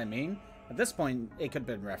 You know what I mean? At this point, it could have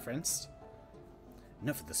been referenced.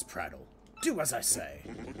 Enough of this prattle. Do as I say.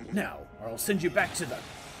 Now, or I'll send you back to the...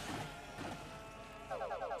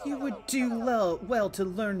 You would do well to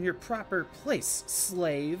learn your proper place,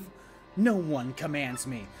 slave. No one commands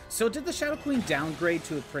me. So did the Shadow Queen downgrade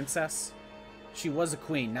to a princess? She was a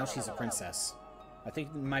queen, now she's a princess. I think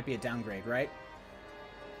it might be a downgrade, right?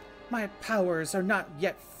 My powers are not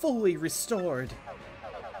yet fully restored,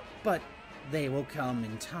 but they will come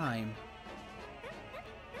in time.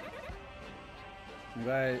 I'm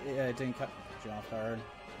glad I didn't cut you off hard.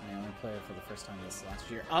 I only played it for the first time this last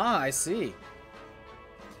year. Ah, I see.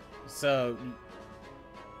 So,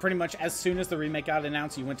 pretty much as soon as the remake got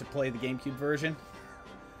announced, you went to play the GameCube version?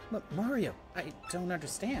 But Mario, I don't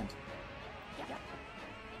understand.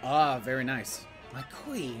 Ah, very nice. My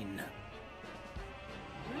queen.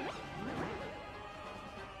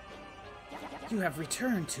 You have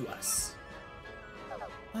returned to us.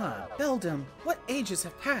 Ah, Beldam, what ages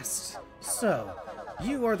have passed? So,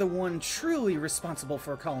 you are the one truly responsible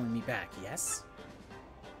for calling me back, yes?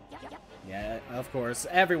 Yeah, of course.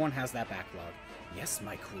 Everyone has that backlog. Yes,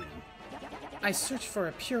 my queen. I searched for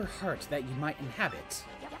a pure heart that you might inhabit.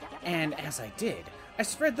 And as I did, I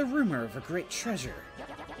spread the rumor of a great treasure.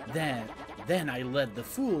 Then I led the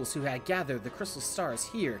fools who had gathered the crystal stars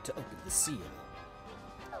here to open the seal.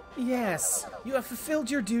 Yes, you have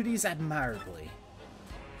fulfilled your duties admirably.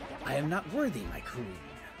 I am not worthy, my queen.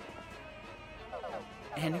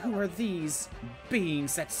 And who are these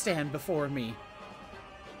beings that stand before me?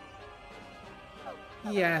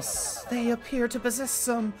 Yes, they appear to possess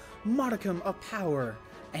some modicum of power,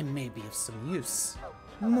 and may be of some use.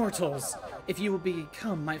 Mortals, if you will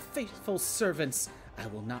become my faithful servants, I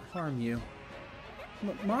will not harm you.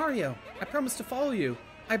 Mario, I promise to follow you.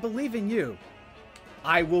 I believe in you.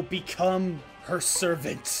 I will become her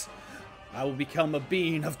servant. I will become a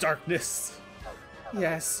being of darkness.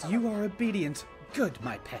 Yes, you are obedient. Good,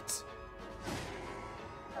 my pet.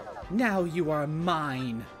 Now you are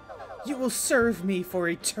mine. You will serve me for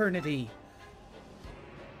eternity.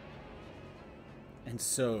 And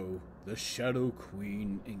so, the Shadow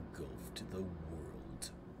Queen engulfed the world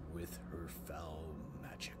with her foul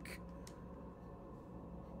magic.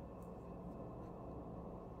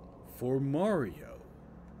 For Mario,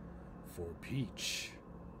 for Peach,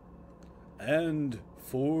 and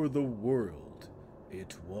for the world,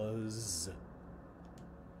 it was...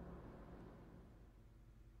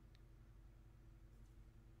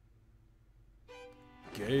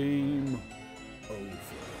 game over.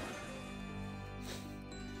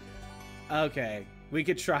 Okay, we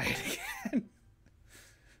could try it again.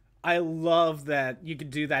 I love that you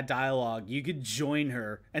could do that dialogue. You could join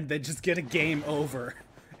her and then just get a game over.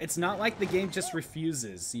 It's not like the game just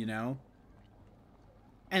refuses, you know?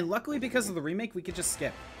 And luckily, because of the remake, we could just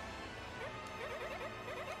skip.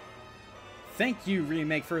 Thank you,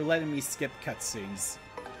 Remake, for letting me skip cutscenes.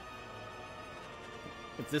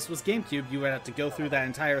 If this was GameCube, you would have to go through that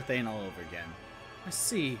entire thing all over again. I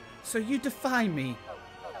see. So you defy me.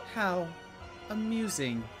 How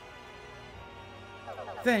amusing.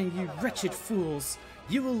 Then, you wretched fools,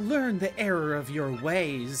 you will learn the error of your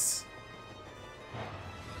ways.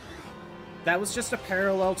 That was just a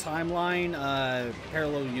parallel timeline,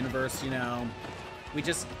 parallel universe, you know.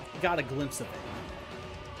 got a glimpse of it.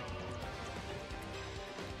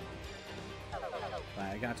 But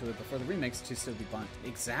I got to it before the remakes to still be fun.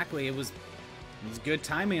 Exactly, it was good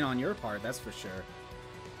timing on your part, that's for sure.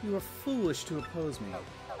 You were foolish to oppose me.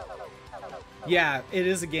 Yeah, it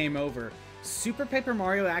is a game over. Super Paper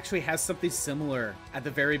Mario actually has something similar at the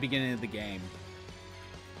very beginning of the game.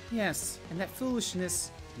 Yes, and that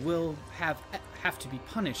foolishness will have to be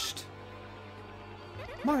punished.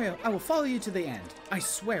 Mario, I will follow you to the end. I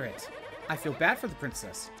swear it. I feel bad for the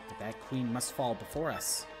princess, but that queen must fall before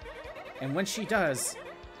us. And when she does,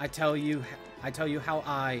 I tell you how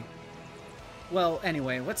I... Well,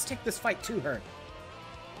 anyway, let's take this fight to her.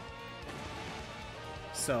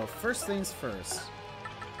 So, first things first.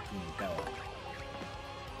 Bella.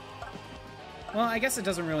 Well, I guess it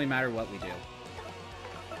doesn't really matter what we do.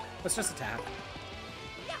 Let's just attack.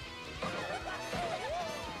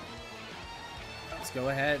 Let's go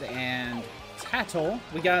ahead and tattle.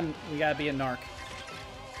 We gotta be a narc.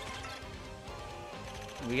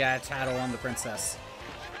 We gotta tattle on the princess.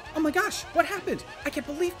 Oh my gosh, what happened? I can't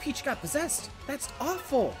believe Peach got possessed. That's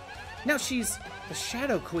awful. Now she's the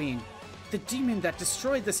Shadow Queen, the demon that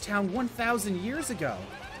destroyed this town 1,000 years ago.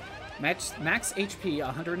 Max HP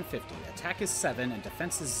 150, attack is 7, and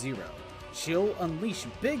defense is 0. She'll unleash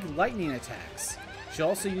big lightning attacks. She'll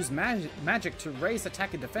also use magic to raise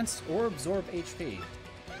attack and defense or absorb HP.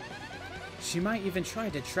 She might even try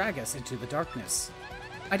to drag us into the darkness.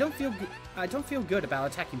 I don't feel good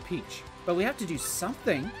about attacking Peach, but we have to do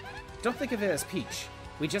something. Don't think of it as Peach.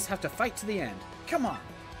 We just have to fight to the end. Come on.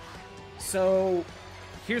 So,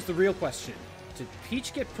 here's the real question. Did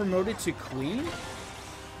Peach get promoted to Queen?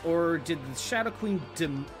 Or did the Shadow Queen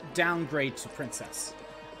downgrade to Princess?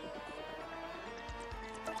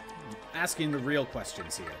 Asking the real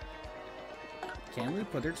questions here. Can we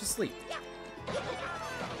put her to sleep?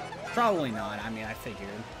 Probably not. I mean, I figured.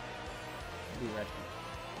 Be ready.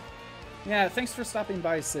 Yeah, thanks for stopping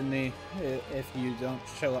by, Sydney. If you don't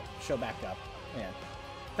show back up. Yeah.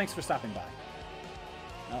 Thanks for stopping by.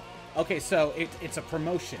 Oh, okay, so it's a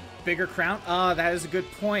promotion. Bigger crown? Ah, that is a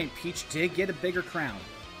good point. Peach did get a bigger crown.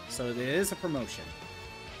 So it is a promotion.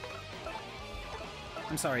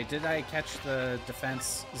 I'm sorry, did I catch the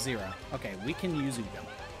defense? 0. Okay, we can use Udon.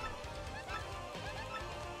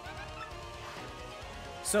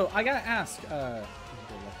 So I gotta ask,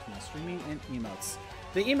 streaming and emotes.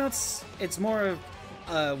 The emotes, it's more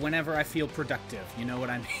of whenever I feel productive, you know what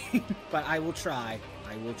I mean? But I will try.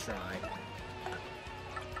 I will try.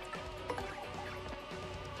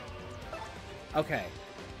 Okay,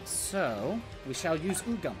 so we shall use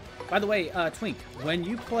Ugum. By the way, Twink, when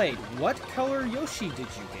you played, what color Yoshi did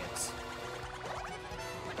you get?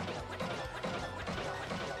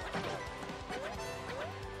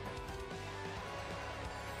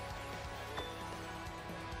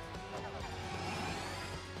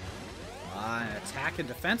 An attack and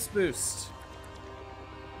defense boost.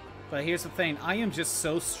 But here's the thing, I am just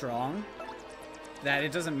so strong that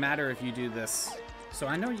it doesn't matter if you do this. So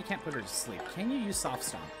I know you can't put her to sleep. Can you use Soft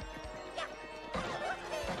Stomp?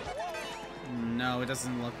 No, it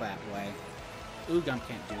doesn't look that way. Ugum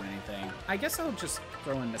can't do anything. I guess I'll just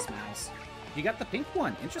throw in Miss Mouse. You got the pink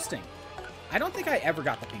one. Interesting. I don't think I ever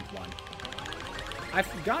got the pink one. I've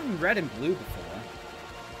gotten red and blue before.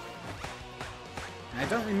 And I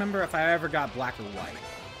don't remember if I ever got black or white.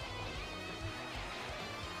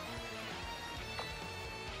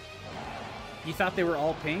 You thought they were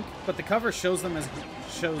all pink, but the cover shows them as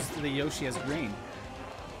the Yoshi as green.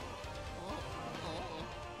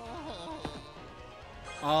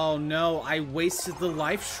 Oh no, I wasted the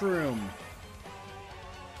life shroom.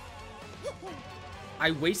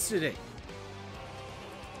 I wasted it.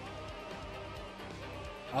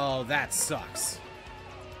 Oh, that sucks.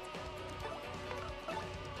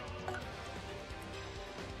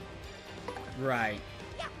 Right.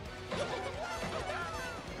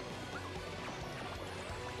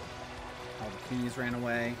 All the keys ran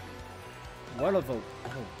away. What a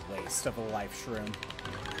waste of a life shroom.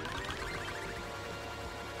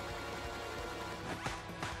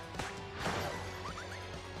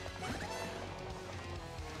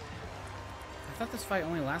 I thought this fight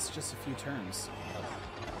only lasts just a few turns.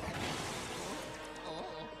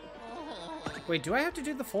 Wait, do I have to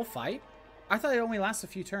do the full fight? I thought it only lasts a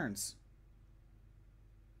few turns.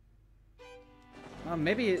 Oh,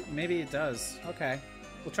 maybe it does. Okay,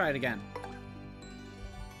 we'll try it again.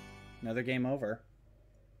 Another game over.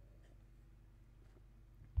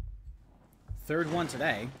 Third one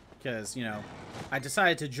today, because, you know, I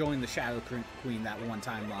decided to join the Shadow Queen that one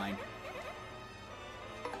timeline.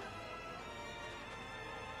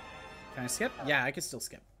 Can I skip? Yeah, I can still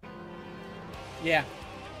skip. Yeah.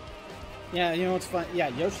 Yeah, you know what's fun? Yeah,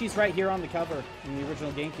 Yoshi's right here on the cover in the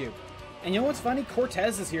original GameCube. And you know what's funny?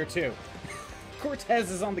 Cortez is here too.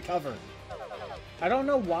 Cortez is on the cover. I don't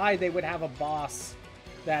know why they would have a boss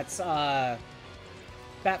that's that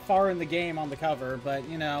far in the game on the cover, but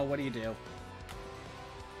you know, what do you do?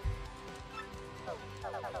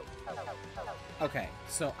 Okay,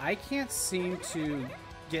 so I can't seem to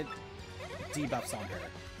get debuffs on her.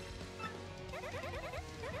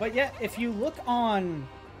 But yeah, if you look on,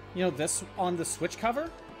 you know, this on the Switch cover,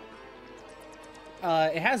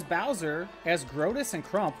 it has Bowser, it has Grotus and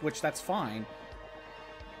Crump, which that's fine.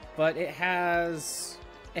 But it has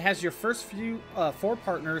your first few 4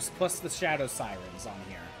 partners plus the Shadow Sirens on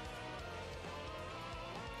here.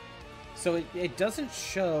 So it doesn't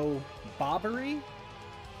show Bobbery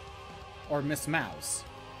or Miss Mouse.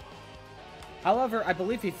 However, I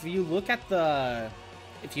believe if you look at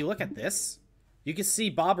this, you can see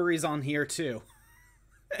Bobbery's on here too.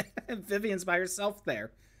 Vivian's by herself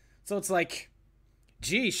there. So it's like,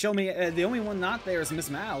 gee, show me, the only one not there is Miss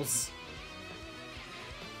Mouse.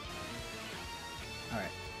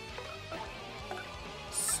 Alright.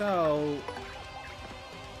 So...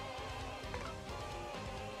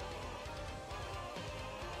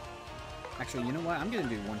 Actually, you know what? I'm gonna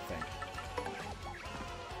do one thing.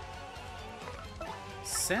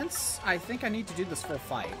 Since I think I need to do this full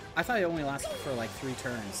fight, I thought it only lasted for like 3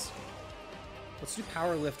 turns. Let's do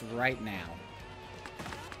Power Lift right now.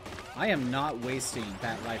 I am not wasting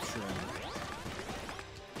that life shroom.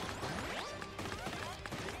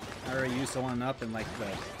 I already used one up in like the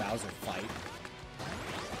Bowser fight.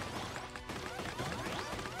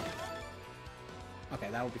 Okay,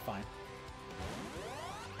 that will be fine.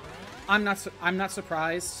 I'm not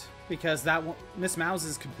surprised because that one, Miss Mouse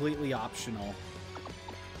is completely optional.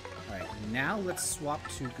 All right, now let's swap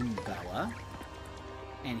to Goombella,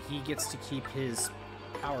 and he gets to keep his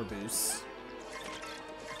power boosts.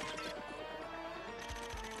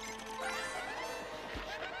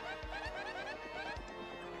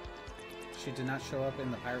 She did not show up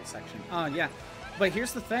in the pirate section. Oh, yeah. But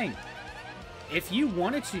here's the thing. If you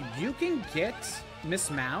wanted to, you can get Miss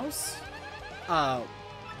Mouse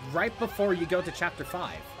right before you go to Chapter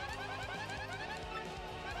 5.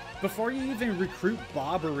 Before you even recruit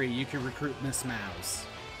Bobbery, you can recruit Miss Mouse.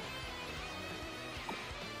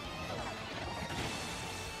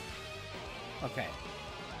 Okay.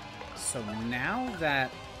 So now that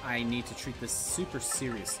I need to treat this super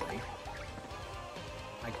seriously,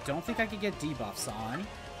 I don't think I could get debuffs on,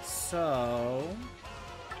 so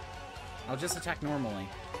I'll just attack normally.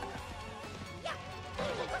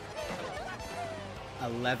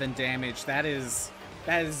 11 damage. That is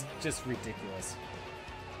just ridiculous.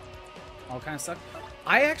 All kind of suck.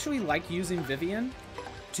 I actually like using Vivian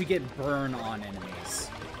to get burn on enemies.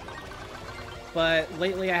 But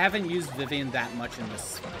lately I haven't used Vivian that much in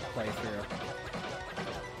this playthrough.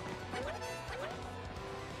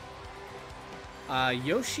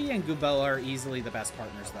 Yoshi and Goombella are easily the best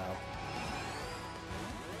partners, though.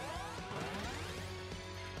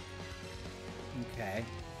 Okay.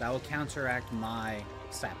 That will counteract my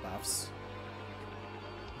stat buffs,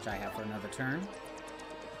 which I have for another turn.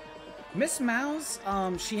 Miss Mouse,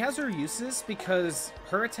 she has her uses because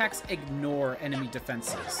her attacks ignore enemy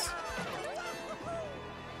defenses.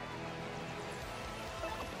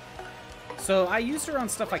 So I use her on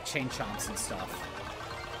stuff like Chain Chomps and stuff.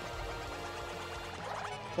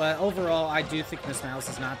 But overall, I do think Miss Mouse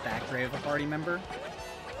is not that great of a party member.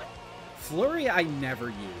 Flurry, I never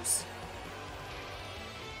use.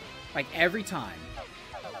 Like, every time.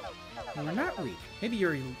 You're not weak. Maybe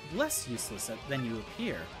you're less useless than you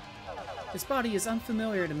appear. This body is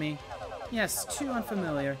unfamiliar to me. Yes, too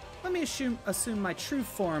unfamiliar. Let me assume my true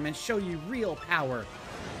form and show you real power.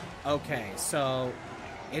 Okay, so...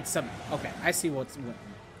 It's a... Okay, I see what went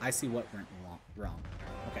wrong.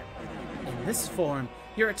 Okay. In this form,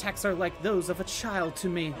 your attacks are like those of a child to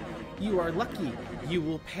me. You are lucky. You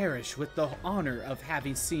will perish with the honor of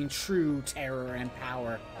having seen true terror and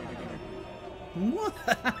power.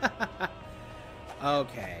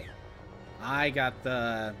 Okay. I got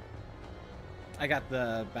the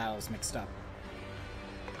battles mixed up.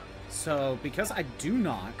 So, because I do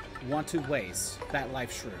not want to waste that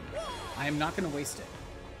life shroom, I am not going to waste it.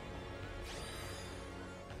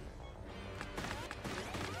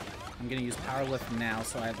 I'm going to use Power Lift now,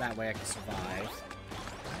 so that way I can survive.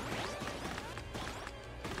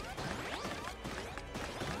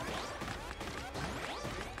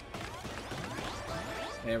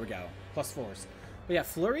 There we go. Plus 4s. But yeah,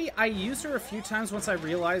 Flurry, I used her a few times once I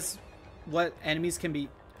realized what enemies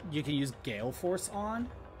you can use Gale Force on.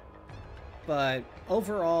 But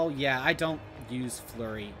overall, yeah, I don't use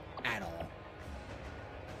Flurry at all.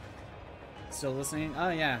 Still listening? Oh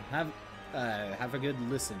yeah, have a good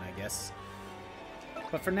listen, I guess.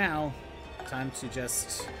 But for now, time to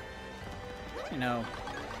just, you know,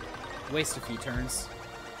 waste a few turns.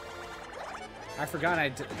 I forgot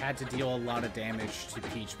I had to deal a lot of damage to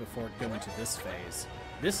Peach before going to this phase.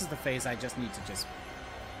 This is the phase I just need to just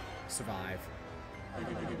survive.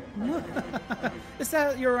 Is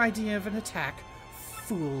that your idea of an attack?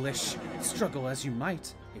 Foolish. Struggle as you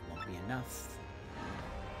might, it won't be enough.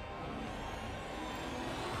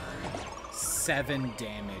 7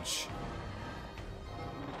 damage.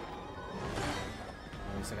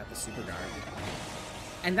 At least I got the super guard.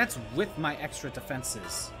 And that's with my extra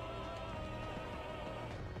defenses.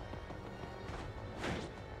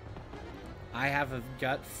 I have a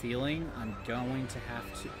gut feeling I'm going to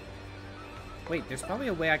have to... Wait, there's probably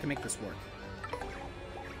a way I can make this work.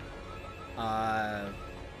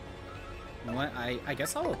 You know what? I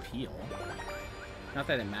guess I'll appeal. Not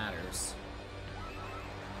that it matters.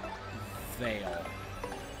 Veil.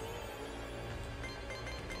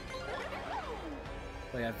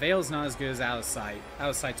 But yeah, Veil's not as good as Out of Sight. Out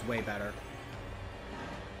of Sight's way better.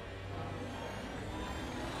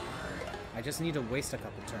 I just need to waste a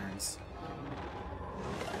couple turns.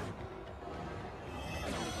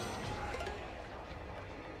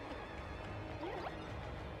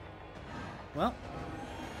 Well.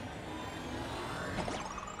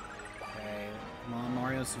 Okay, come on,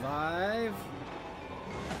 Mario, survive.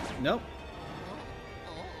 Nope.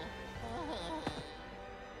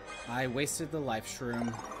 I wasted the life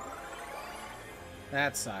shroom.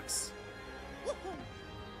 That sucks.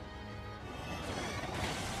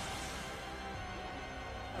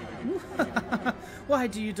 Why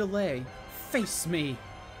do you delay? Face me.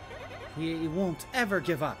 He won't ever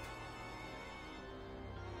give up.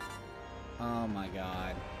 Oh my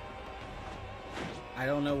god. I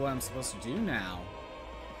don't know what I'm supposed to do now.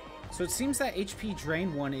 So it seems that HP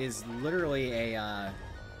Drain 1 is literally a,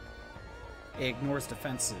 it ignores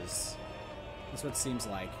defenses. That's what it seems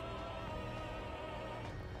like.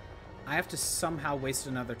 I have to somehow waste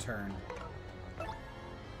another turn.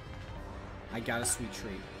 I got a sweet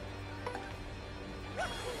treat.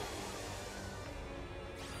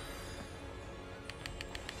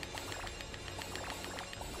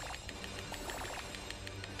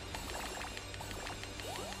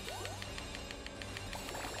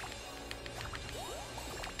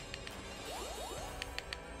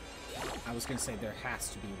 I was gonna say there has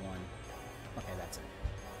to be one. Okay, that's it.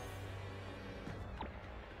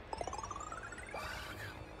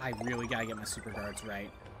 I really gotta get my super guards right.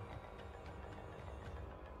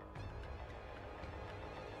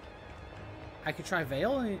 I could try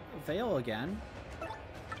Veil again.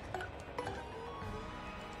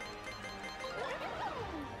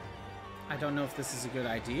 I don't know if this is a good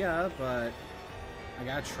idea, but I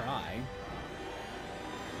gotta try.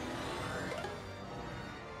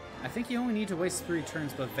 I think you only need to waste 3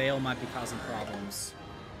 turns, but Veil might be causing problems.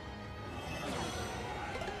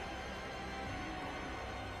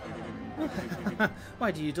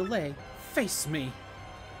 Why do you delay? Face me!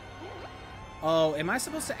 Oh, am I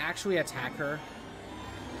supposed to actually attack her?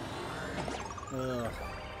 Ugh.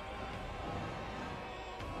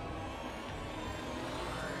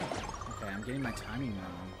 Okay, I'm getting my timing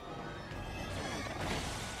wrong.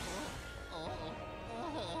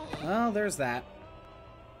 Well, there's that.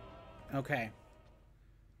 Okay.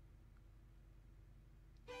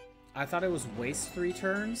 I thought it was waste 3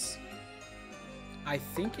 turns. I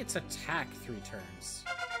think it's attack 3 turns.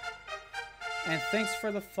 And thanks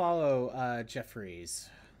for the follow, Jeffries.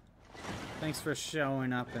 Thanks for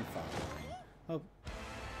showing up and following. Oh.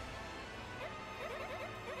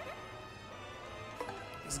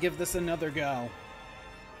 Let's give this another go.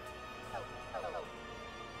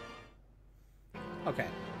 Okay.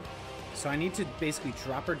 So I need to basically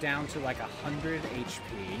drop her down to like 100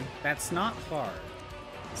 HP. That's not hard.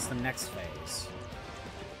 It's the next phase.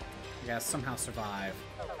 I gotta somehow survive.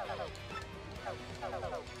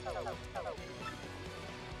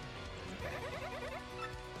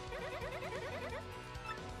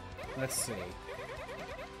 Let's see.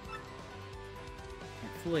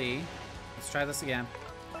 Flee. Let's try this again.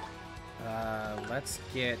 Let's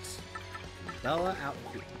get Bella out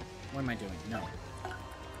here. What am I doing? No.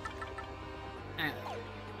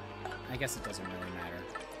 I guess it doesn't really matter.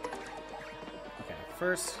 Okay,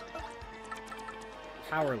 first,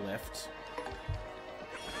 power lift.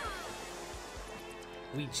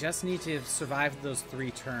 We just need to survive those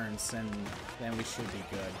 3 turns, and then we should be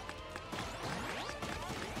good.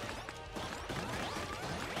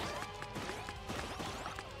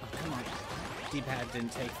 Oh, come on. D-pad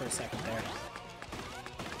didn't take for a second there.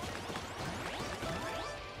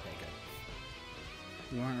 Okay, good.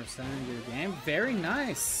 You want to reset your game? Very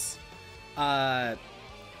nice. I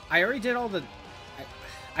already did all the...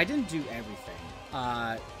 I didn't do everything.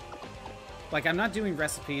 Like, I'm not doing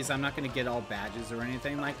recipes. I'm not going to get all badges or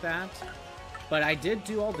anything like that. But I did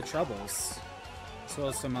do all the troubles. As well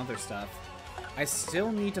as some other stuff. I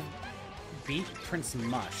still need to beat Prince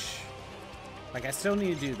Mush. Like, I still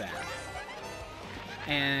need to do that.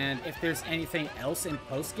 And if there's anything else in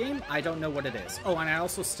post-game, I don't know what it is. Oh, and I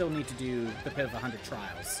also still need to do the Pit of 100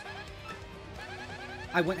 Trials.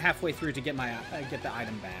 I went halfway through to get my get the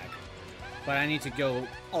item bag. But I need to go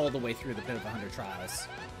all the way through the Pit of 100 Trials.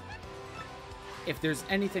 If there's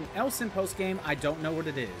anything else in post-game, I don't know what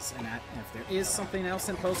it is. And if there is something else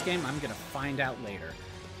in post-game, I'm going to find out later.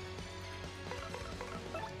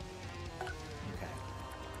 Okay.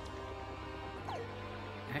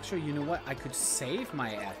 Actually, you know what? I could save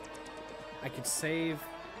my F. I could save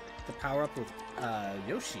the power-up with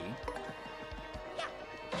Yoshi.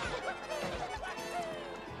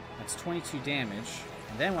 That's 22 damage.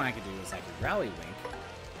 And then what I could do is I could Rally Link.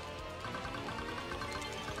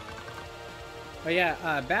 But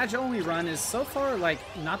yeah, badge only run is so far, like,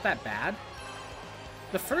 not that bad.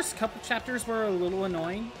 The first couple chapters were a little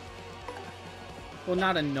annoying. Well,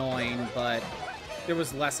 not annoying, but there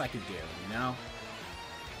was less I could do, you know?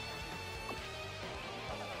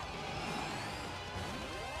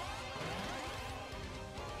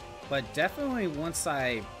 But definitely once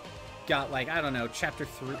I got, like, I don't know, chapter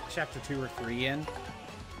 2 or 3 in,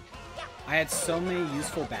 I had so many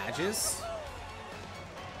useful badges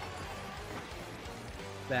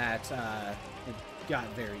that it got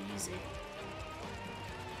very easy.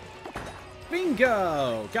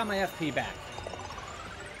 Bingo! Got my FP back.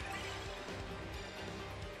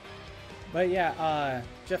 But yeah,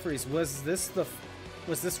 Jeffries, was this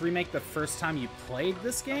remake the first time you played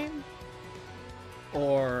this game?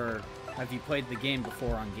 Or have you played the game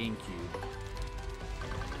before on GameCube?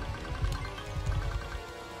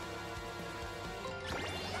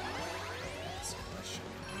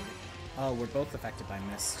 Oh, we're both affected by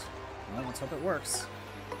mist. Well, let's hope it works.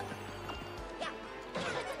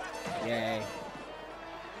 Yay.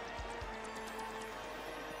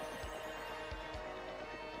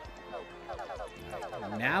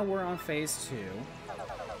 Right, now we're on phase 2.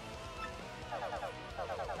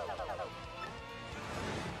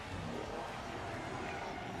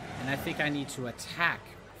 And I think I need to attack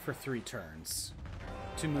for 3 turns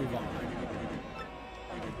to move on.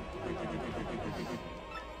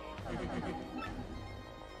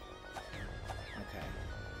 Okay.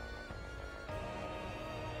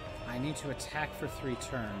 I need to attack for 3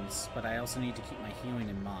 turns, but I also need to keep my healing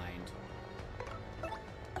in mind.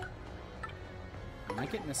 I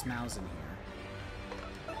might get Miss Mouse in here.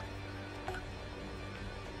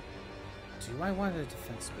 Do I want a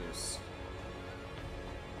defense boost?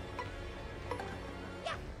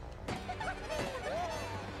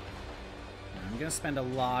 I'm gonna spend a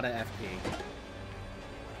lot of FP.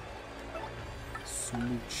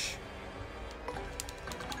 Smooch.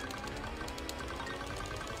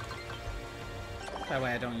 That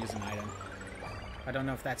way I don't use an item. I don't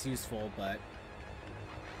know if that's useful, but...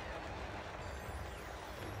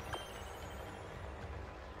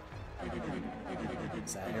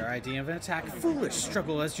 Is that your idea of an attack? Foolish!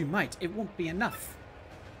 Struggle as you might, it won't be enough.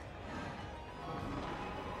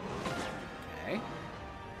 Okay.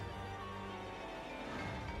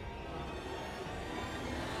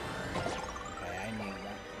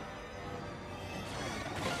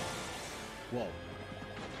 Whoa. Okay.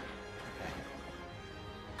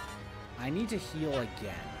 I need to heal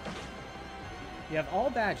again. You have all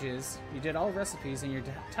badges, you did all recipes, and your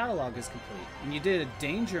catalog is complete. And you did a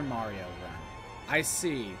Danger Mario run. I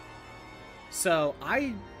see. So,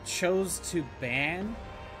 I chose to ban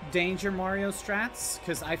Danger Mario strats,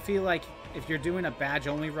 because I feel like if you're doing a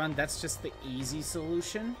badge-only run, that's just the easy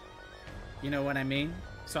solution. You know what I mean?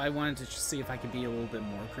 So I wanted to see if I could be a little bit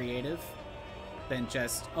more creative than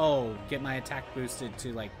just, oh, get my attack boosted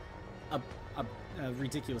to, like,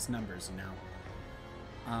 ridiculous numbers, you know?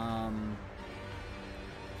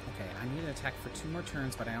 Okay, I need to attack for 2 more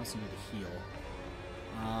turns, but I also need to heal.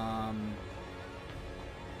 I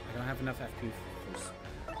don't have enough FP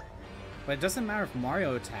for... But it doesn't matter if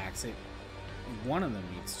Mario attacks, one of them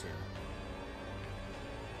needs to.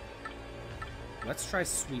 Let's try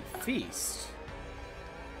Sweet Feast.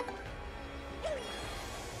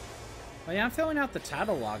 Well, yeah, I'm filling out the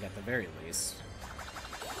catalog at the very least.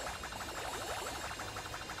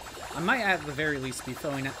 I might at the very least be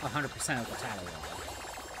filling out 100% of the catalog.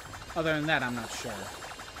 Other than that, I'm not sure.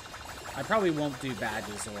 I probably won't do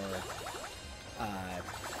badges or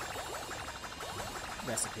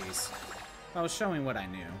recipes. I was showing what I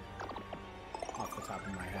knew. Off the top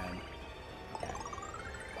of my head. Okay.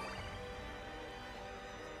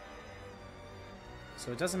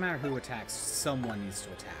 So it doesn't matter who attacks, someone needs to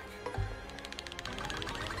attack.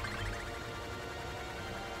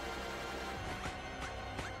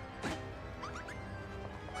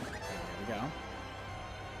 There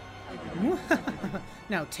we go.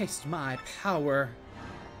 Now taste my power.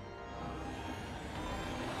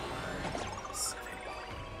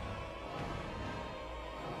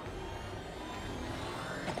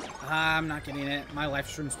 I'm not getting it. My life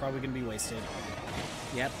stream's probably going to be wasted.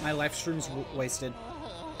 Yep, my life stream's wasted.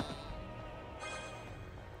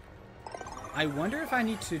 I wonder if I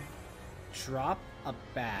need to drop a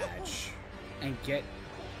badge and get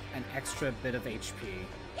an extra bit of HP.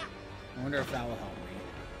 I wonder if that will help me.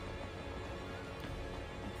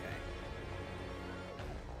 Okay.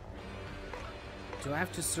 Do I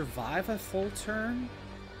have to survive a full turn?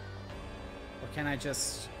 Or can I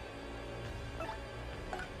just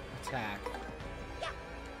attack?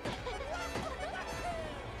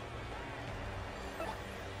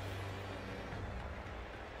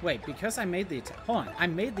 Wait, because I made the attack. Hold on, I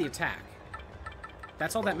made the attack.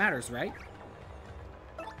 That's all that matters, right?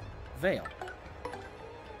 Veil.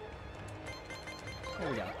 There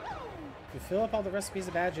we go. You fill up all the recipes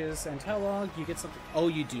and badges and log, you get something. Oh,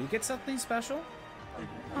 you do get something special?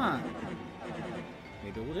 Huh.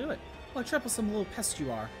 Maybe we'll do it. What a troublesome little pest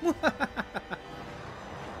you are.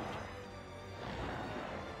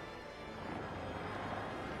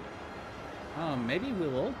 Maybe we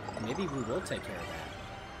will take care of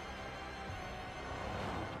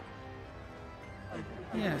that.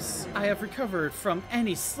 Yes, I have recovered from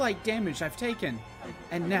any slight damage I've taken.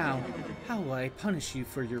 And now, how will I punish you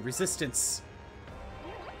for your resistance?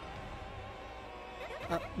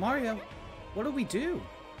 Mario, what do we do?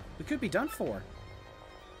 We could be done for.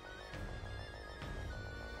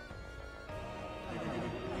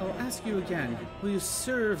 I'll ask you again, will you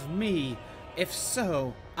serve me? If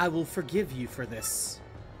so, I will forgive you for this.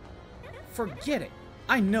 Forget it.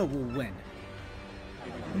 I know we'll win.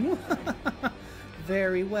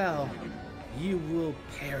 Very well. You will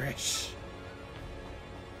perish.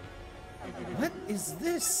 What is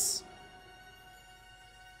this?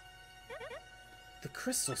 The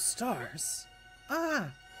crystal stars?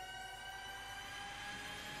 Ah!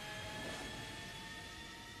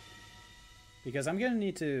 Because I'm gonna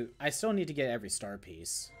need to... I still need to get every star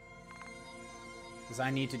piece. Because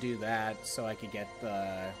I need to do that so I could get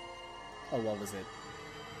the... Oh, what was it?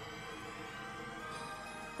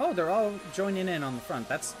 Oh, they're all joining in on the front.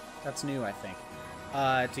 That's new, I think.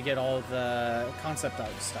 To get all the concept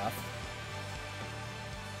art stuff.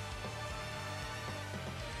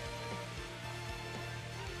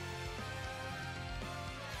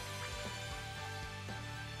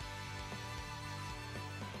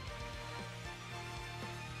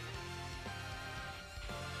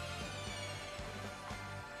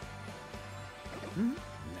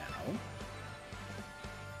 Now,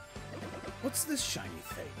 what's this shiny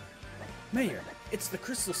thing? Mayor, it's the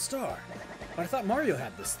crystal star. But I thought Mario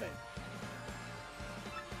had this thing.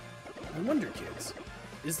 I wonder, kids,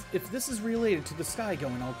 if this is related to the sky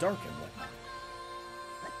going all dark and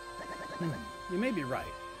whatnot. You may be right,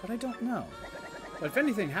 but I don't know. But if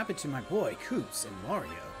anything happened to my boy, Koops, and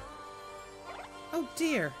Mario... Oh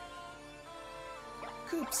dear!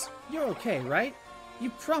 Koops, you're okay, right? You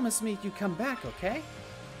promised me you'd come back, okay?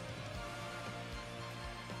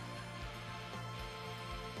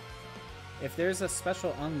 If there's a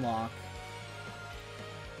special unlock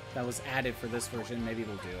that was added for this version, maybe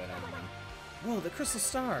we'll do it, I don't know. Whoa, the crystal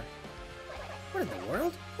star! What in the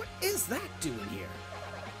world? What is that doing here?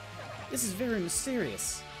 This is very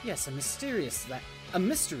mysterious. Yes, a mystery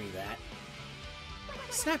that.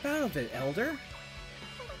 Snap out of it, Elder!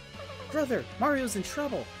 Brother, Mario's in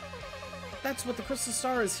trouble! That's what the crystal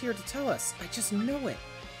star is here to tell us. I just know it.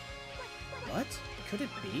 What? Could it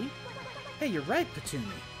be? Hey, you're right, Petuni.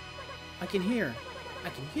 I can hear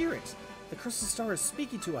it. The crystal star is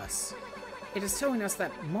speaking to us. It is telling us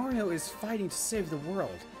that Mario is fighting to save the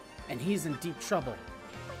world, and he's in deep trouble.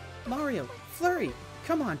 Mario, Flurry,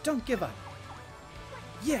 come on, don't give up.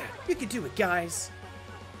 Yeah, you can do it, guys.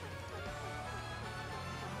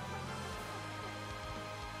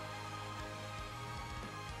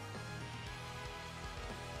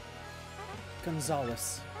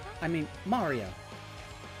 Mario.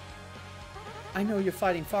 I know you're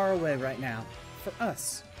fighting far away right now. For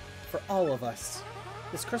us. For all of us.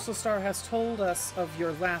 This crystal star has told us of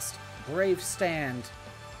your last brave stand.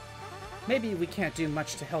 Maybe we can't do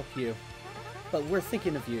much to help you, but we're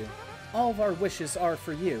thinking of you. All of our wishes are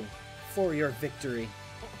for you, for your victory.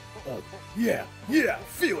 Oh, yeah,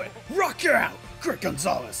 feel it. Rock her out. Great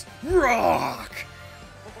Gonzalez, rock.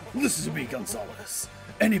 Listen to me, Gonzalez.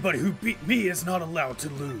 Anybody who beat me is not allowed to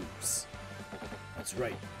lose. That's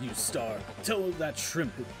right, you star. Tell that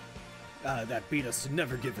shrimp that beat us to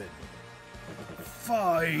never give in.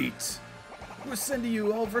 Fight! We're sending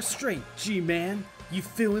you over straight, G-Man. You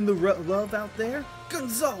feeling the love out there?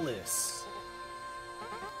 Gonzalez!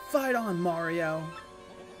 Fight on, Mario.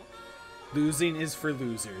 Losing is for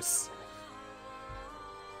losers.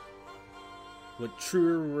 What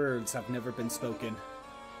truer words have never been spoken.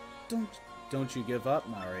 Don't you give up,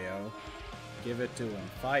 Mario. Give it to him.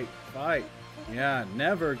 Fight, fight. Yeah,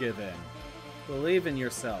 never give in. Believe in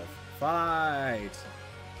yourself. Fight.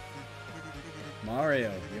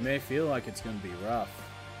 Mario, you may feel like it's going to be rough.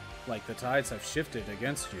 Like the tides have shifted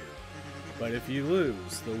against you. But if you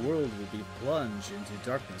lose, the world will be plunged into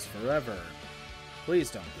darkness forever. Please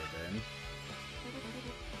don't give in.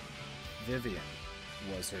 Vivian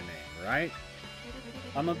was her name, right?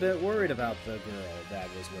 I'm a bit worried about the girl that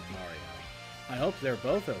was with Mario. I hope they're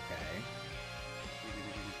both okay.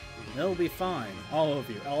 They'll be fine. All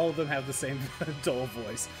of them have the same dull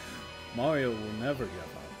voice. Mario will never give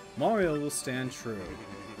up. Mario will stand true.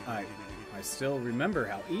 I still remember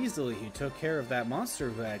how easily he took care of that monster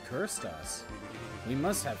who had cursed us. We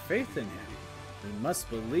must have faith in him. We must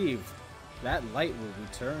believe that light will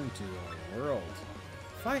return to our world.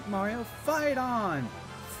 Fight, Mario! Fight on!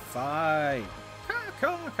 Fight! Ka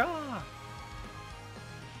ka ka!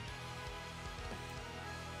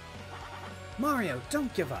 Mario,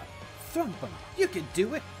 don't give up. Thump him. You can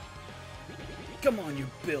do it. Come on, you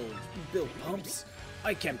Bill Pumps.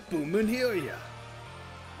 I can't boom and hear ya.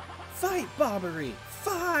 Fight, Bobbery.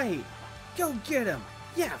 Fight. Go get him.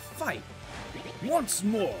 Yeah, fight. Once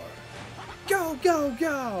more. Go, go,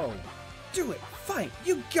 go. Do it. Fight.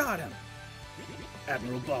 You got him.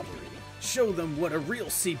 Admiral Bobbery, show them what a real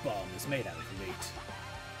sea bomb is made out of, mate.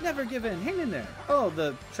 Never give in. Hang in there. Oh,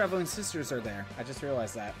 the traveling sisters are there. I just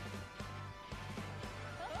realized that.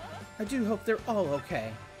 I do hope they're all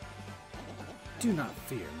okay. Do not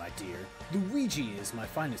fear, my dear. Luigi is my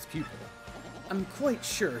finest pupil. I'm quite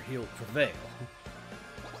sure he'll prevail.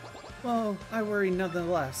 Well, I worry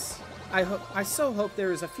nonetheless. I so hope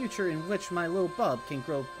there is a future in which my little bub can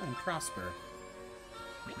grow and prosper.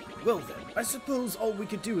 Well then, I suppose all we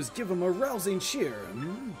could do is give him a rousing cheer,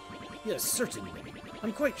 hmm? Yes, certainly.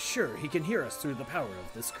 I'm quite sure he can hear us through the power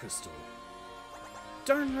of this crystal.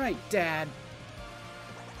 Darn right, Dad.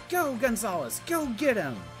 Go, Gonzalez! Go get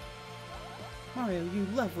him! Mario, you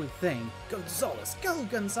lovely thing. Gonzalez! Go,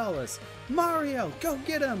 Gonzalez! Mario, go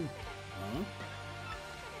get him! Huh?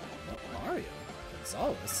 Not Mario?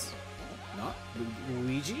 Gonzalez? Not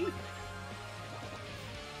Luigi?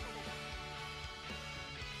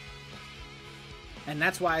 And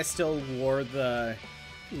that's why I still wore the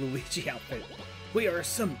Luigi outfit. We are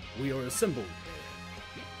assembled.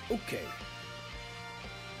 Okay.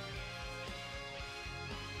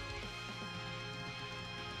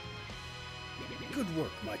 Good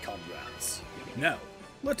work, my comrades. Now,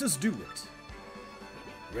 let us do it.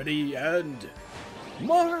 Ready and...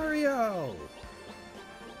 Mario!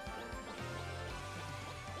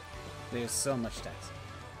 There's so much text.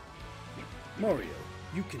 Mario,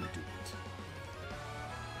 you can do it.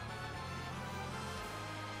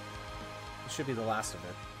 This should be the last of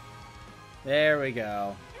it. There we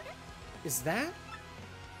go. Is that?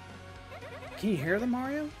 Can you hear them,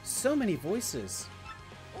 Mario? So many voices.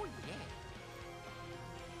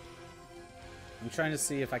 I'm trying to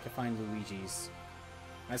see if I can find Luigi's.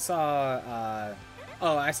 I saw,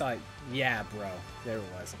 oh, I saw it. Yeah, bro. There it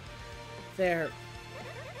was. They're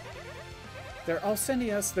all sending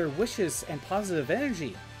us their wishes and positive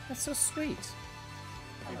energy. That's so sweet.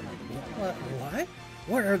 What?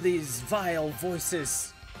 What are these vile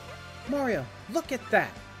voices? Mario, look at that.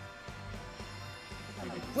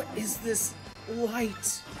 What is this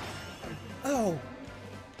light? Oh.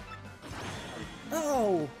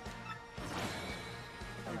 Oh.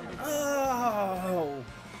 Oh!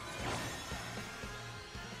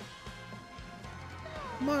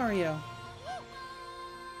 Mario!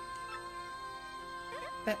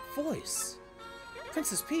 That voice!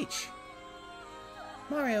 Princess Peach!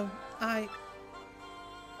 Mario,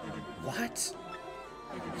 What?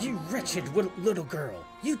 You wretched little girl!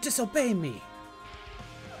 You disobey me!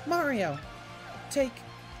 Mario! Take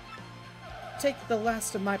the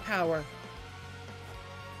last of my power.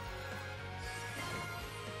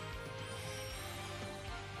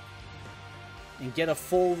 And get a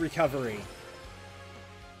full recovery.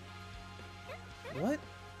 What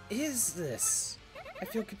is this? I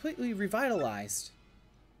feel completely revitalized.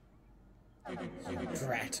 You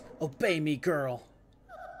brat! Obey me, girl!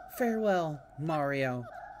 Farewell, Mario.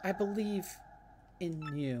 I believe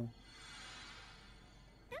in you.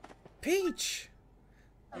 Peach!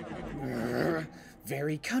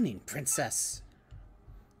 Very cunning, princess.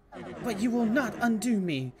 But you will not undo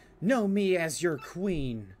me. Know me as your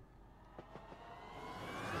queen.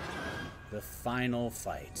 The final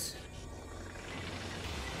fight.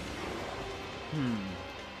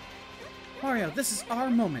 Mario, this is our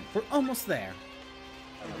moment. We're almost there.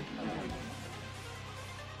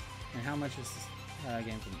 And how much is this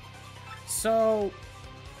game for me? So,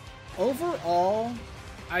 overall,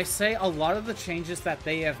 I say a lot of the changes that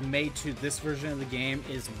they have made to this version of the game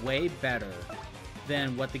is way better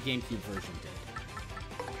than what the GameCube version did.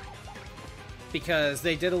 Because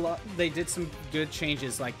they did some good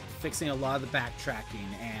changes, like fixing a lot of the backtracking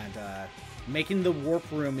and making the warp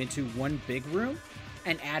room into one big room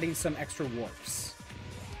and adding some extra warps.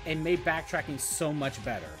 It made backtracking so much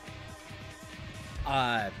better.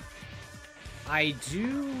 I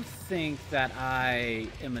do think that I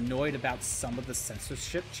am annoyed about some of the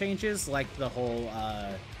censorship changes, like the whole,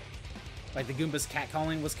 like the Goomba's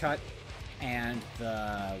catcalling was cut, and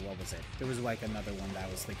the, what was it? There was like another one that I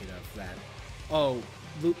was thinking of that, oh,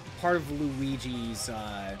 part of Luigi's,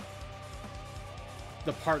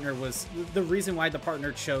 the partner was, the reason why the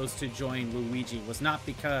partner chose to join Luigi was not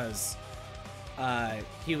because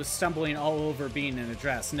he was stumbling all over being in a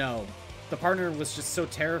dress. No, the partner was just so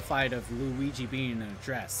terrified of Luigi being in a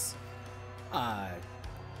dress.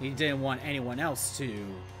 He didn't want anyone else to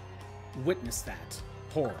witness that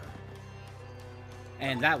horror.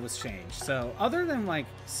 And that was changed. So other than like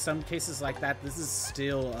some cases like that, this is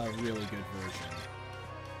still a really good version.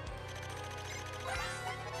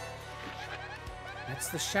 That's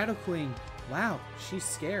the Shadow Queen. Wow, she's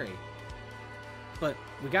scary. But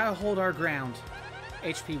we gotta hold our ground.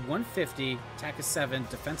 HP 150, attack is 7,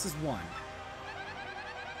 defense is 1.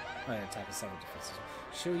 Oh, yeah, attack is 7, defense is 1.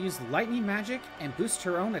 She'll use lightning magic and boost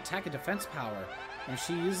her own attack and defense power. And if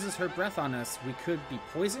she uses her breath on us, we could be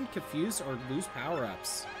poisoned, confused, or lose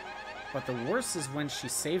power-ups. But the worst is when she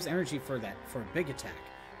saves energy for a big attack.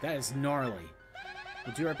 That is gnarly.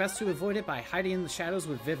 We'll do our best to avoid it by hiding in the shadows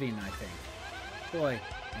with Vivian, I think. Boy,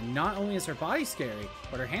 and not only is her body scary,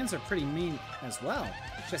 but her hands are pretty mean as well.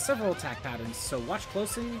 She has several attack patterns, so watch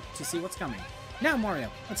closely to see what's coming. Now,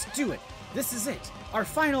 Mario, let's do it! This is it! Our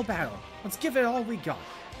final battle! Let's give it all we got!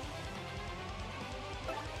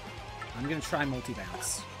 I'm gonna try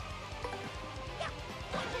multi-bounce.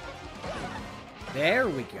 There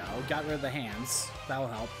we go. Got rid of the hands. That'll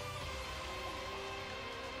help.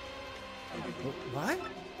 What?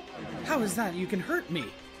 How is that? You can hurt me!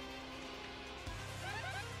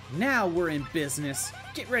 Now we're in business.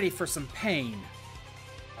 Get ready for some pain.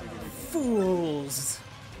 Fools!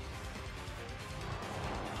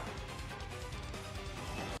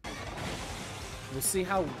 We'll see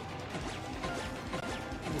how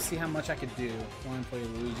much I could do. Want to play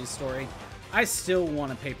Luigi's story? I still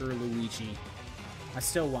want a paper Luigi. I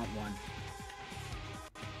still want one.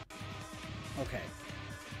 Okay.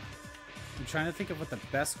 I'm trying to think of what the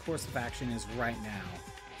best course of action is right now.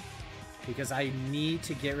 Because I need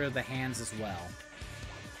to get rid of the hands as well.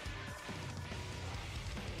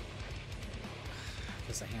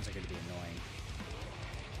 Because the hands are going to be annoying.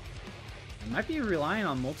 I might be relying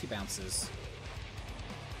on multi-bounces.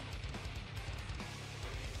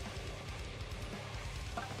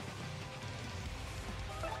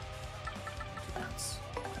 Multi-bounce.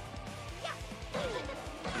 There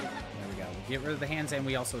we go. We get rid of the hands and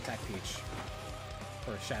we also attack Peach.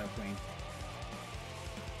 Or Shadow Queen.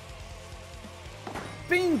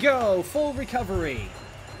 Bingo! Full recovery!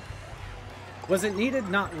 Was it needed?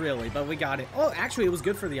 Not really, but we got it. Oh, actually, it was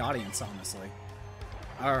good for the audience, honestly.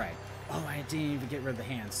 Alright. Oh, I didn't even get rid of the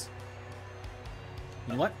hands.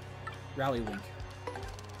 You know what? Rally Link.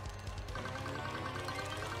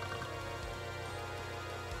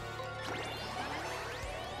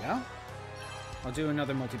 Yeah? I'll do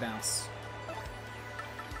another multi-bounce.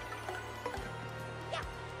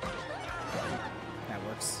 That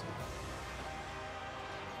works.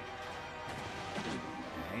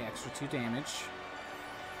 Extra 2 damage.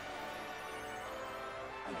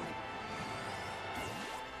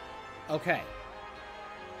 Okay.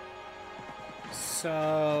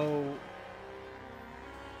 So...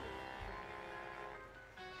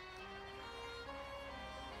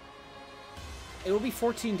 it will be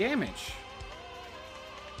 14 damage.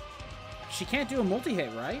 She can't do a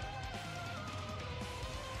multi-hit, right?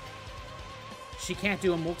 She can't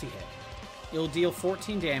do a multi-hit. It'll deal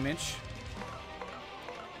 14 damage.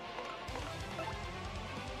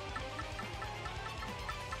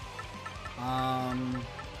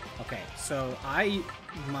 Okay, so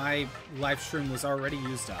my life stream was already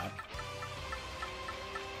used up.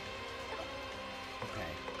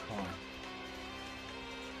 Okay, hold on.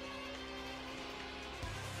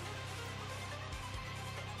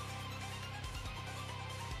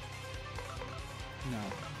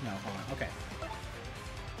 No, hold on. Okay.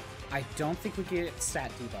 I don't think we get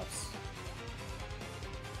stat debuffs.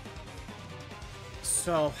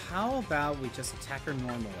 So how about we just attack her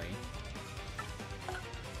normally?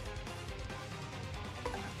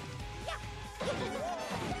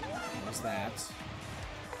 There's that.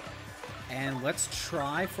 And let's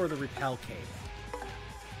try for the repel cape.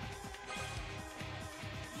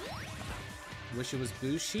 Wish it was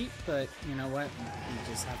Boo Sheet, but you know what?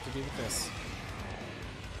 We just have to do with this.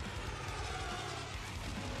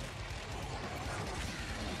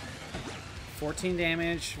 $14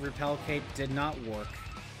 damage, repel cape did not work.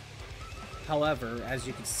 However, as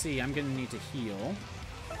you can see, I'm gonna need to heal.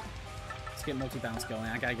 Let's get multi-bounce going.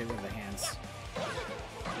 I gotta get rid of the hands.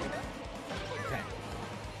 Okay.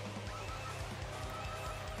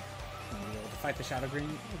 We'll fight the Shadow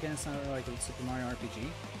Green again. It's not like a Super Mario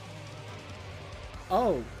RPG.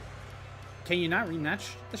 Oh! Can you not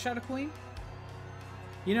rematch the Shadow Queen?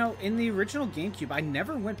 You know, in the original GameCube, I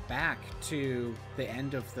never went back to the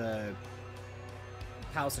end of the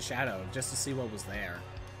Palace of Shadow just to see what was there.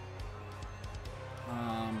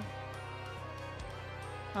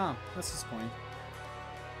 Oh, that's disappointing.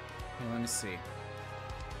 Okay, let me see.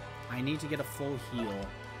 I need to get a full heal.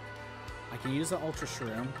 I can use the Ultra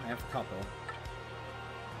Shroom. I have a couple.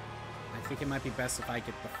 I think it might be best if I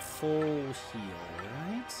get the full heal,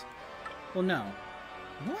 right? Well, no.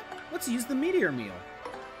 What? Let's use the Meteor Meal.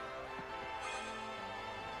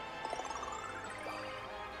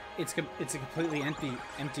 It's a completely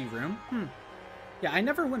empty room? Yeah, I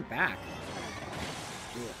never went back.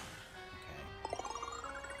 Ugh. Okay.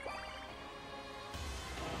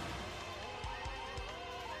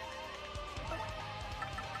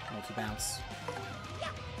 Multi-bounce.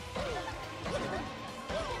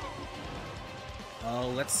 Oh,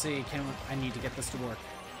 let's see. I need to get this to work.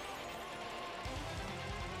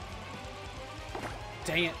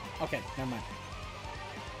 Dang it. Okay, never mind.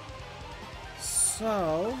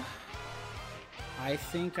 So, I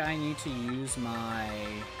think I need to use my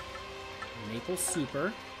Maple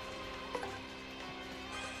Super.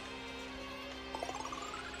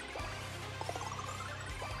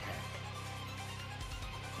 Okay.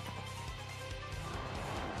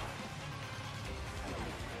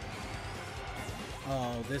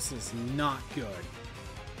 Oh, this is not good.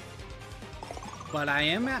 But I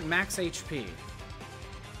am at max HP.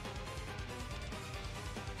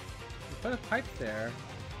 Put a pipe there.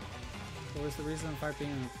 What was the reason of pipe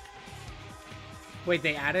being... Wait,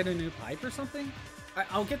 they added a new pipe or something?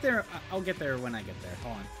 I'll get there. I'll get there when I get there.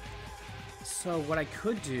 Hold on. So what I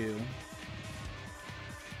could do...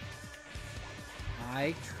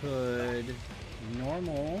 I could...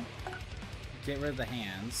 Normal... Get rid of the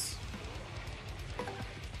hands.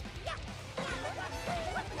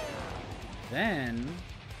 Then...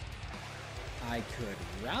 I could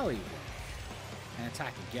rally and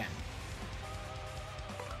attack again.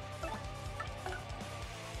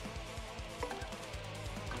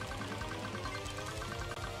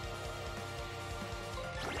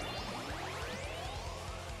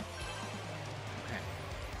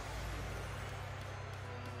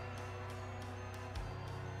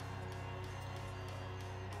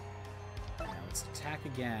 Let's attack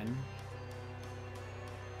again.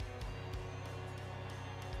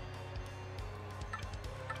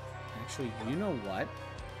 Actually, you know what?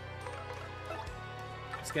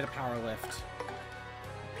 Let's get a power lift.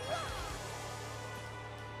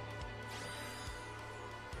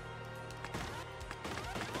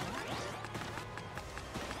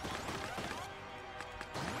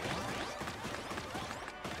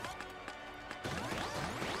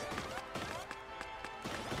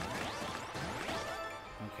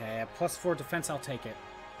 Okay, at +4 defense, I'll take it.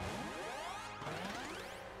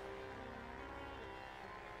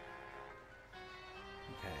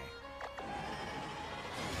 Okay.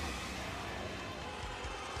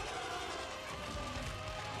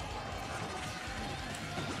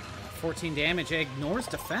 14 damage. It ignores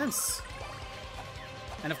defense.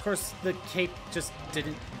 And of course, the cape just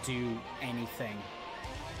didn't do anything.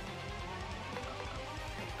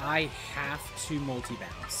 I have to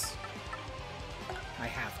multi-bounce. I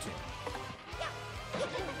have to.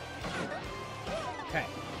 Okay.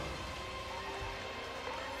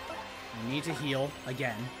 I need to heal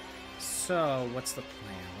again. So, what's the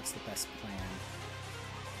plan? What's the best plan?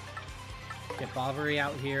 Get Bovary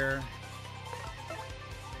out here.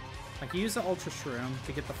 I can use the Ultra Shroom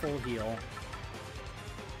to get the full heal.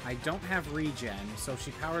 I don't have regen, so if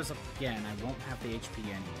she powers up again, I won't have the HP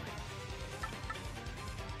anyway.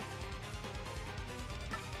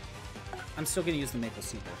 I'm still going to use the Maple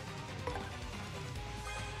Super.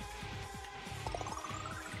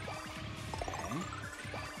 Okay.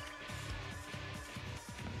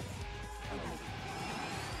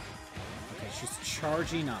 Okay, she's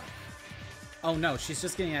charging up. Oh no, she's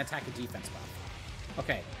just getting an attack and defense buff.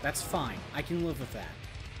 Okay, that's fine. I can live with that.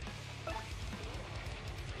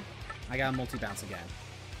 I got a multi-bounce again.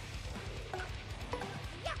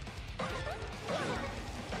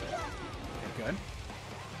 Okay, good.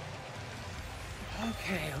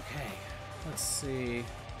 Okay. Let's see.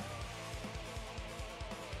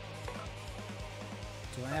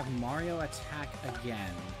 Do I have Mario attack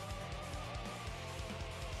again?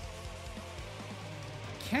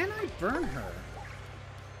 Can I burn her?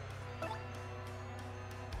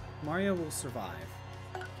 Mario will survive.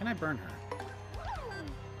 Can I burn her?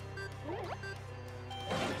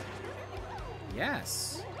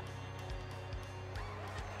 Yes.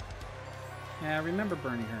 Yeah, I remember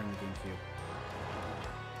burning her in the GameCube.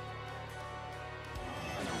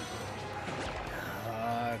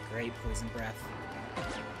 Great poison breath.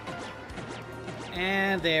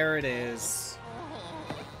 And there it is.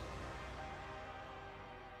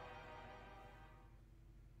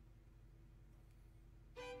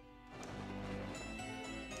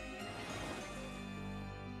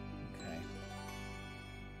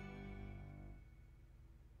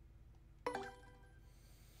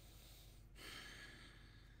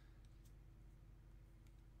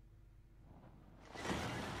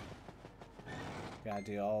 Gotta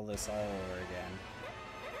do all this all over again.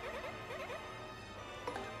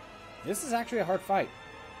 This is actually a hard fight.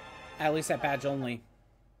 At least at badge only.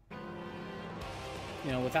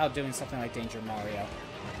 You know, without doing something like Danger Mario.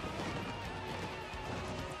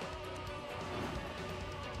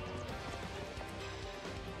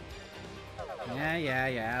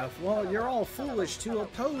 Yeah. Well, you're all foolish to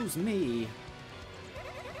oppose me.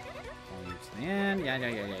 Man, yeah.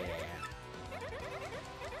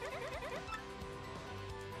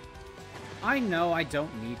 I know I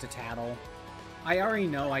don't need to tattle. I already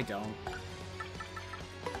know I don't.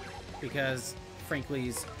 Because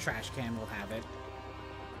Frankly's trash can will have it.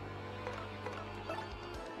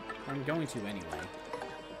 I'm going to anyway.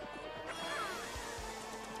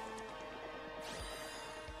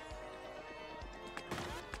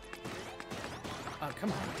 Oh,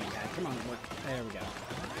 come on, D-pad. Come on, what? There we go.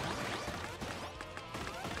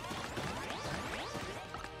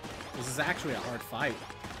 This is actually a hard fight.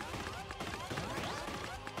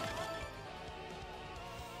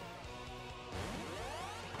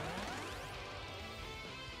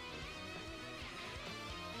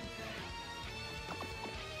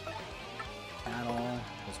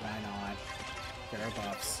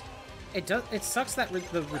 It sucks that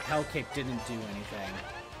the repel kick didn't do anything.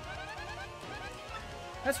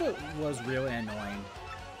 That's what was really annoying.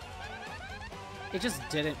 It just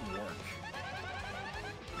didn't work.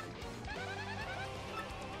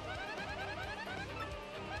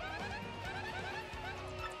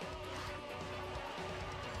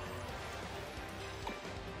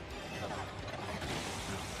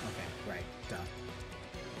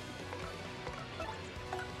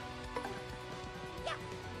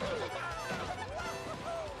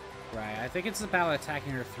 I think it's about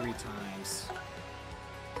attacking her 3 times.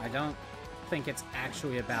 I don't think it's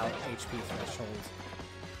actually about HP threshold.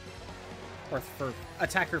 Or for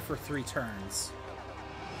attack her for 3 turns.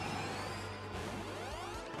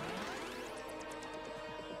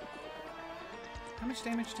 How much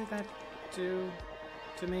damage did that do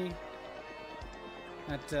to me?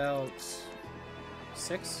 That dealt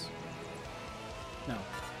 6? No,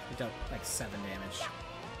 it dealt like 7 damage.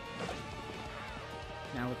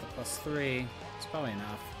 Now with the +3, it's probably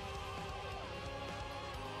enough.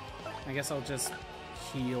 I guess I'll just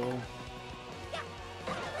heal.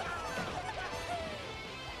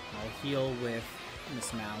 I'll heal with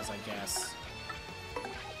Miss Mouse, I guess.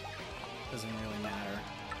 Doesn't really matter.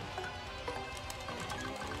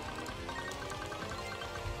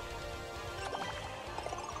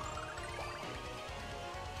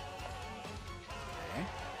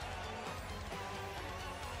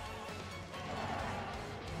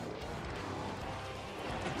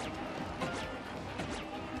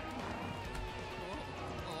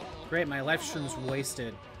 Great, my life shroom's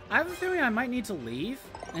wasted. I have a feeling I might need to leave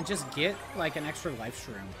and just get, like, an extra life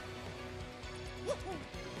shroom.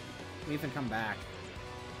 Leave and come back.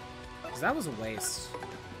 Because that was a waste.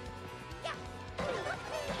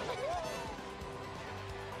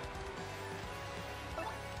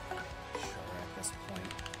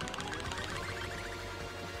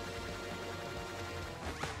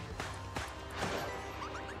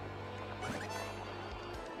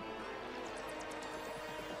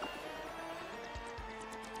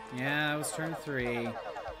 Yeah, it was turn 3.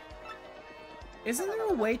 Isn't there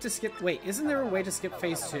a way to skip... Wait, isn't there a way to skip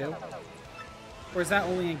phase 2? Or is that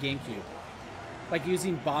only in GameCube? Like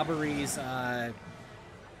using Bobbery's,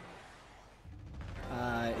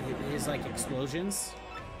 his, like, explosions?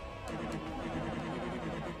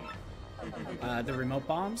 The remote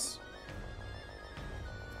bombs?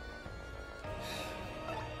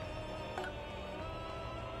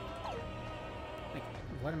 Like,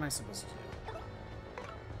 what am I supposed to do?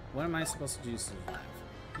 What am I supposed to do to survive?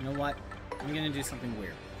 You know what? I'm gonna do something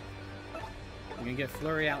weird. I'm gonna get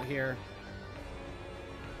Flurry out here.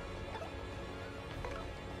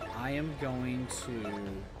 I am going to...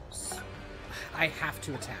 I have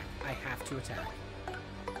to attack. I have to attack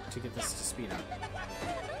to get this to speed up.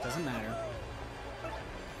 Doesn't matter.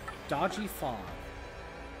 Dodgy Fog.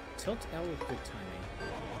 Tilt L with good timing.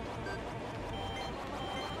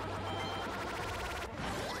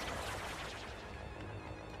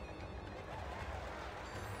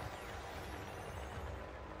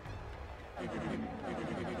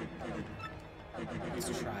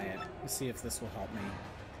 Let's try it. Let's see if this will help me.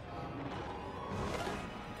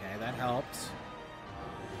 Okay, that helped.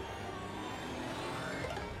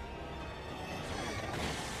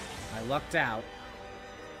 I lucked out.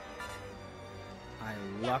 I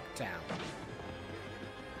lucked out.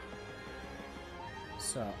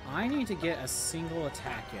 So, I need to get a single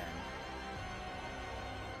attack in.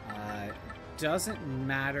 Doesn't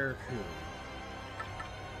matter who.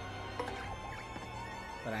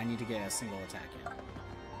 But I need to get a single attack in.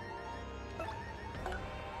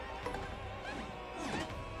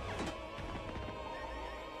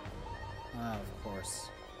 Of course.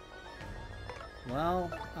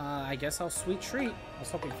 Well, I guess I'll Sweet Treat. I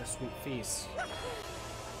was hoping for Sweet Feast.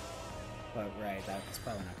 But, right, that's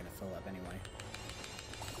probably not going to fill up anyway.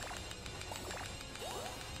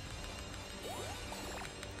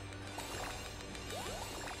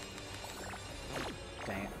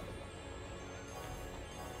 Dang it.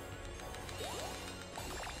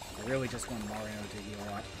 I really just want Mario to heal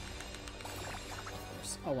up. Of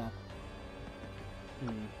course. Oh well. I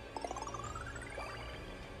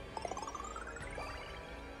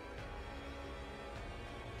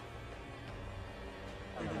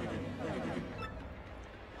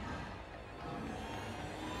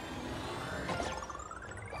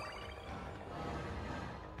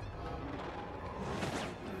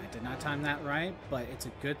did not time that right, but it's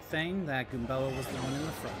a good thing that Goombella was the one in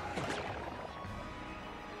the front.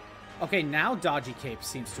 Okay, now Dodgy Cape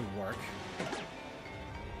seems to work.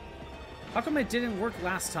 How come it didn't work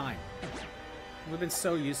last time? It would have been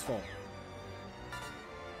so useful.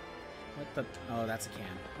 What the... Oh, that's a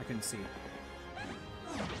can. I couldn't see.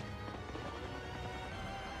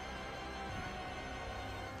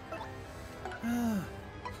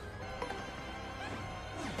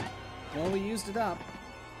 Well, we used it up.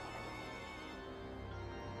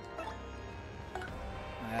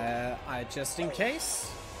 Just in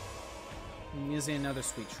case, I'm using another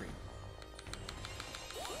Sweet Treat.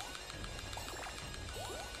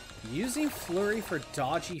 Using Flurry for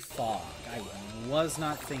Dodgy Fog. I was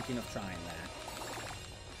not thinking of trying that.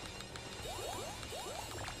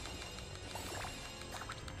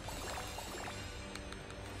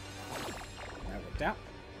 That worked out.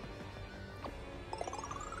 Okay,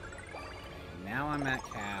 now I'm at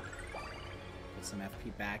cap. Get some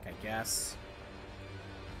FP back, I guess.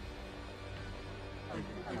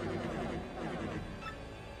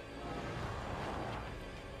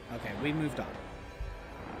 Okay, we moved on.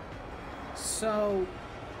 So...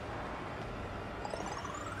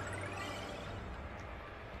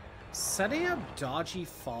 setting up Dodgy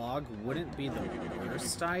Fog wouldn't be the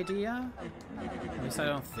worst idea. At least I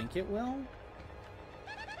don't think it will.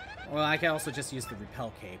 Well, I could also just use the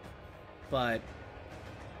Repel Cape. But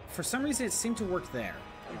for some reason it seemed to work there.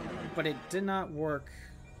 But it did not work...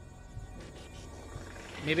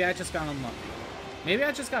 Maybe I just got unlucky. Maybe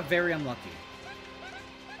I just got very unlucky.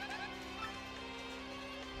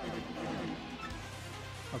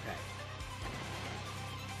 Okay.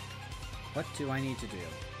 What do I need to do?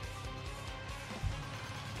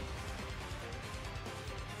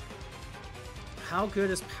 How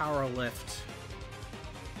good is Power Lift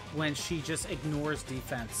when she just ignores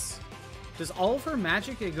defense? Does all of her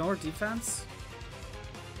magic ignore defense?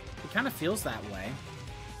 It kind of feels that way.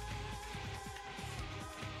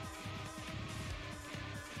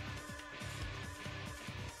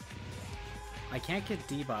 I can't get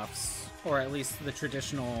debuffs, or at least the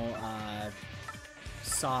traditional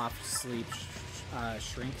soft sleep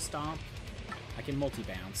shrink stomp. I can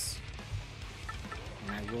multi-bounce,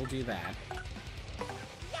 and I will do that.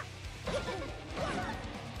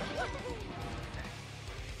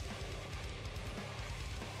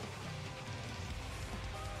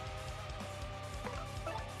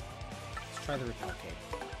 try the repel cape.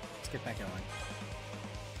 Let's get that going.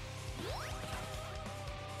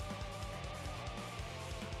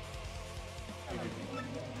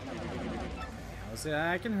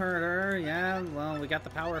 I can hurt her. Yeah, well, we got the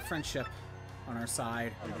power of friendship on our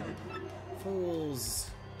side.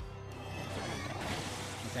 Fools.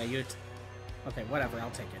 Okay, okay, whatever.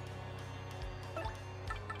 I'll take it.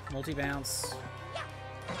 Multi-bounce.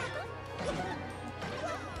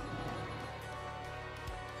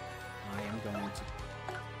 I am going to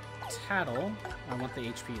tattle. I want the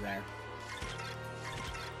HP there.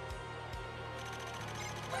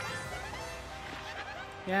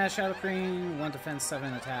 Yeah, Shadow Queen, 1 defense,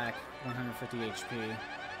 7 attack, 150 HP.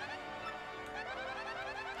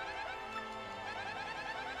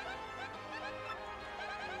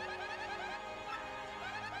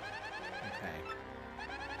 Okay.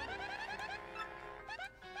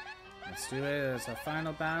 Let's do it. It's our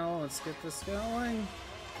final battle. Let's get this going.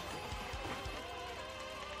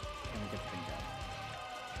 Let me get the bingo.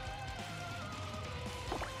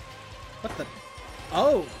 What the?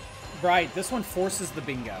 Oh! Right, this one forces the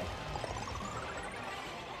bingo.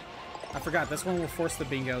 I forgot, this one will force the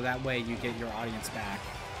bingo, that way you get your audience back.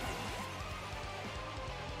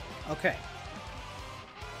 Okay.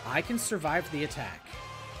 I can survive the attack.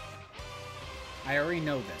 I already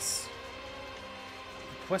know this.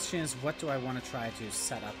 The question is, what do I want to try to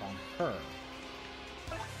set up on her?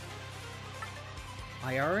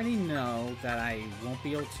 I already know that I won't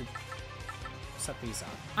be able to set these up.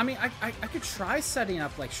 I mean, I could try setting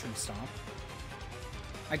up like Shrimp Stomp.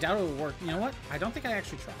 I doubt it will work. You know what? I don't think I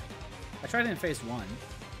actually tried. I tried it in phase 1.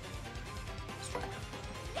 Let's try it.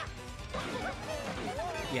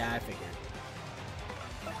 Yeah, I figured.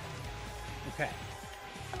 Okay.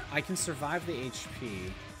 I can survive the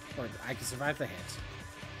HP, or I can survive the hit.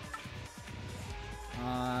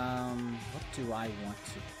 What do I want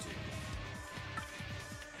to do?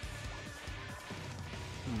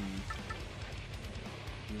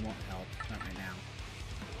 You won't help. Not right now.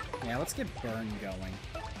 Yeah, let's get Burn going.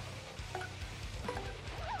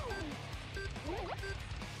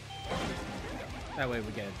 That way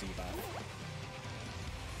we get a debuff.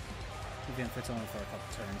 Even if it's only for a couple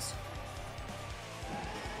turns.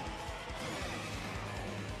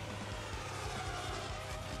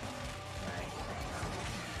 Right.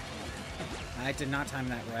 I did not time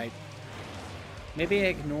that right. Maybe it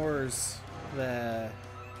ignores the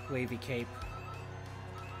wavy cape.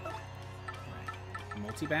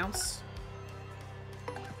 Multi-bounce.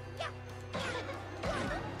 Okay,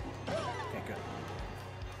 good.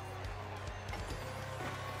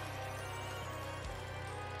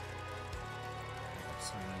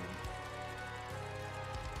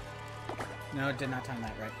 No, it did not time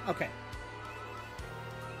that right. Okay.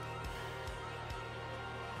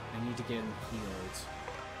 I need to get him healed.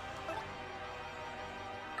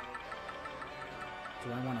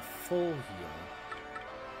 Do I want a full heal?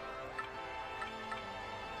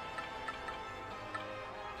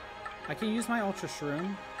 I can use my Ultra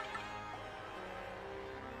Shroom.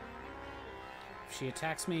 If she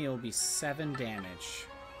attacks me, it'll be 7 damage.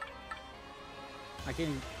 I can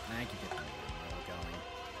get the really going.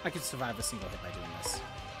 I could survive a single hit by doing this.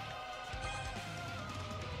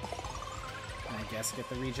 And I guess get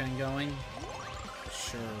the regen going.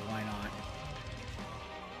 Sure, why not?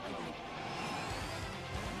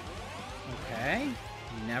 Okay,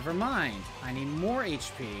 never mind. I need more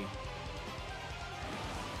HP.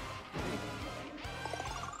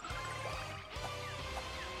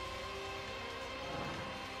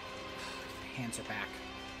 Hands are back.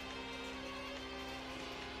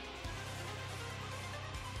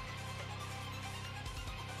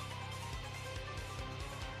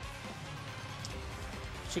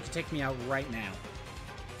 She could take me out right now.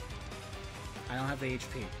 I don't have the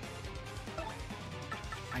HP.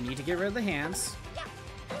 I need to get rid of the hands.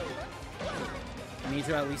 I need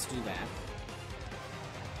to at least do that.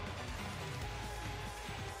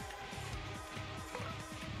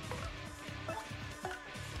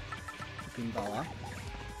 Goombella.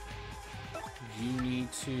 You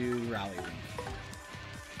need to rally ring.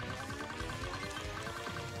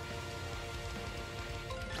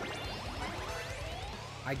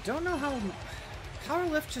 I don't know how Power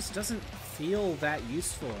Lift just doesn't feel that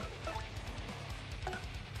useful.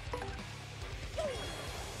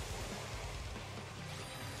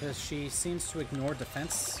 Because she seems to ignore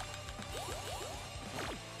defense.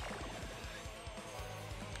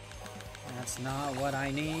 That's not what I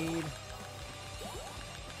need.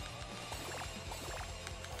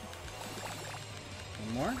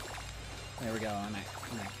 One more? There we go, I'm at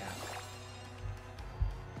cap.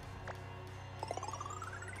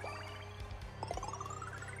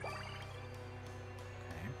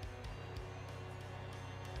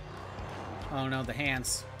 Oh no, the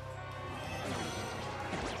hands. Okay,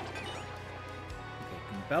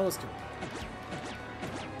 Bella's doing.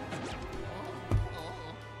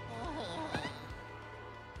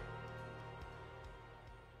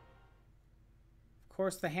 Of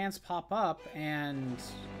course, the hands pop up, and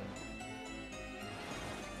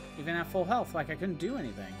even at full health, like I couldn't do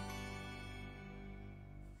anything.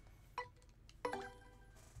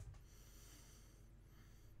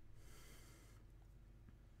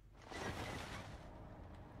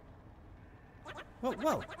 Whoa,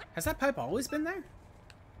 whoa! Has that pipe always been there?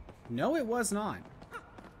 No, it was not.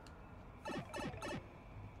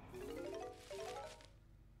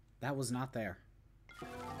 That was not there.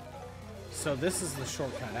 So this is the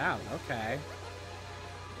shortcut out. Okay.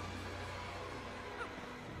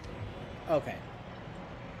 Okay.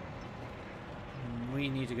 We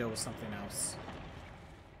need to go with something else.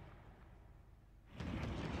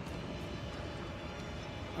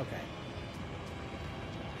 Okay.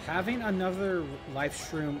 Having another life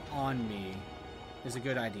shroom on me is a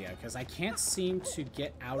good idea, because I can't seem to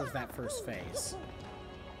get out of that first phase.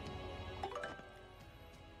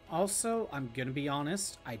 Also, I'm gonna be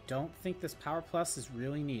honest, I don't think this Power Plus is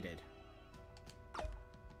really needed.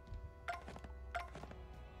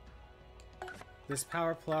 This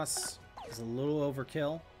Power Plus is a little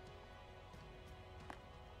overkill.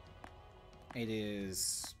 It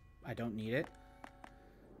is... I don't need it.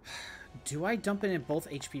 Do I dump it in both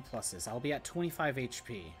HP pluses? I'll be at 25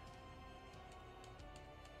 HP.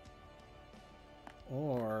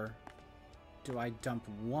 Or do I dump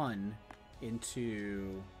one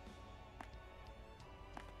into...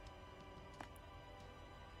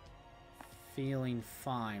 Feeling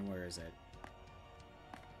fine. Where is it?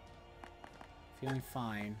 Feeling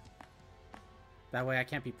fine. That way I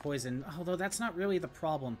can't be poisoned. Although that's not really the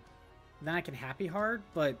problem. Then I can happy hard,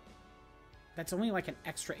 but that's only like an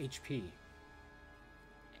extra HP.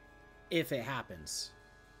 If it happens.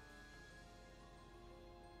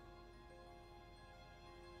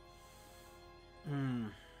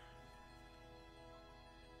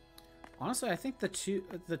 Honestly, I think the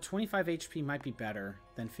 25 HP might be better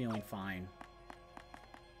than feeling fine.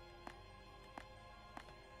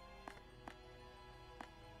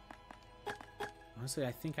 Honestly,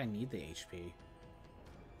 I think I need the HP.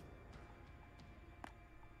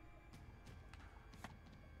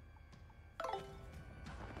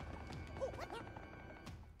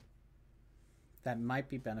 That might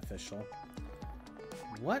be beneficial.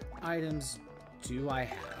 What items do I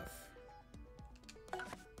have?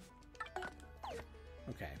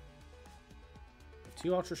 Okay.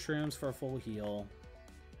 2 Ultra Shrooms for a full heal.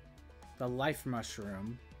 The Life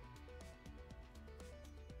Mushroom.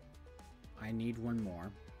 I need one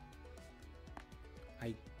more.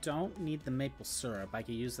 I don't need the maple syrup. I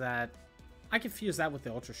could use that. I could fuse that with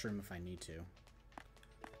the Ultra Shroom if I need to.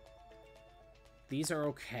 These are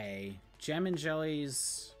okay. Gem and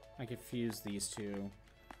jellies, I could fuse these two.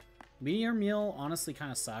 Meteor meal honestly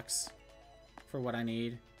kind of sucks for what I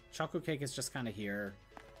need. Chocolate cake is just kind of here.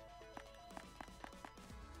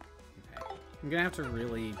 Okay. I'm gonna have to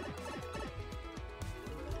really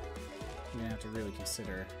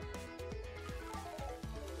consider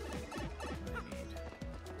what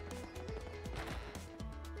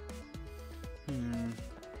I need.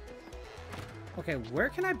 Okay, where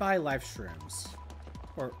can I buy life shrooms?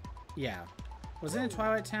 Or, yeah. Was it in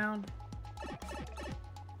Twilight Town?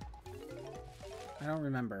 I don't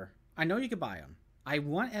remember. I know you could buy them. I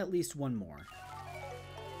want at least one more.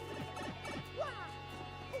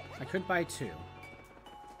 I could buy 2. Yeah,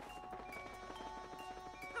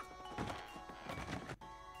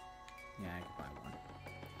 I could buy 1.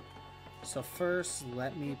 So first,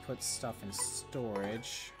 let me put stuff in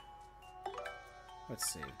storage.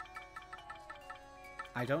 Let's see.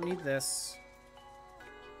 I don't need this.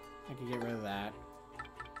 I can get rid of that.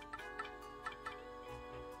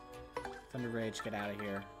 Thunder Rage, get out of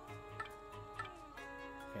here.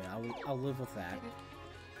 Okay, I'll live with that.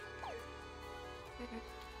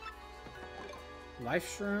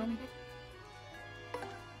 Life Shroom.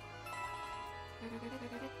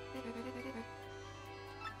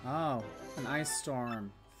 Oh, an ice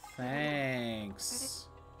storm. Thanks.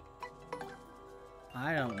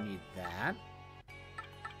 I don't need that.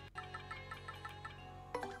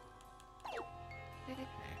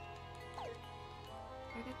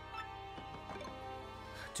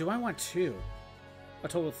 Do I want 2? A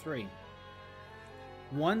total of 3.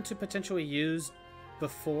 1 to potentially use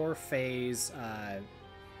before phase,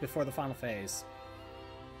 before the final phase.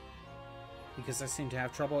 Because I seem to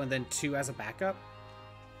have trouble, and then 2 as a backup.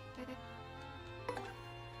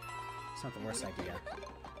 It's not the worst idea.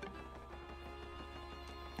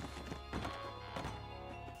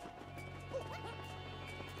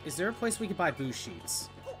 Is there a place we could buy boo sheets?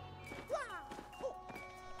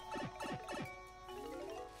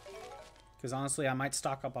 Because honestly, I might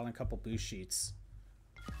stock up on a couple boo sheets.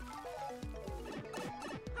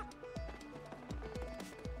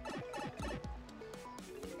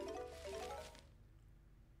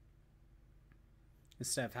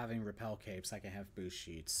 Instead of having repel capes, I can have boost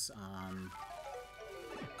sheets.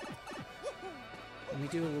 Let me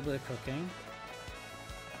do a little bit of cooking.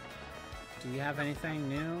 Do you have anything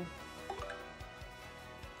new?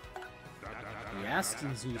 You ask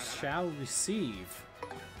and you shall receive.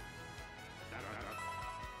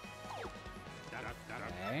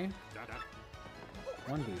 Okay.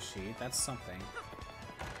 One boost sheet, that's something.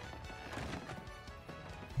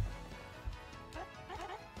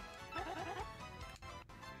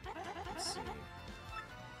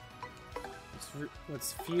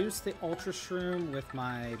 Let's fuse the Ultra Shroom with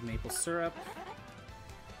my maple syrup.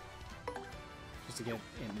 Just to get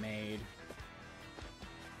it made.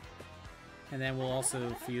 And then we'll also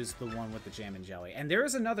fuse the one with the jam and jelly. And there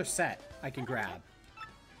is another set I can grab.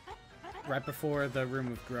 Right before the room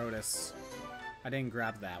with Grotus. I didn't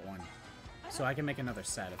grab that one. So I can make another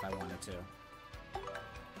set if I wanted to.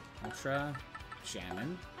 Ultra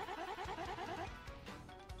Jammin'.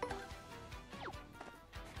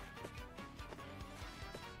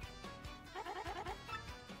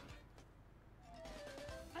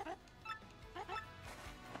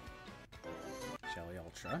 Jelly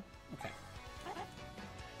Ultra. Okay.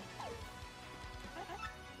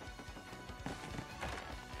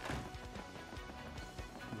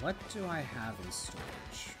 What do I have in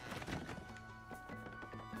storage?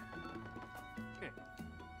 Okay.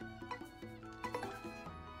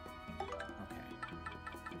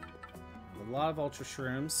 A lot of Ultra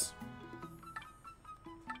Shrooms.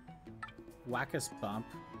 Wackus Bump.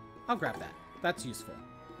 I'll grab that. That's useful.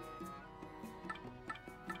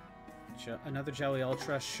 Another Jelly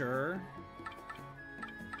Ultra, sure.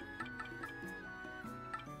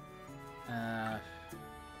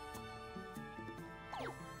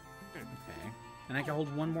 Okay. And I can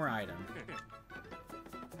hold one more item.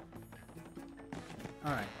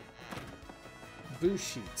 Alright. Boo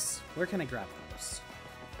sheets. Where can I grab those?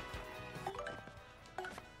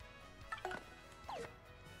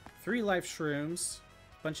 3 life shrooms.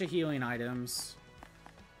 Bunch of healing items.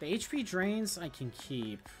 The HP drains I can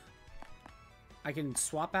keep. I can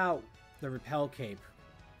swap out the repel cape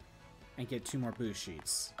and get 2 more boost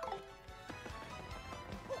sheets.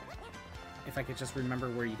 If I could just remember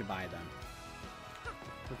where you could buy them.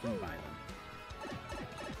 Where can you buy them?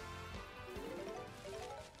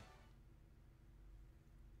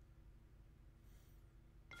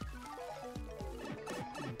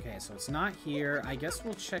 Okay, so it's not here. I guess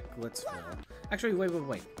we'll check Glitzville. Actually,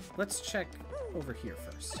 wait. Let's check over here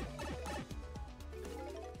first.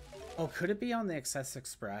 Oh, could it be on the Excess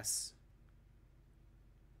Express?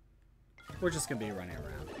 We're just gonna be running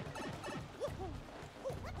around.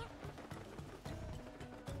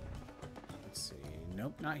 Let's see.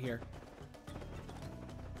 Nope, not here.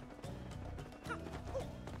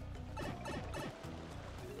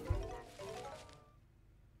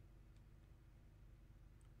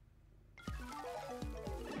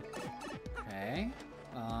 Okay.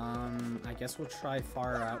 I guess we'll try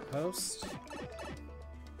Far Outpost.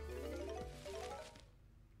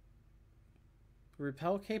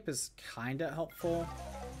 Repel Cape is kinda helpful,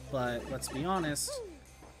 but let's be honest,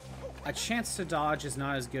 a chance to dodge is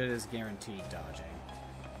not as good as guaranteed dodging.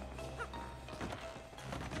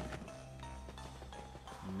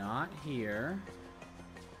 Not here.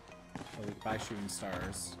 Oh, we can buy shooting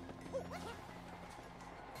stars.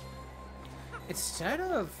 Instead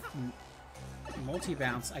of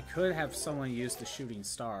multi-bounce, I could have someone use the shooting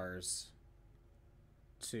stars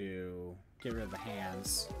to get rid of the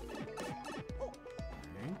hands.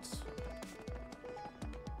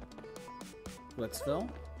 Glitzville.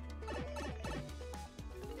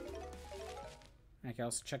 I can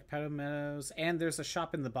also check Petal Meadows, and there's a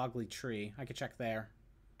shop in the Boggly Tree. I could check there.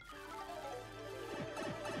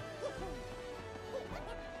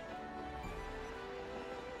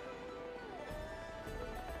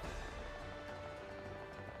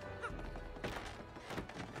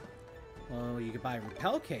 Well, you could buy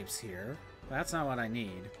repel capes here. But that's not what I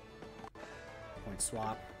need. Point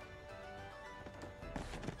swap.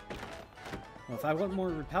 Well, if I want more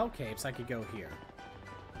repel capes, I could go here.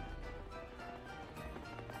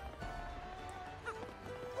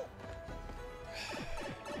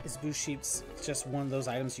 Is boost sheets just one of those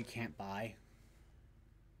items you can't buy?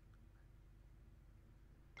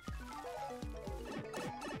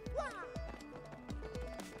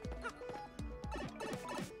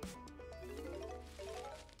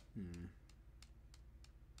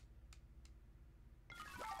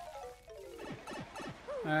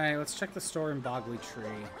 Alright, let's check the store in Bogley Tree.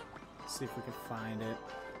 See if we can find it.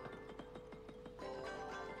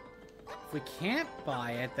 If we can't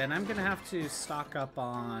buy it, then I'm gonna have to stock up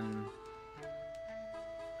on...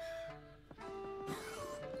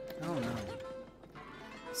 I don't know.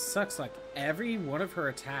 Sucks, like, every one of her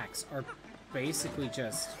attacks are basically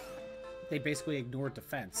just... They basically ignore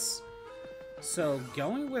defense. So,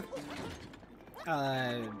 going with...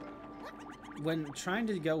 when trying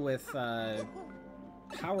to go with,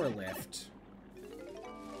 Power Lift...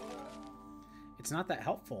 It's not that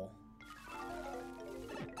helpful.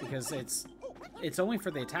 Because it's only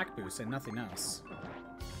for the attack boost and nothing else.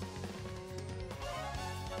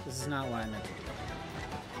 This is not what I meant to do.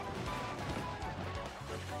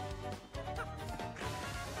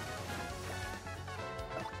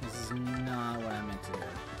 This is not what I meant to do.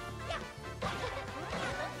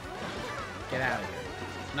 Get out of here.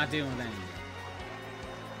 I'm not dealing with any of you.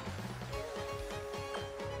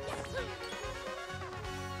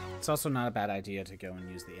 It's also not a bad idea to go and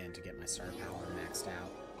use the inn to get my star power maxed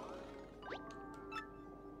out.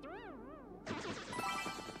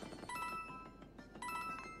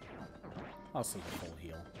 Also the full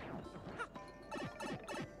heal.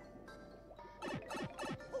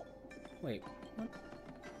 Wait, what?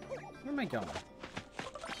 Where am I going?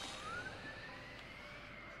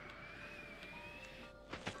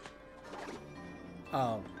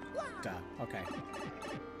 Oh, duh. Okay.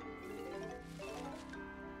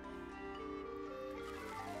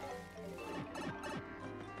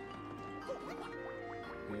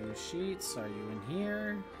 Blue sheets, are you in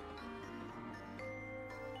here?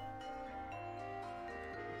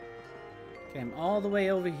 Okay, I'm all the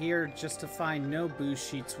way over here just to find no boost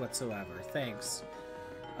sheets whatsoever. Thanks.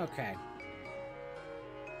 Okay.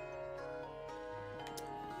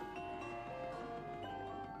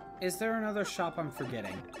 Is there another shop I'm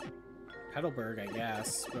forgetting? Petalburg, I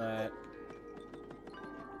guess, but...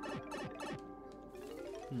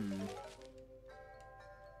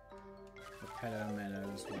 The Petal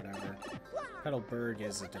Meadows, whatever. Petalburg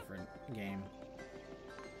is a different game.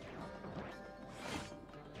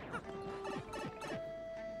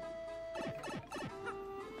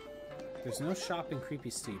 There's no shop in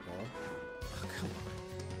Creepy Steeple. Oh, come on.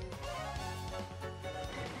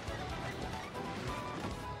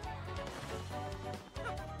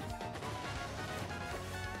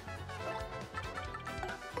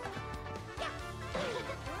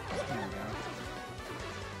 There we go.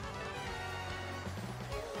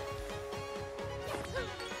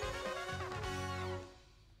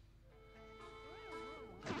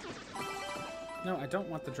 No, I don't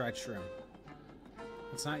want the dried shroom.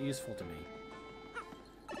 It's not useful to me.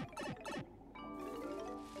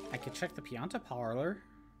 I could check the Pianta parlor.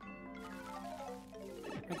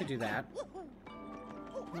 I could do that.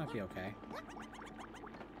 Might be okay.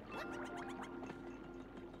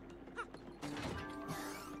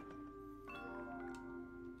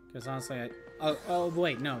 Because honestly, oh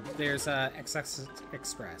wait, no. There's XX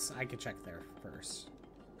Express. I could check there first.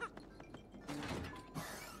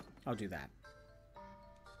 I'll do that.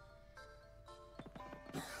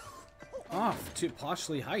 Off to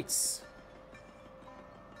Poshley Heights.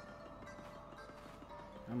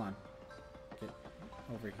 Come on. Get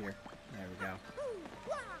over here. There we go.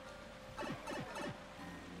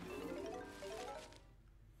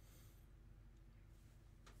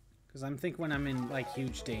 Because I'm thinking when I'm in, like,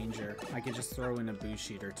 huge danger, I could just throw in a boost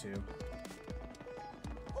sheet or two.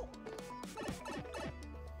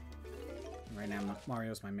 Right now,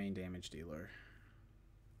 Mario's my main damage dealer.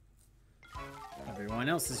 Everyone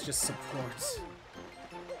else is just support.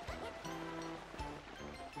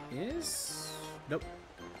 Is... Nope.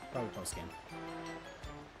 Probably post-game.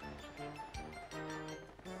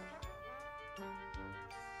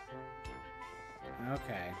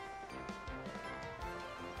 Okay.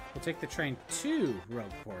 We'll take the train to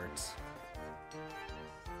Rogueport.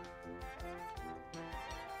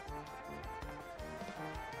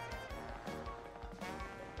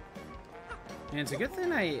 And it's a good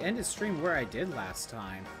thing I ended stream where I did last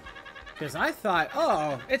time. Because I thought,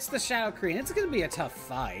 oh, it's the Shadow Korean. It's going to be a tough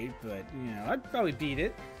fight, but, you know, I'd probably beat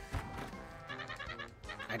it.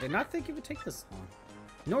 I did not think it would take this long.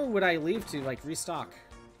 Nor would I leave to, like, restock.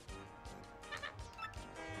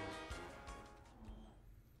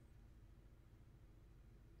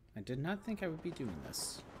 I did not think I would be doing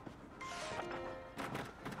this.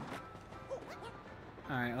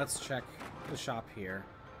 Alright, let's check the shop here.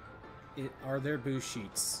 Are there boost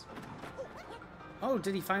sheets? Oh,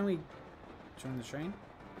 did he finally join the train?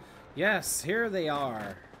 Yes, here they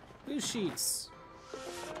are. Boost sheets.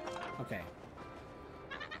 Okay.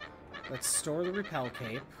 Let's store the repel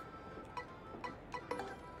cape.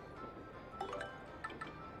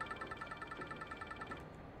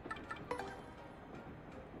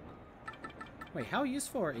 Wait, how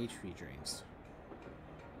useful are HP drains?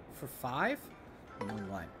 For 5? You know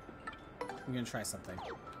what? I'm gonna try something.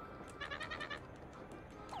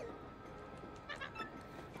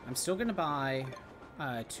 I'm still gonna buy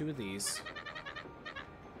 2 of these.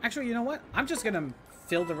 Actually, you know what? I'm just gonna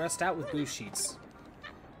fill the rest out with boost sheets.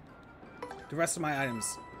 The rest of my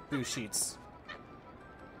items, boost sheets.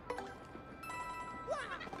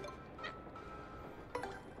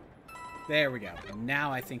 There we go.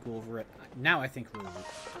 Now I think we'll. Now I think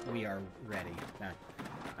we are ready.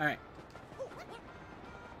 All right.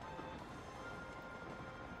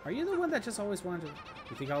 Are you the one that just always wanted to...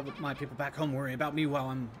 You think all my people back home worry about me while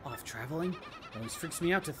I'm off traveling? It always freaks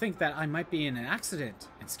me out to think that I might be in an accident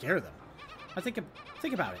and scare them. Think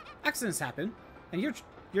about it. Accidents happen, and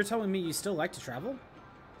you're telling me you still like to travel?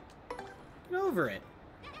 Get over it.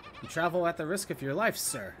 You travel at the risk of your life,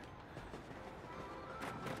 sir.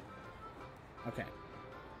 Okay.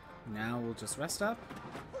 Now we'll just rest up.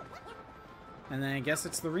 And then I guess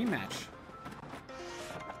it's the rematch.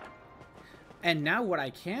 And now what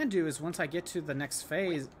I can do is once I get to the next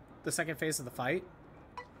phase, the second phase of the fight,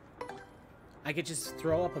 I could just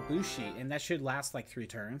throw up a boost sheet, and that should last like 3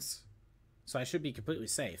 turns. So I should be completely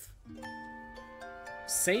safe.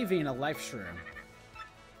 Saving a life shroom.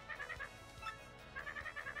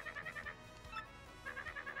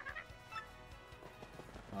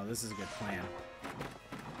 Oh, this is a good plan.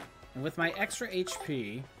 And with my extra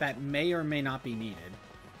HP, that may or may not be needed.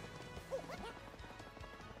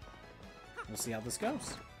 We'll see how this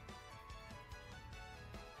goes.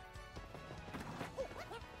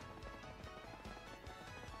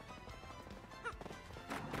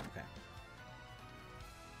 Okay.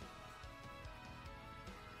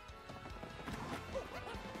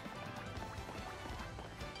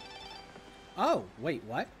 Oh, wait,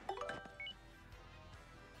 what?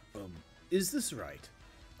 Is this right?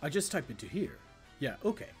 I just typed into here. Yeah,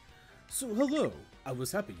 okay. So, hello. I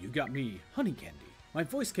was happy you got me honey candy. My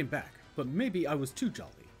voice came back, but maybe I was too jolly.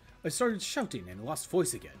 I started shouting and lost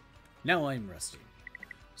voice again. Now I'm resting.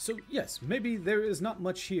 So, yes, maybe there is not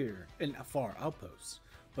much here in a far outpost,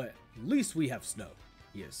 but at least we have snow.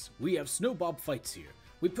 Yes, we have snowball fights here.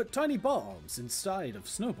 We put tiny bombs inside of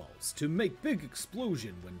snowballs to make big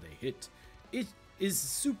explosion when they hit. It is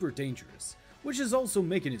super dangerous, which is also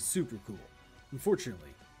making it super cool. Unfortunately,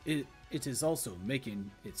 it is also making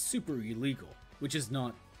it super illegal, which is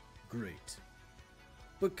not great.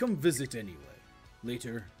 But come visit anyway.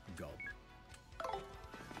 Later, Gob.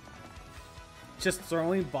 Just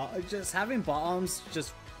just having bombs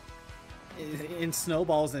just in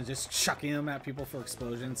snowballs and just chucking them at people for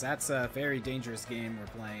explosions. That's a very dangerous game we're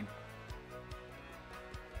playing.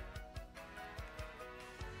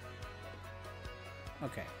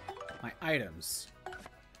 Okay, my items.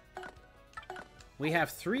 We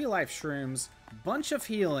have 3 life shrooms, bunch of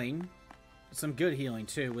healing, some good healing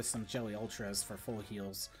too, with some jelly ultras for full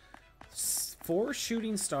heals, 4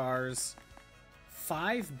 shooting stars,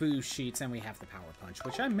 5 boost sheets, and we have the power punch,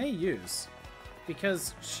 which I may use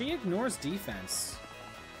because she ignores defense.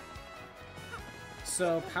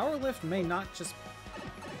 So power lift may not just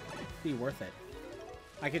be worth it.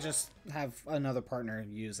 I could just have another partner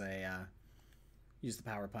use the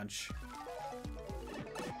power punch.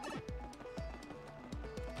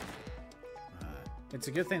 It's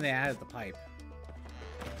a good thing they added the pipe.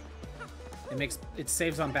 It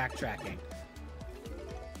saves on backtracking.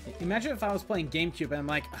 Imagine if I was playing GameCube and I'm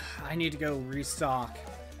like, I need to go restock.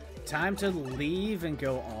 Time to leave and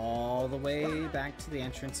go all the way back to the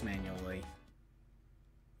entrance manually.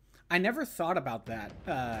 I never thought about that,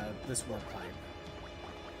 this warp pipe.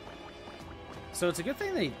 So it's a good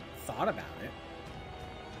thing they thought about it.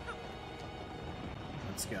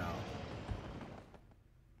 Let's go.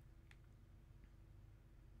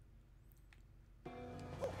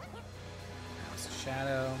 House of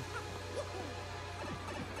Shadow.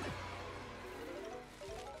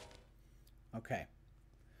 Okay.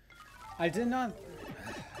 I did not...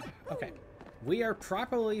 Okay. We are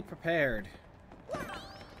properly prepared.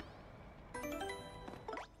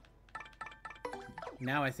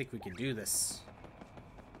 Now I think we can do this.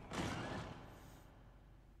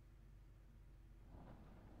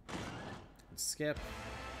 Let's skip.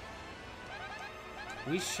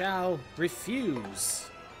 We shall refuse.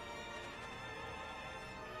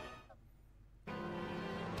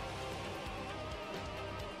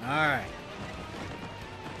 Alright.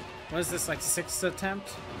 What is this, like 6th attempt?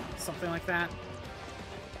 Something like that?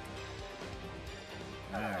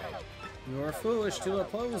 Alright. You are foolish to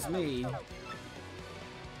oppose me.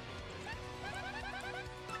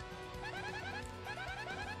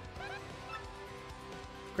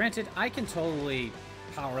 Granted, I can totally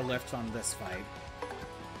power lift on this fight.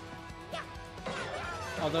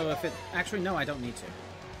 Although if it... Actually, no, I don't need to.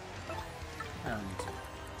 I don't need to.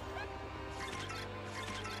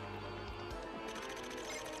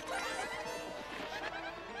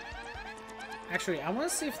 Actually, I want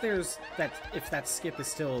to see if there's that... If that skip is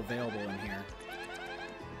still available in here.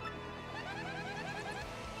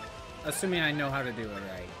 Assuming I know how to do it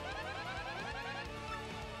right.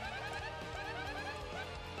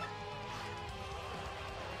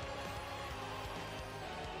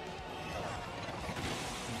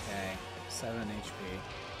 Okay, 7 HP.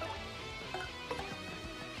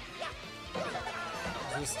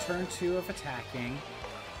 This is turn 2 of attacking.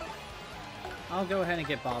 I'll go ahead and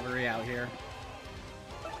get Bobbery out here.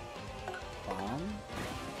 Bomb.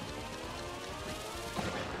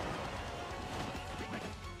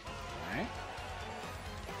 Alright.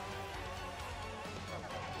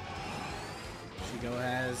 She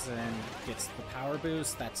goes and gets the power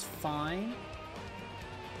boost. That's fine.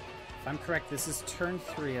 If I'm correct, this is turn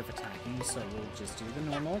 3 of attacking, so we'll just do the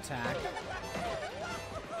normal attack.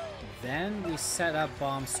 Then we set up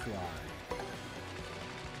Bomb Squad.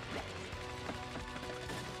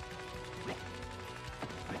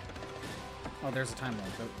 Oh, there's a time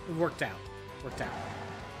limit, but it worked out. Worked out.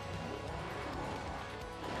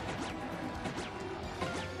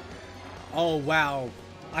 Oh, wow.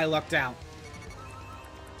 I lucked out.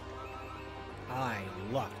 I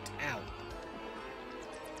lucked out.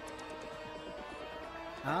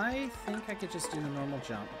 I think I could just do the normal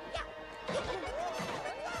jump.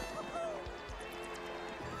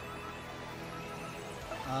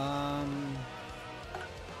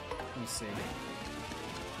 Let me see.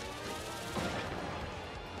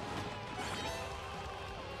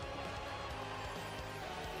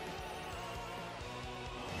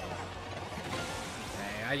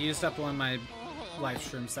 Okay, I used up one of my life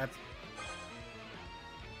shrooms. That's...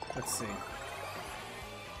 Let's see.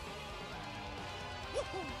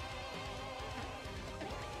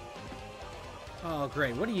 Oh,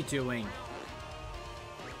 great. What are you doing?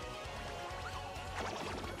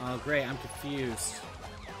 Oh, great. I'm confused.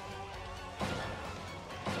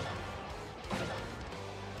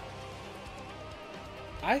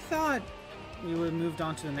 I thought we would have moved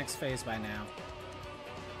on to the next phase by now.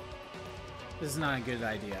 This is not a good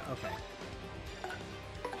idea. Okay.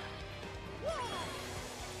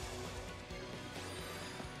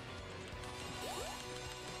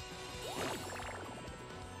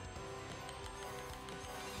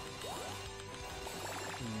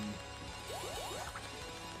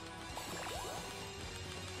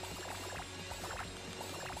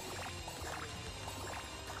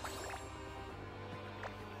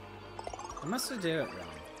 I must have did it wrong.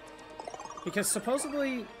 Because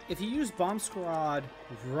supposedly, if you use Bomb Squad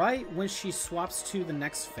right when she swaps to the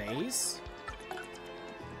next phase,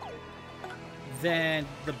 then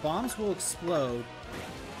the bombs will explode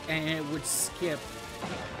and it would skip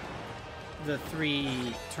the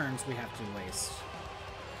 3 turns we have to waste.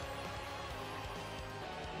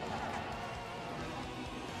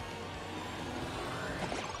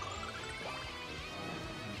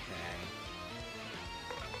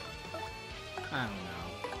 I don't know.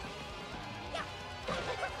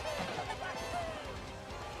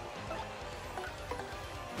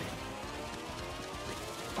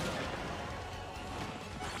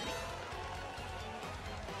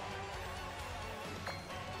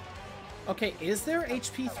 Okay, is there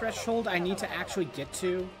HP threshold I need to actually get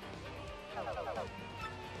to?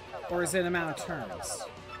 Or is it amount of turns?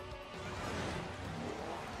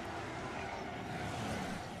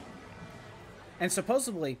 And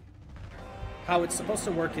supposedly, how it's supposed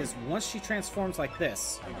to work is once she transforms like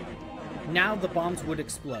this, now the bombs would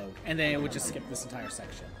explode, and then it would just skip this entire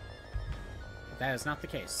section. But that is not the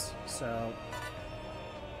case, so...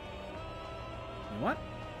 You know what?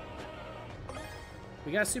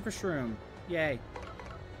 We got a Super Shroom. Yay.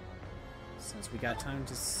 Since we got time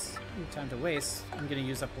to waste, I'm gonna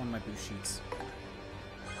use up one of my boost sheets.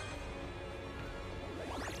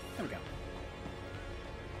 There we go.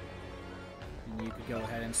 And you could go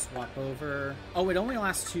ahead and swap over. Oh, it only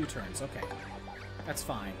lasts 2 turns. Okay. That's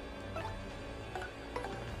fine.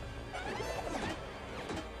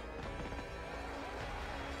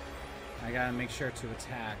 I gotta make sure to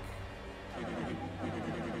attack.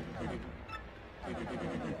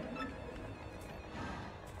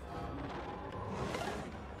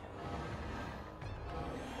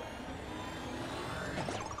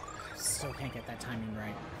 Still can't get that timing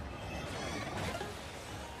right.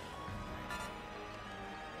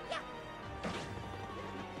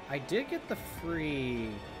 I did get the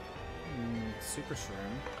free Super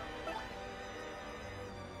Shroom.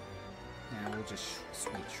 Yeah, And we'll just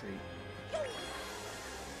sweet treat.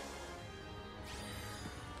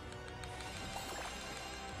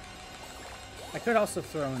 I could also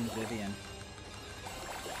throw in Vivian.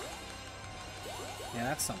 Yeah,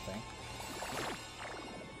 that's something.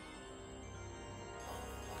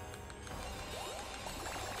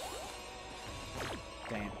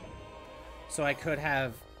 Damn. So I could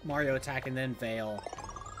have Mario attack and then Veil.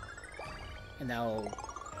 And that'll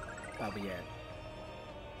be it.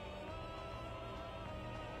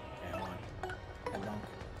 Okay, hold on. Headlong.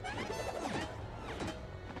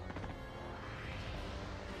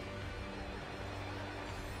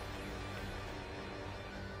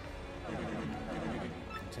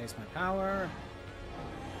 Taste my power.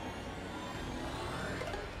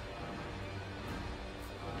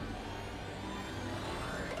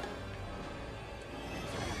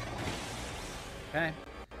 Okay.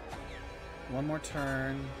 One more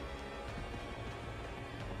turn.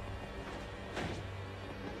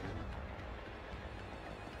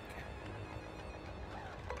 Okay.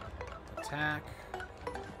 Attack.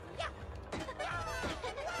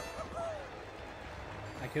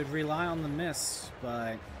 I could rely on the mist,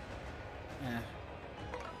 but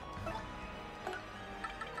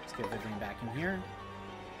let's get Vivian back in here.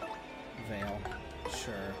 Veil.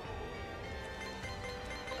 Sure.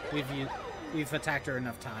 We've attacked her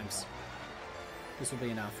enough times. This will be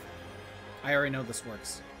enough. I already know this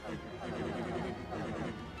works.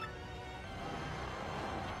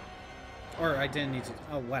 Or I didn't need to...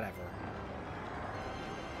 Oh, whatever.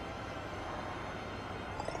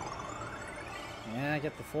 Yeah, I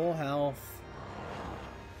get the full health.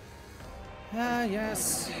 Ah,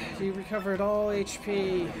 yes. You recovered all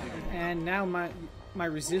HP. And now my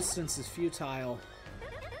resistance is futile.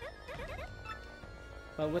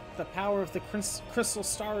 But with the power of the crystal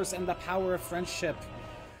stars and the power of friendship,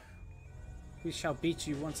 we shall beat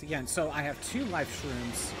you once again. So I have 2 life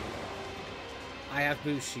shrooms. I have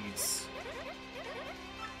boost sheets.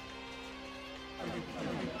 And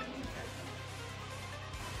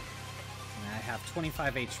I have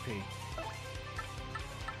 25 HP.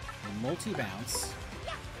 Multi-bounce.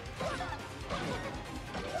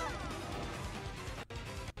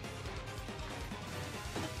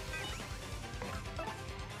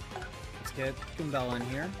 Let's get Goombella in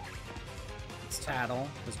here. Let's tattle,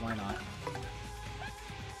 because why not?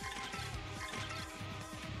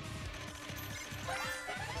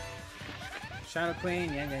 Shadow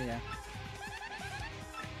Queen, yeah.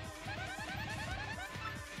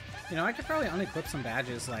 You know, I could probably unequip some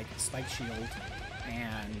badges like Spike Shield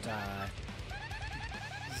and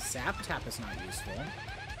Zap Tap is not useful.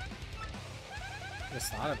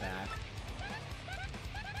 Just thought of that.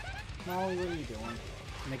 Molly, what are you doing?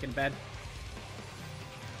 Making bed?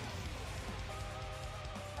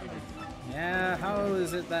 Yeah, how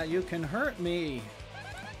is it that you can hurt me?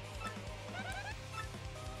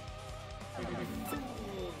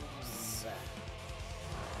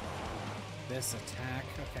 This attack,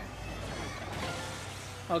 okay.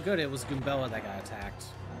 Oh good, it was Goombella that got attacked.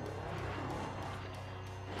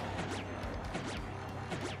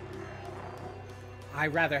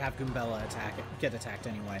 I'd rather have Goombella get attacked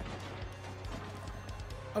anyway.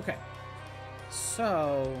 Okay.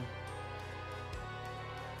 So...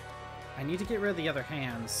 I need to get rid of the other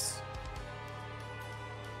hands.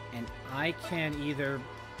 And I can either...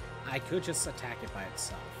 I could just attack it by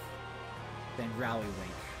itself. Then Rally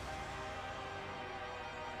Wink.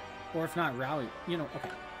 Or if not Rally... You know,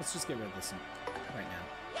 okay. Let's just get rid of this one right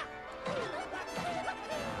now.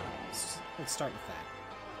 Let's start with that.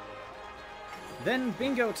 Then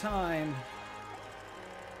bingo time!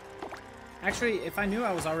 Actually, if I knew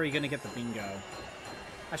I was already going to get the bingo,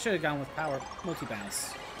 I should have gone with power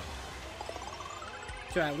multi-bounce.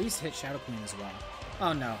 To at least hit Shadow Queen as well.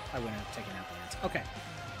 Oh no, I wouldn't have taken out the hands. Okay.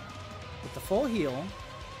 With the full heal,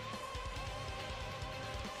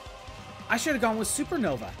 I should have gone with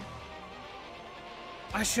Supernova.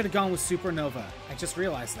 I should have gone with Supernova. I just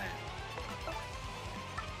realized that.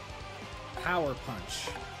 Power Punch.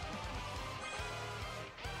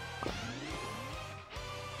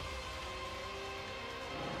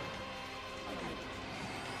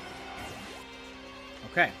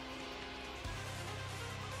 Okay.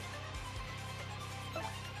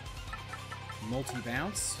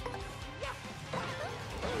 Multi-bounce.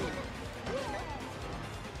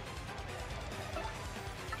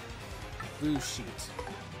 Boost sheet.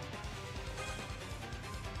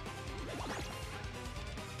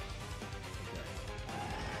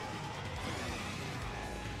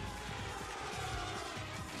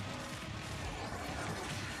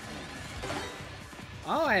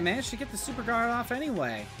 Oh, I managed to get the super guard off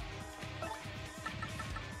anyway.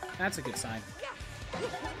 That's a good sign. Okay,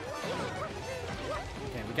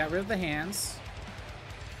 we got rid of the hands.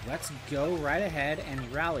 Let's go right ahead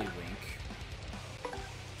and rally Wink.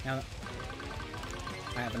 Now,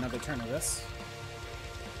 I have another turn of this.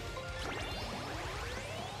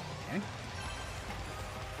 Okay.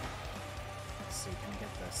 Let's see, can I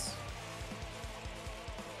get this?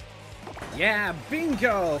 Yeah,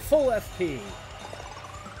 bingo! Full FP!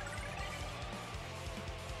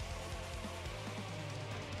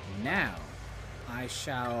 Now, I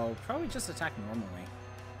shall probably just attack normally.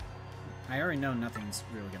 I already know nothing's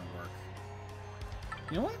really gonna work.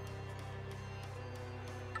 You know what?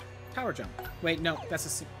 Power jump. Wait, no,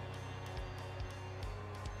 that's a...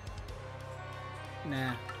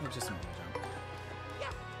 Nah, we'll just normal jump.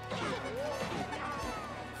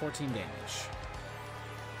 14 damage.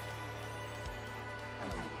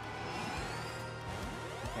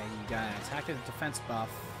 Okay, you got an attack and defense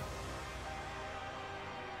buff.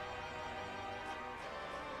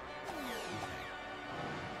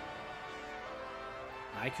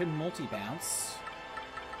 I could multi-bounce.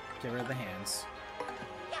 Get rid of the hands.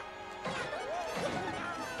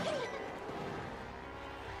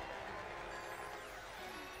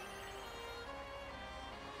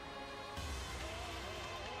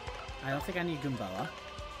 I don't think I need Goombella.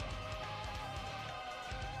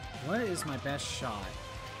 What is my best shot?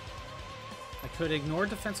 I could ignore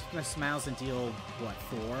defensive smiles and deal, what,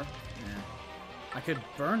 4? Yeah. I could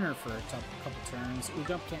burn her for a couple turns.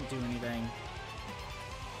 Ugup can't do anything.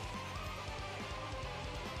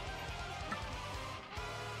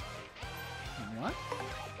 What?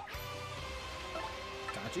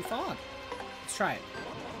 Dodgy Fog. Let's try it.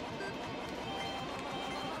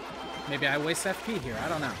 Maybe I waste FP here. I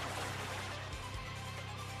don't know.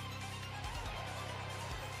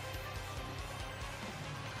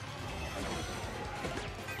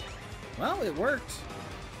 Well, it worked.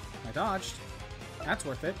 I dodged. That's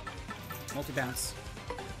worth it. Multi-bounce.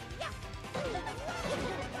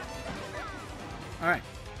 Alright.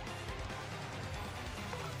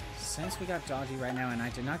 Since we got dodgy right now and I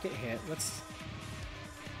did not get hit, let's...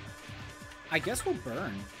 I guess we'll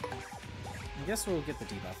burn. I guess we'll get the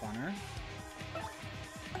debuff on her.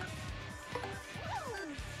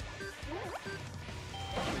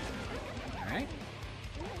 Alright.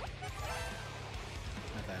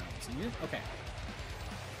 Not that wasn't needed. Okay.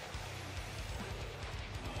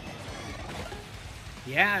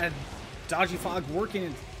 Yeah, Dodgy Fog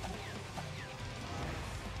working.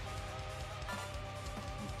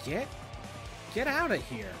 Get out of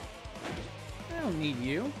here. I don't need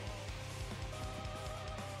you.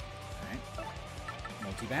 Alright.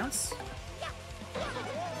 Multi-bounce.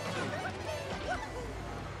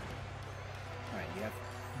 Alright, you have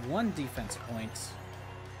 1 defense point.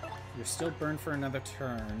 You're still burned for another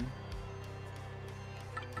turn.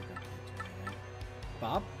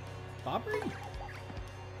 Bob? Bobbery?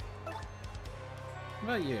 What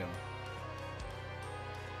about you?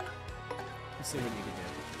 Let's see what you can do.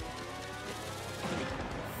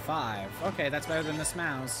 5. Okay, that's better than this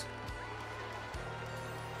mouse.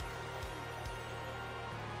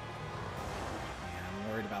 Yeah, I'm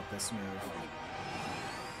worried about this move.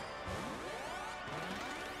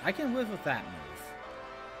 I can live with that move.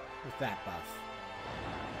 With that buff.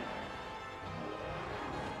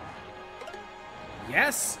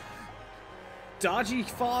 Yes! Dodgy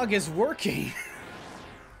Fog is working!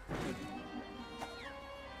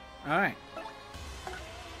 Alright.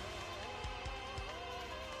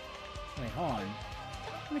 Wait, hold on.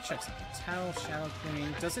 Let me check something. Towel, Shadow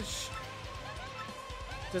Queen. Does it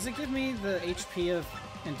give me the HP of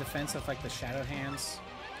and defense of like the Shadow Hands?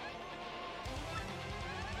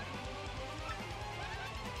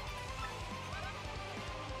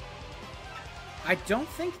 I don't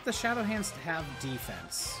think the Shadow Hands have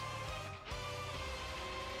defense.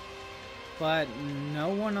 But no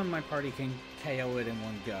one on my party can KO it in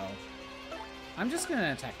one go. I'm just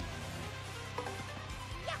gonna attack him.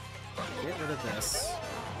 Get rid of this.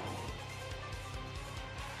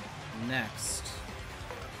 Next.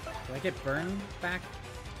 Do I get burned back?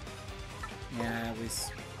 Yeah, at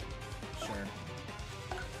least. Sure.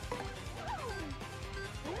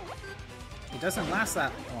 It doesn't last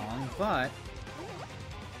that long, but it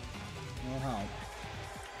will help.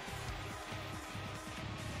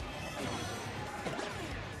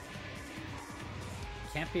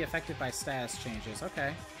 Can't be affected by status changes.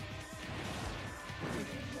 Okay.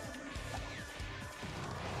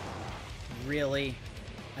 Really?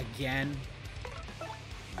 Again?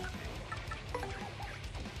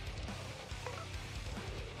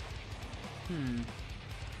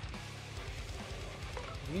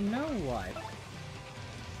 You know what?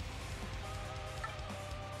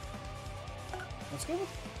 Let's go with...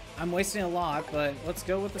 I'm wasting a lot, but let's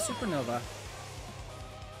go with the Supernova.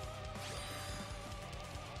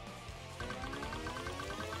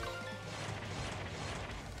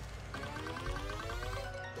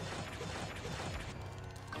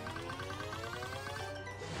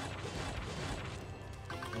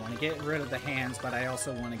 I want to get rid of the hands, but I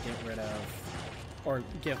also want to get rid of... or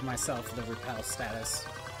give myself the repel status.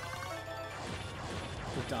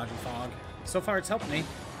 With Dodgy Fog. So far, it's helped me.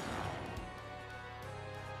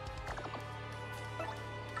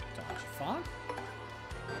 Dodgy Fog?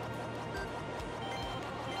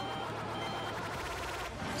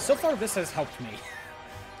 So far, this has helped me.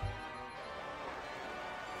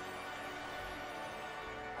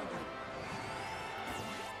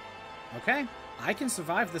 Okay, I can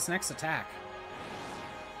survive this next attack.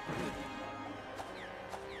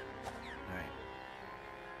 Alright.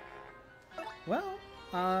 Well,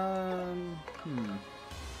 How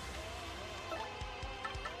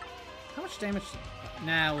much damage?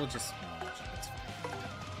 Nah, we'll just... No, it's fine.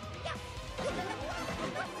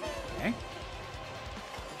 Okay.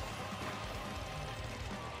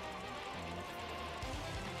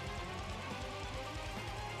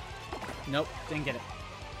 Nope, didn't get it.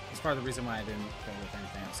 That's part of the reason why I didn't go with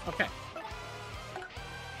anything else. Okay.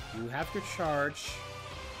 You have your charge.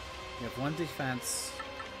 You have one defense.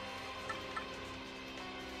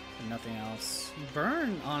 And nothing else.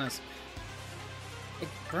 Burn, honest.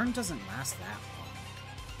 Burn doesn't last that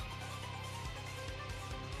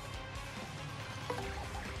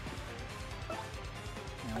long.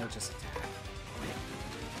 Now we'll just attack.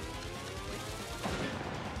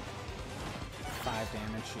 5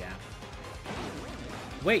 damage, yeah.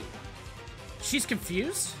 Wait, she's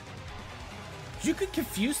confused? You could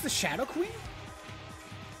confuse the Shadow Queen?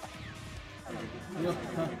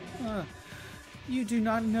 You do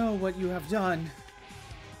not know what you have done.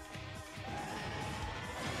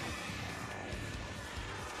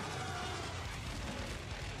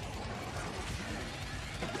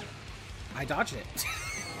 I dodged it.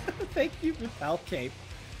 Thank you, Repel Cape.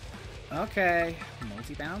 Okay,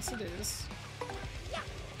 multi-bounce it is.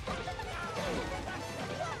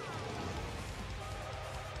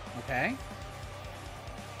 Okay.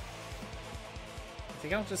 I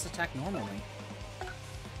think I'll just attack normally.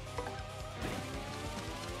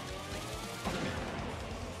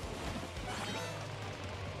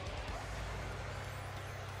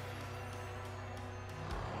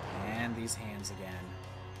 And these hands again.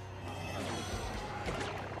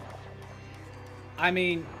 I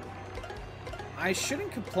mean, I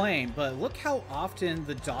shouldn't complain, but look how often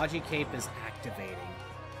the Dodgy Cape is activating.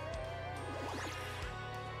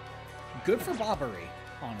 Good for Bobbery,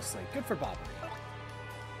 honestly. Good for Bobbery.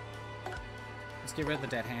 Let's get rid of the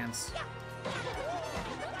dead hands.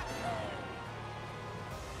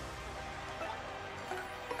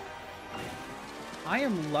 I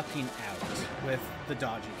am lucking out with the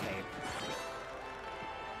Dodgy Cape.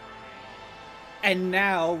 And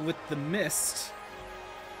now, with the Mist,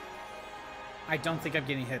 I don't think I'm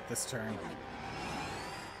getting hit this turn.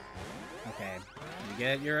 Okay, you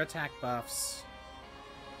get your attack buffs.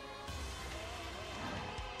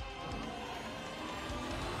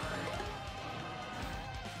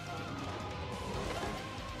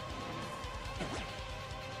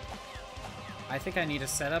 I think I need to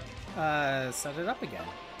set it up again.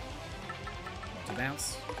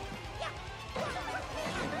 Multi-bounce.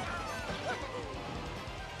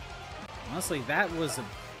 Honestly, that was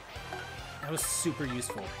super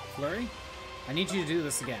useful. Flurry, I need you to do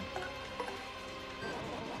this again.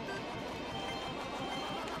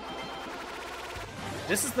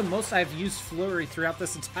 This is the most I've used Flurry throughout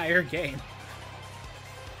this entire game.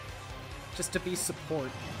 Just to be support.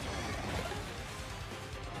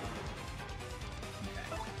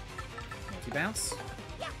 Bounce.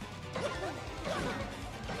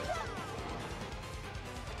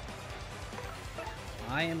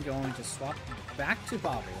 I am going to swap back to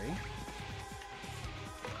Bobbery.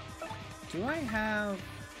 Do I have...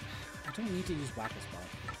 I don't need to use Wacka's Ball.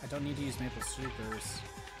 I don't need to use Maple Supers.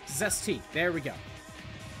 Zesty. There we go.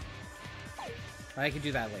 I could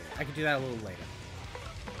do that later. I could do that a little later.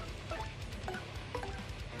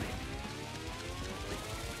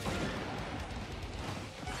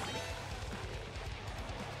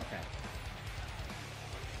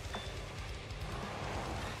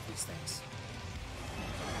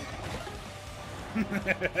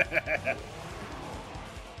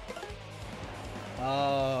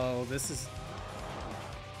 Oh, this is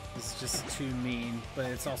just too mean, but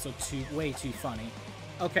it's also way too funny.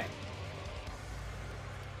 Okay.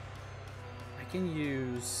 I can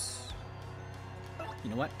use...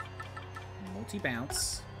 You know what?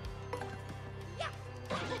 Multi-bounce.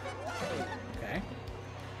 Okay.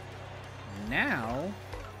 Now,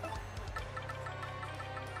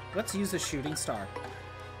 let's use a shooting star.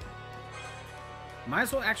 Might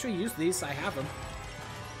as well actually use these. I have them.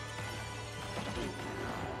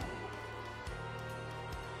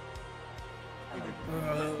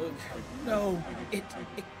 No, it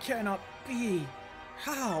cannot be.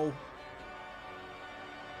 How?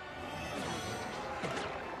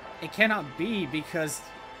 It cannot be because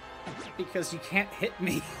you can't hit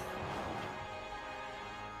me.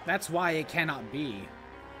 That's why it cannot be.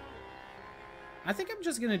 I think I'm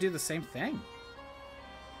just gonna do the same thing.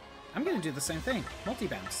 I'm gonna do the same thing.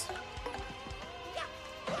 Multi-bounce.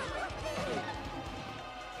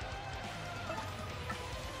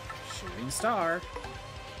 Shooting star.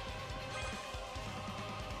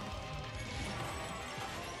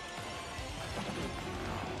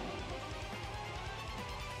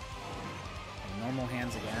 Normal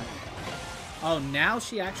hands again. Oh, now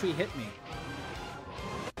she actually hit me.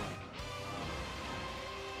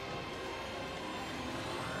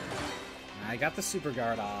 I got the super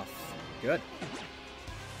guard off. Good.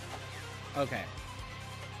 Okay.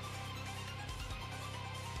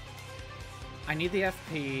 I need the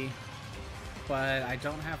FP, but I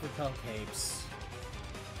don't have repel capes.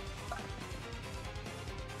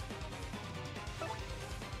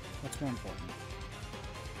 What's more important?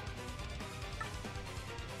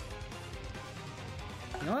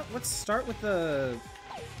 You know what? Let's start with the...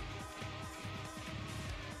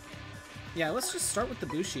 Yeah, let's just start with the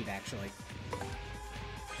boost sheet, actually.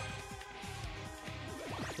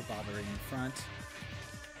 The bothering in front.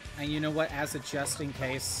 And you know what? As a just in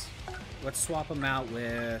case, let's swap them out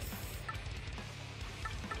with...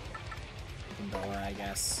 Bella, I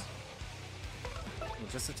guess. We'll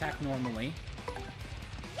just attack normally.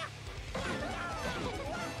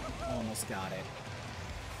 Almost got it.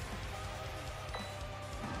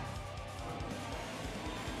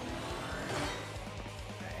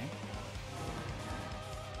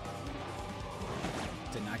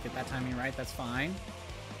 Get that timing right, that's fine.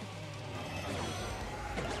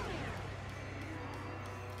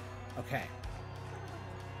 Okay.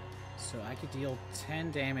 So I could deal 10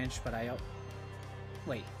 damage, but I...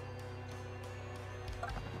 Wait.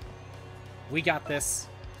 We got this.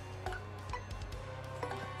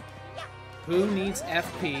 Who needs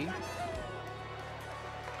FP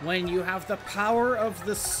when you have the power of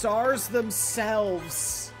the stars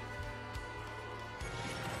themselves?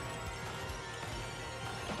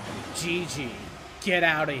 GG. Get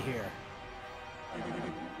out of here.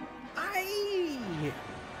 Aye.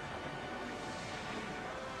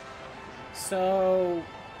 So,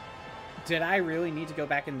 did I really need to go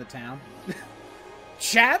back in the town?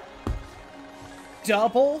 Chat?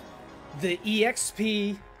 Double the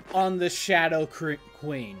EXP on the Shadow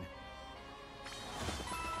Queen.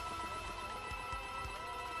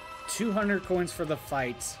 200 coins for the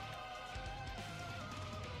fight.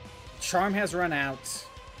 Charm has run out.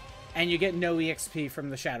 And you get no EXP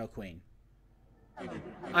from the Shadow Queen.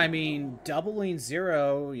 I mean, doubling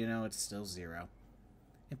 0, you know, it's still 0.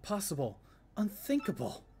 Impossible.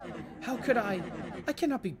 Unthinkable. How could I? I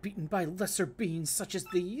cannot be beaten by lesser beings such as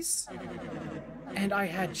these. And I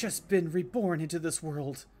had just been reborn into this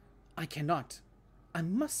world. I cannot. I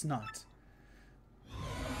must not.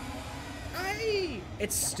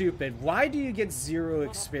 It's stupid. Why do you get 0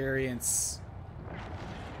 experience?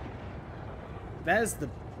 That is the...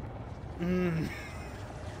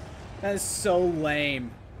 That is so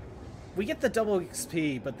lame. We get the double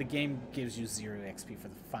XP, but the game gives you 0 XP for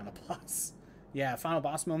the final boss. Yeah, final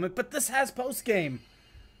boss moment, but this has post-game.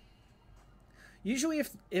 Usually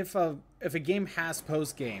if a game has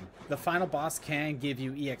post-game, the final boss can give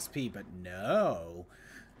you EXP, but no.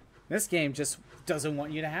 This game just doesn't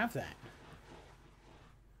want you to have that.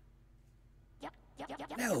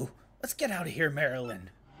 No, let's get out of here,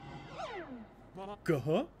 Marilyn.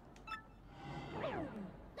 Huh?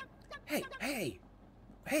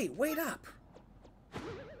 Hey, wait up!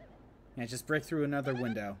 Yeah, just break through another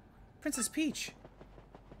window. Princess Peach!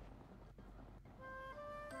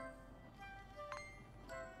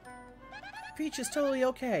 Peach is totally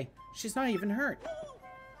okay. She's not even hurt.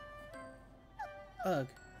 Ugh,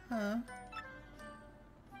 huh?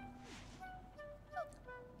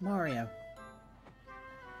 Mario.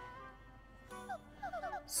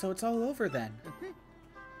 So it's all over then.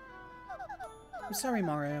 I'm sorry,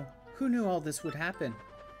 Mario. Who knew all this would happen?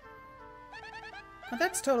 Well,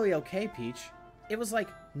 that's totally okay, Peach. It was like,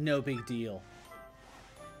 no big deal.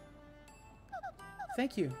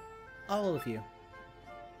 Thank you. All of you.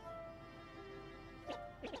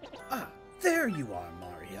 Ah, there you are,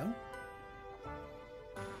 Mario.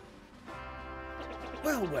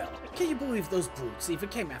 Well, well, can you believe those brutes even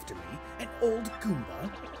came after me? An old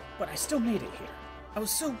Goomba? But I still made it here. I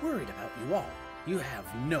was so worried about you all. You have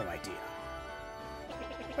no idea.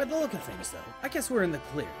 By the look of things, though, I guess we're in the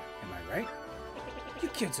clear. Am I right? You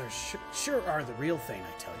kids are sure are the real thing,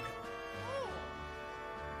 I tell you.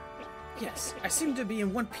 Yes, I seem to be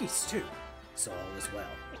in one piece, too. So all is well.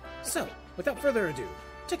 So, without further ado,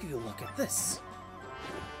 take a good look at this.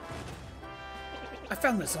 I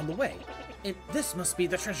found this on the way. This must be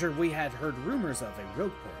the treasure we had heard rumors of in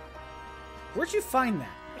Rogueport. Where'd you find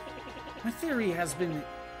that? My theory has been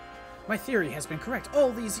correct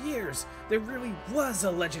all these years. There really was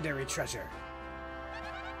a legendary treasure.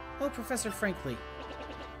 Oh, Professor Frankly.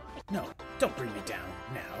 No, don't bring me down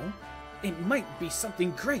now. It might be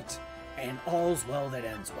something great, and all's well that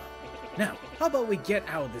ends well. Now, how about we get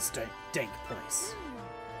out of this dank place?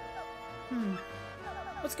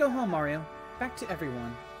 Let's go home, Mario. Back to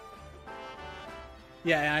everyone.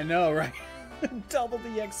 Yeah, I know, right? Double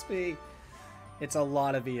the XP. It's a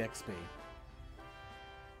lot of EXP.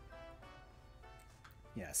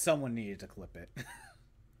 Yeah, someone needed to clip it.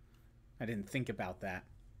 I didn't think about that.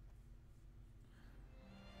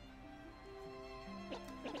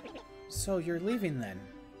 So you're leaving then?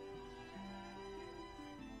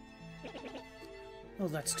 Well,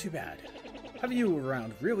 that's too bad. Having you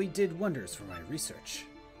around really did wonders for my research.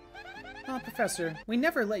 Oh, Professor, we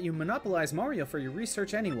never let you monopolize Mario for your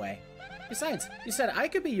research anyway. Besides, you said I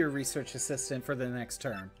could be your research assistant for the next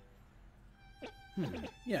term.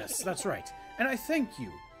 Yes, that's right. And I thank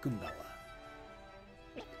you, Goombella.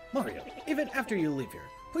 Mario, even after you leave here,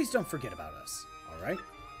 please don't forget about us, alright?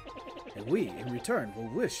 And we, in return, will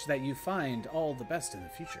wish that you find all the best in the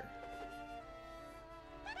future.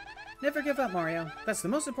 Never give up, Mario. That's the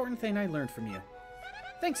most important thing I learned from you.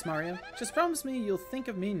 Thanks, Mario. Just promise me you'll think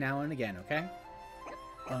of me now and again, okay?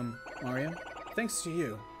 Mario, thanks to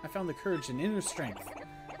you, I found the courage and inner strength.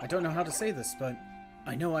 I don't know how to say this, but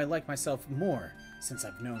I know I like myself more since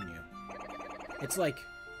I've known you. It's like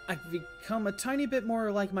I've become a tiny bit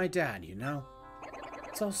more like my dad, you know?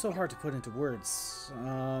 It's all so hard to put into words.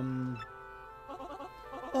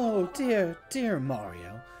 Oh, dear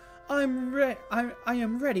Mario. I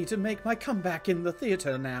am ready to make my comeback in the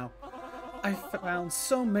theater now. I found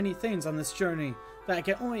so many things on this journey that I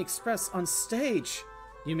can only express on stage.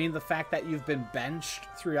 You mean the fact that you've been benched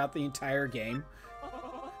throughout the entire game?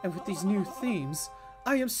 And with these new themes,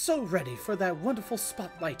 I am so ready for that wonderful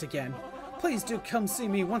spotlight again. Please do come see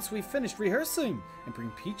me once we've finished rehearsing. And bring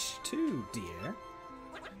Peach too, dear.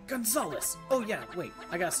 Gonzalez! Oh yeah, wait,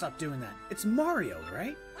 I gotta stop doing that. It's Mario,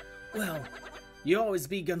 right? Well, you always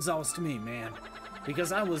be Gonzalez to me, man.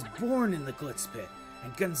 Because I was born in the Glitz Pit.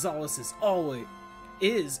 And Gonzalez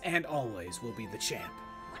is and always will be the champ.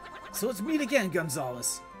 So let's meet again,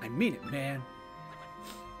 Gonzalez. I mean it, man.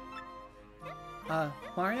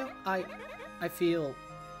 Mario, I feel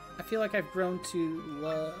like I've grown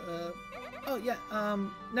to, oh yeah,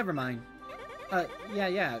 never mind.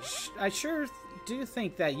 Yeah, I sure do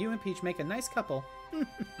think that you and Peach make a nice couple.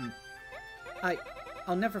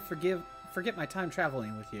 I'll never forget my time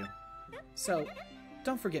traveling with you. So,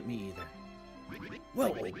 don't forget me either.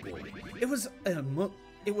 Well, old boy, it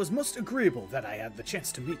was most agreeable that I had the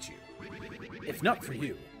chance to meet you. If not for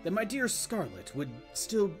you, then my dear Scarlet would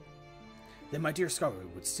still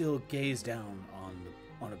gaze down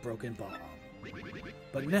on a broken bomb.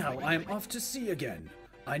 But now I am off to sea again.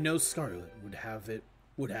 I know Scarlet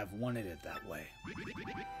would have wanted it that way.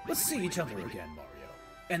 Let's see each other again, Mario.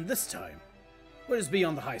 And this time, let us be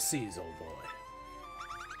on the high seas, old boy.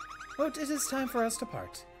 Well, it is time for us to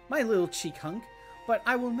part. My little cheek hunk, but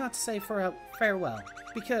I will not say farewell,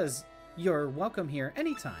 because you're welcome here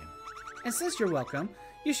anytime. And since you're welcome,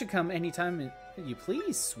 you should come anytime you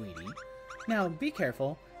please, sweetie. Now, be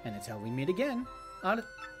careful, and until we meet again, adieu.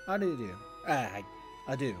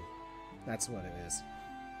 Adieu. That's what it is.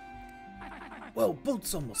 Well,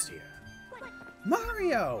 boat's almost here.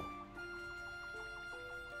 Mario!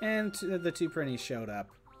 And the two Prinnies showed up.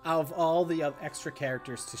 Out of all the extra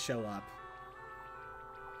characters to show up.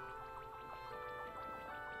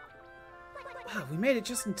 Wow, we made it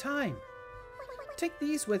just in time. Take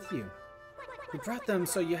these with you. We brought them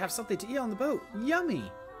so you have something to eat on the boat. Yummy!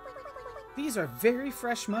 These are very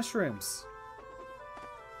fresh mushrooms.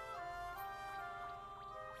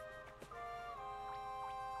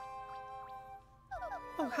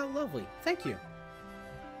 Oh, how lovely. Thank you.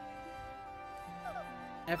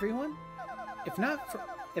 Everyone? If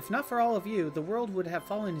not for all of you, the world would have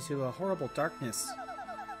fallen into a horrible darkness.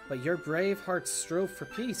 But your brave hearts strove for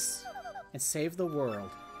peace and saved the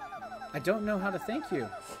world. I don't know how to thank you,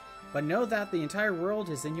 but know that the entire world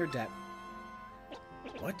is in your debt.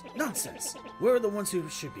 What? Nonsense! We're the ones who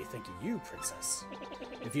should be thanking you, Princess.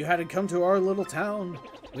 If you hadn't come to our little town,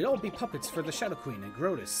 we'd all be puppets for the Shadow Queen and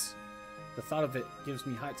Grotus. The thought of it gives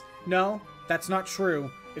me heights. No, that's not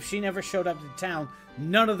true. If she never showed up in town,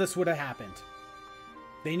 none of this would have happened.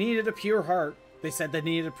 They needed a pure heart. They said they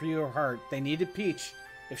needed a pure heart. They needed Peach.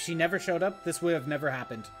 If she never showed up, this would have never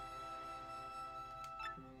happened.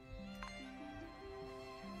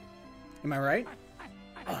 Am I right?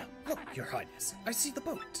 Ah, look, Your Highness. I see the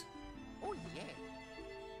boat. Oh, yeah.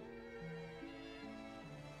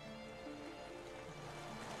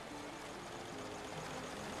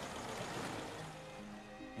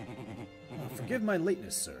 Forgive my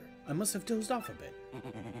lateness, sir. I must have dozed off a bit.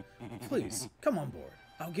 Please, come on board.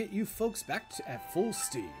 I'll get you folks back at full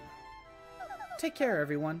steam. Take care,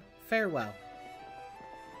 everyone. Farewell.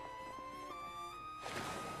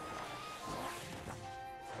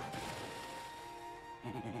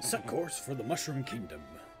 Set course for the Mushroom Kingdom.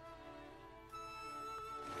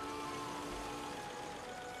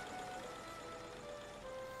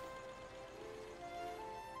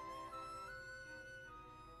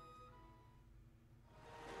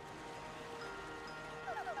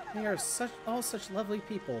 They are all such lovely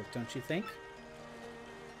people, don't you think?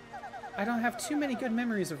 I don't have too many good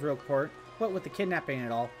memories of Rogueport, what with the kidnapping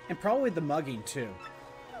and all, and probably the mugging too.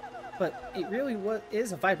 But it really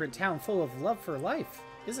is a vibrant town full of love for life,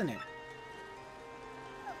 isn't it?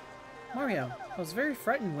 Mario, I was very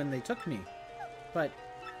frightened when they took me, but,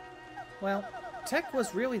 well, Tech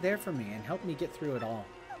was really there for me and helped me get through it all.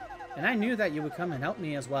 And I knew that you would come and help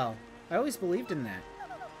me as well. I always believed in that.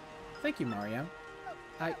 Thank you, Mario.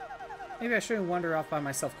 Maybe I shouldn't wander off by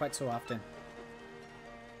myself quite so often.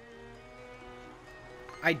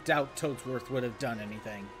 I doubt Toadsworth would have done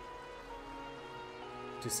anything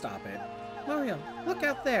to stop it. Mario, look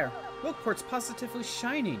out there! Rogueport's positively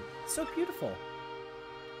shining. It's so beautiful.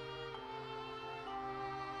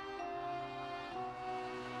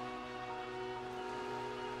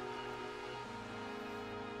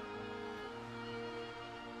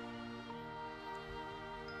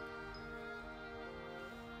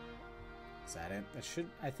 Is that it?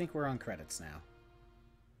 I think we're on credits now.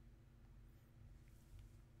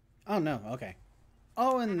 Oh, no. Okay.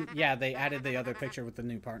 Oh, and yeah, they added the other picture with the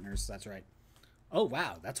new partners. That's right. Oh,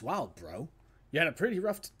 wow. That's wild, bro. You had a pretty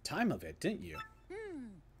rough time of it, didn't you?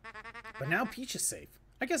 But now Peach is safe.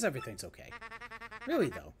 I guess everything's okay. Really,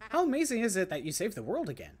 though, how amazing is it that you saved the world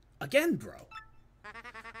again? Again, bro.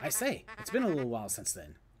 I say, it's been a little while since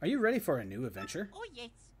then. Are you ready for a new adventure? Oh, yes.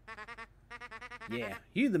 Yeah,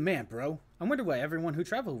 you the man, bro. I wonder what everyone who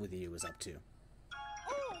traveled with you was up to.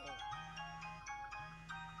 Oh.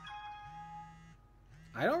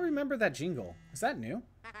 I don't remember that jingle. Is that new?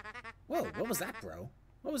 Whoa, what was that, bro?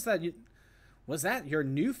 What was that? Was that your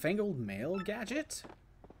newfangled mail gadget?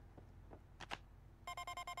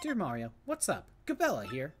 Dear Mario, what's up? Gabella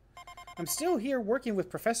here. I'm still here working with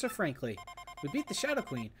Professor Frankly. We beat the Shadow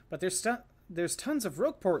Queen, but there's tons of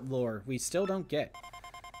Rogueport lore we still don't get.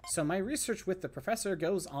 So my research with the professor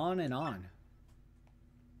goes on and on.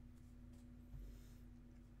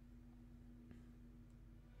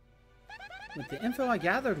 With the info I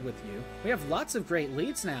gathered with you, we have lots of great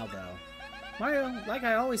leads now, though. Mario, like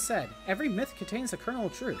I always said, every myth contains a kernel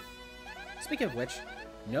of truth. Speaking of which,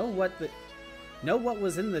 know what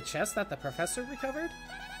was in the chest that the professor recovered?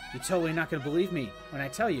 You're totally not going to believe me when I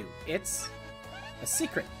tell you it's a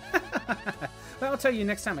secret. But I'll tell you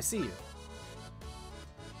next time I see you.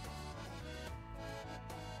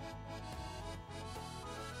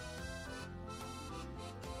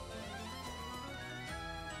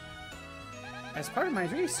 As part of my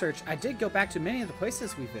research, I did go back to many of the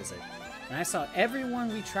places we visit, and I saw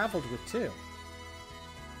everyone we traveled with too.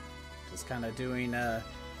 Just kind of doing a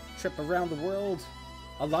trip around the world.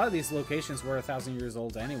 A lot of these locations were 1,000 years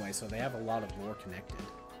old anyway, so they have a lot of lore connected.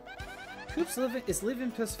 Koops is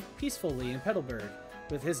living peacefully in Petalburg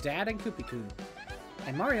with his dad and Koopy-Koo.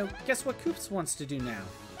 And Mario, guess what Koops wants to do now?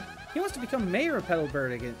 He wants to become mayor of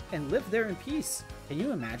Petalburg again and live there in peace. Can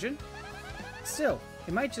you imagine? Still,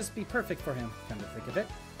 it might just be perfect for him, come to think of it.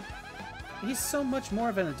 He's so much more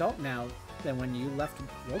of an adult now than when you left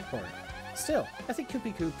Rogueport. Still, I think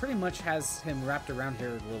Koopy-Koo pretty much has him wrapped around her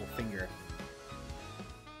little finger.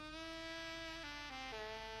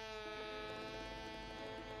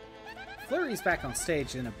 Flurry's back on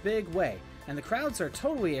stage in a big way, and the crowds are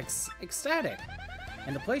totally ecstatic.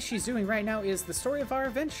 And the play she's doing right now is The Story of Our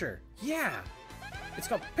Adventure. Yeah! It's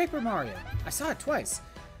called Paper Mario. I saw it twice.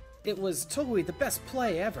 It was totally the best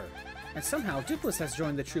play ever. And somehow Dupless has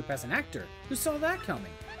joined the troupe as an actor. Who saw that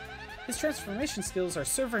coming? His transformation skills are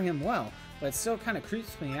serving him well, but it still kind of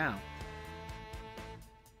creeps me out.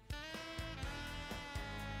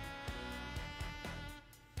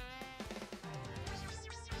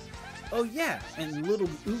 Oh yeah, and little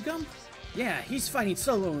Ugum? Yeah, he's fighting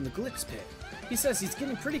solo in the Glitz Pit. He says he's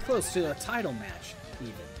getting pretty close to a title match,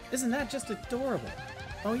 even. Isn't that just adorable?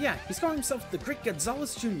 Oh yeah, he's calling himself the Great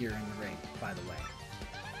Gonzalez Jr. in the ring, by the way.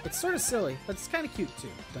 It's sort of silly, but it's kind of cute too,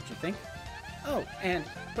 don't you think? Oh, and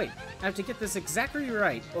wait, I have to get this exactly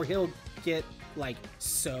right, or he'll get, like,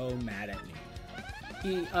 so mad at me.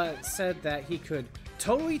 He said that he could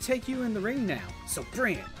totally take you in the ring now, so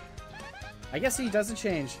bring it. I guess he doesn't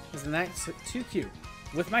change. Isn't that too cute?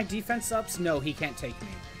 With my defense ups, no, he can't take me.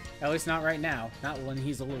 At least not right now. Not when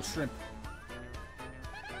he's a little shrimp.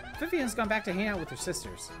 Vivian's gone back to hang out with her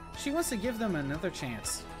sisters. She wants to give them another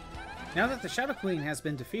chance. Now that the Shadow Queen has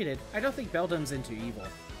been defeated, I don't think Beldam's into evil.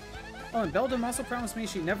 Oh, and Beldam also promised me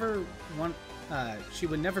she would never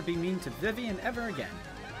be mean to Vivian ever again.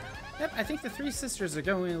 Yep, I think the three sisters are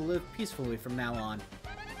going to live peacefully from now on.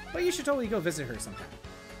 But you should totally go visit her sometime.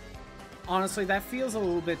 Honestly, that feels a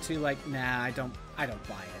little bit too like, nah, I don't buy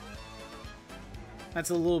it. That's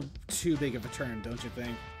a little too big of a turn, don't you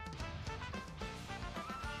think?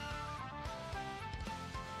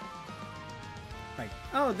 Like,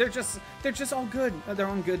 oh, they're just all good. They're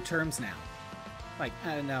on good terms now. Like,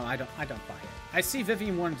 no, I don't buy it. I see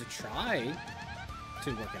Vivian wanted to try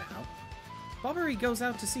to work it out. Bobbery goes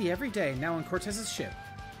out to sea every day now on Cortez's ship.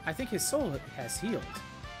 I think his soul has healed.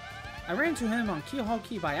 I ran into him on Keyhole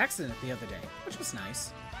Key by accident the other day, which was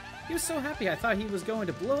nice. He was so happy I thought he was going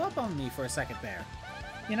to blow up on me for a second there.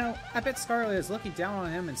 You know, I bet Scarlet is looking down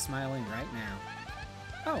on him and smiling right now.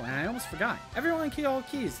 Oh, and I almost forgot. Everyone in Keyhole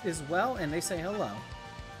Keys is well and they say hello.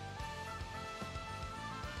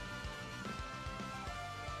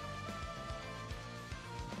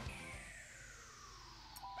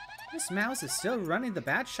 Miss Mouse is still running the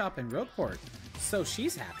bad shop in Roadport, so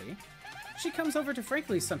she's happy. She comes over to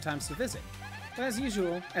Frankly's sometimes to visit. But as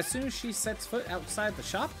usual, as soon as she sets foot outside the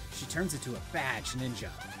shop, she turns into a badge ninja.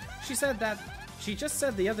 She just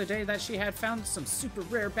said the other day that she had found some super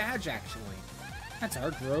rare badge, actually. That's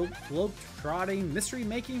our globe-trotting,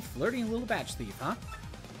 mystery-making, flirting little badge thief, huh?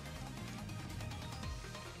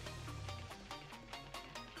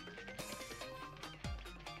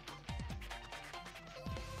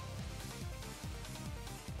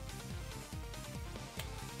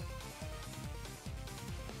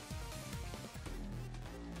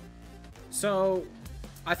 So,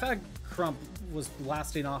 I thought Crump was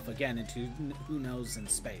blasting off again into who knows in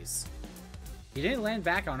space. He didn't land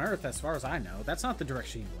back on Earth as far as I know. That's not the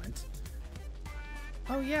direction he went.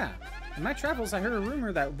 Oh yeah, in my travels I heard a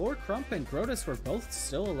rumor that Lord Crump and Grotus were both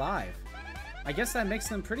still alive. I guess that makes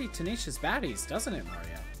them pretty tenacious baddies, doesn't it,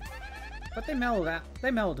 Mario? But they mellowed out. They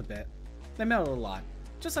mellowed a bit. They mellowed a lot.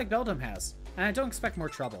 Just like Beldam has. And I don't expect more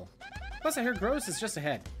trouble. Plus I heard Grotus is just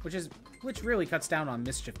ahead, which really cuts down on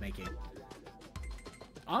mischief making.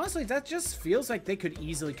 Honestly, that just feels like they could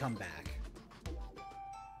easily come back.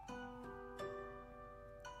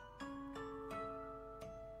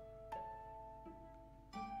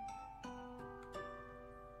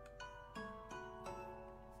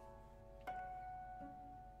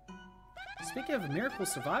 Speaking of miracle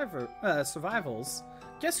survivals,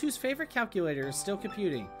 guess whose favorite calculator is still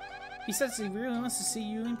computing? He says he really wants to see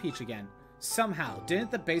you and Peach again. Somehow,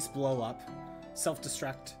 didn't the base blow up?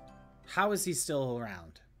 Self-destruct? How is he still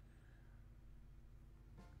around?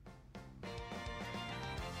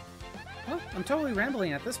 Well, I'm totally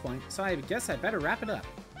rambling at this point, so I guess I better wrap it up.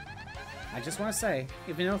 I just want to say,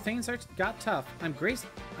 even though things got tough, I'm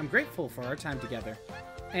grateful for our time together.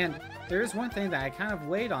 And there is one thing that I kind of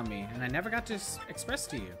weighed on me, and I never got to express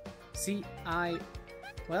to you. See,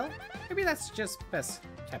 well, maybe that's just best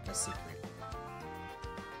kept a secret.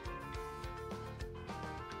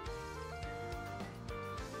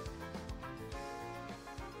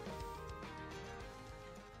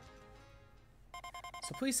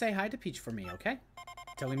 So please say hi to Peach for me, okay?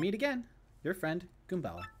 Till we meet again, your friend,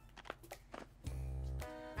 Goombella.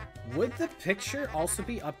 Would the picture also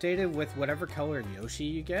be updated with whatever color Yoshi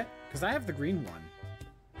you get? Because I have the green one.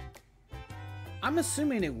 I'm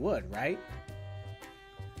assuming it would, right?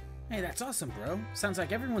 Hey, that's awesome, bro. Sounds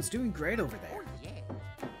like everyone's doing great over there. Oh,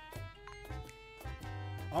 yeah.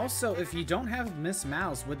 Also, if you don't have Miss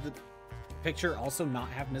Mouse, would the picture also not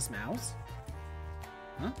have Miss Mouse?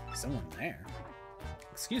 Huh? Someone there.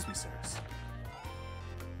 Excuse me, sirs.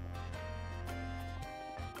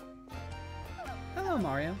 Hello,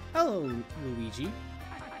 Mario. Hello, Luigi.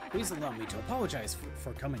 Please allow me to apologize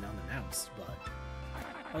for coming unannounced, but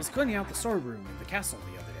I was cleaning out the storeroom in the castle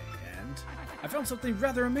the other day, and I found something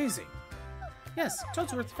rather amazing. Yes,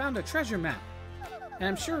 Toadsworth found a treasure map, and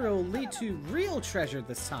I'm sure it will lead to real treasure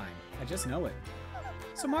this time. I just know it.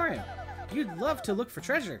 So Mario, You'd love to look for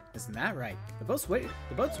treasure, isn't that right? The boat's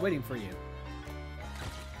waiting for you.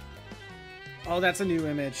 Oh, that's a new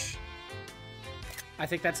image. I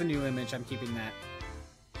think that's a new image. I'm keeping that.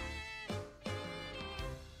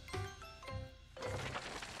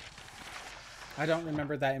 I don't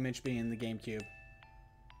remember that image being in the GameCube.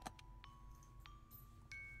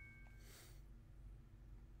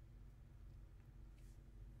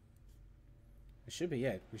 It should be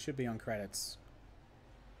it. We should be on credits.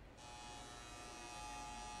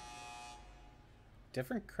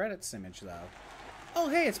 Different credits image, though. Oh,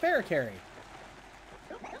 hey, it's Barricary.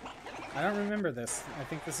 I don't remember this. I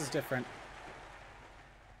think this is different.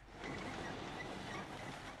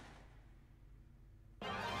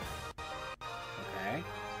 Okay.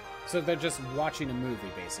 So they're just watching a movie,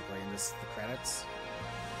 basically, and this is the credits.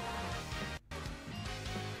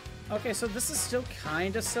 Okay, so this is still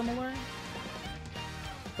kind of similar,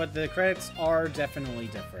 but the credits are definitely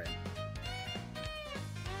different.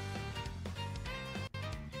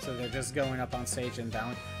 So they're just going up on stage and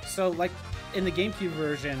down. So, like, in the GameCube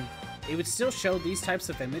version, it would still show these types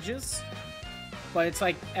of images, but it's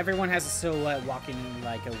like everyone has a silhouette walking in,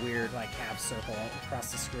 like, a weird, like, half circle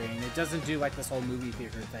across the screen. It doesn't do, like, this whole movie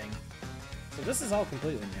theater thing. So this is all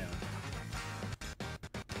completely new.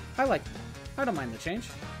 I don't mind the change.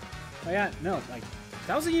 But yeah, no, like,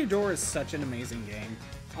 Thousand Year Door is such an amazing game.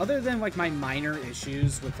 Other than, like, my minor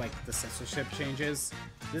issues with, like, the censorship changes,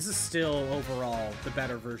 this is still, overall, the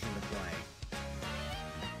better version to play.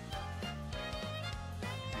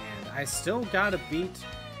 And I still gotta beat...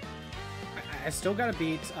 I still gotta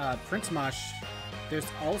beat Prince Mush. There's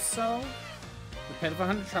also the Pit of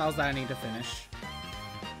 100 Trials that I need to finish.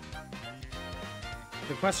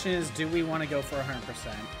 The question is, do we want to go for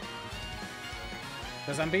 100%?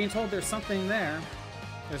 Because I'm being told there's something there.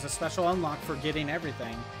 There's a special unlock for getting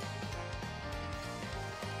everything.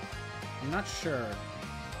 I'm not sure.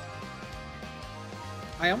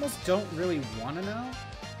 I almost don't really want to know.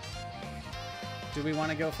 Do we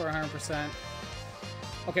want to go for 100%?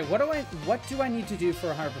 Okay, what do I need to do for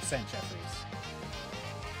 100%, Jeffries?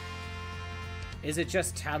 Is it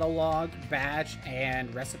just catalog, badge,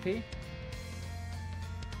 and recipe?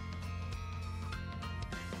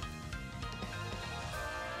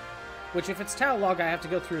 Which, if it's catalog, I have to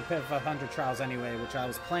go through a Pit of 100 Trials anyway, which I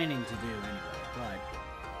was planning to do anyway, but...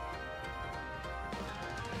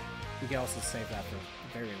 we can also save that for the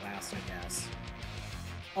very last, I guess.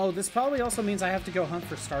 Oh, this probably also means I have to go hunt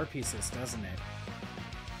for star pieces, doesn't it?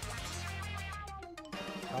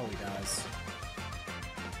 Probably does.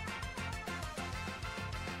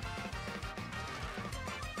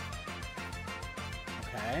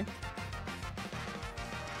 Okay.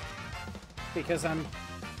 Because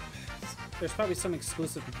there's probably some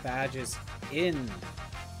exclusive badges in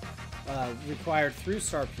required through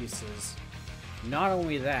star pieces. Not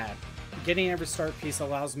only that, getting every star piece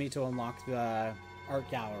allows me to unlock the art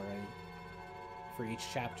gallery for each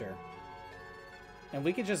chapter. And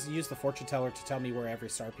we could just use the fortune teller to tell me where every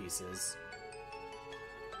star piece is.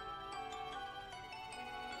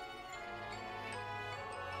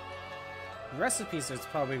 Recipes is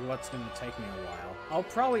probably what's going to take me a while. I'll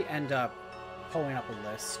probably end up pulling up a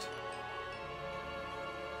list.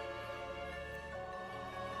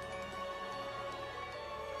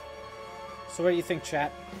 So what do you think,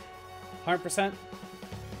 chat? 100%?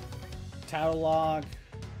 Catalog,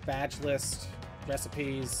 badge list,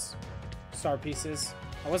 recipes, star pieces.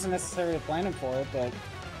 I wasn't necessarily planning for it, but...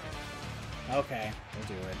 okay, we'll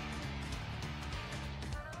do it.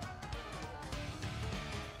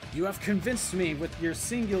 You have convinced me with your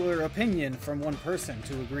singular opinion from one person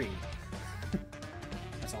to agree.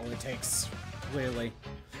 That's all it takes, really.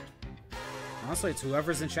 Honestly, it's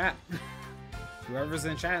whoever's in chat. Whoever's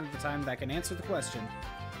in chat at the time that can answer the question.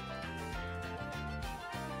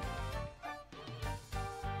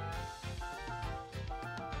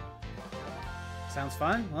 Sounds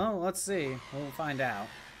fun? Well, let's see. We'll find out.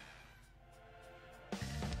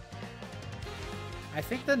 I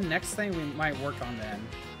think the next thing we might work on then...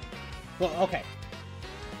 well, okay.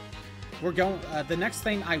 We're going... the next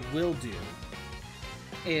thing I will do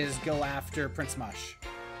is go after Prince Mush.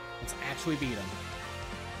 Let's actually beat him.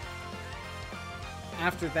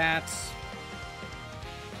 After that,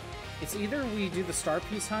 it's either we do the star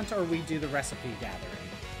piece hunt or we do the recipe gathering.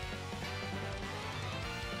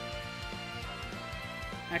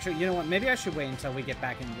 Actually, you know what? Maybe I should wait until we get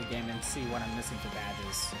back into the game and see what I'm missing for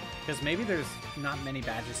badges. Because maybe there's not many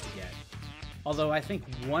badges to get. Although I think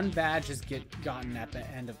one badge is gotten at the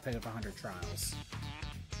end of Pit of 100 Trials.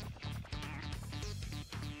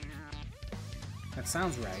 That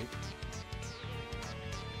sounds right.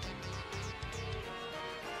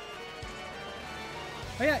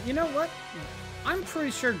 Oh yeah, you know what? I'm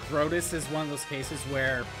pretty sure Grotus is one of those cases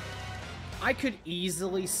where I could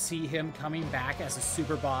easily see him coming back as a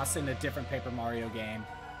super boss in a different Paper Mario game.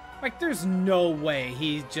 Like, there's no way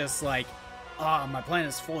he's just like, ah, my plan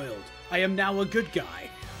is foiled. I am now a good guy.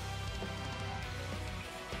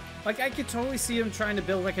 Like, I could totally see him trying to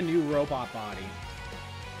build, like, a new robot body.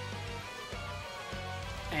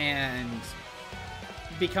 And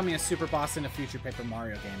becoming a super boss in a future Paper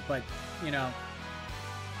Mario game. But, you know,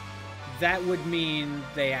 that would mean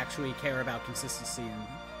they actually care about consistency in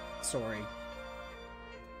story.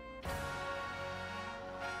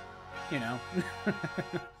 You know?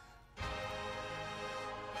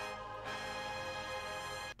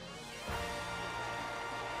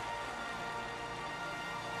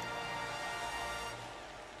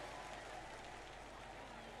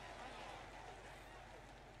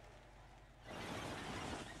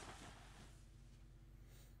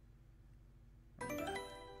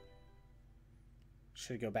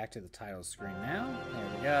 Should go back to the title screen now. There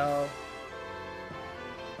we go.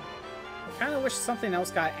 Kind of wish something else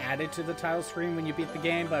got added to the title screen when you beat the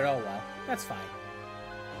game, but oh well. That's fine.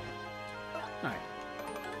 Alright.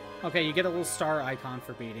 Okay, you get a little star icon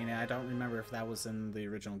for beating it. I don't remember if that was in the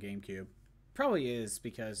original GameCube. Probably is,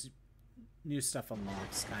 because new stuff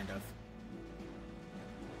unlocks, kind of.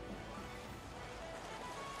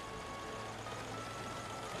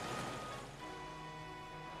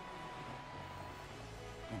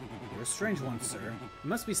 You're a strange one, sir. It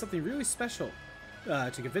must be something really special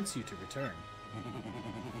to convince you to return.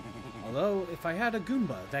 Although, if I had a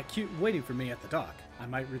Goomba that cute waiting for me at the dock, I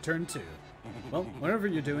might return too. Well, whatever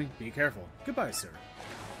you're doing, be careful. Goodbye, sir.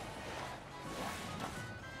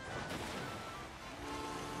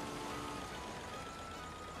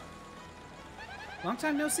 Long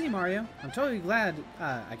time no see, Mario. I'm totally glad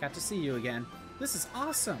I got to see you again. This is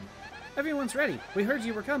awesome. Everyone's ready. We heard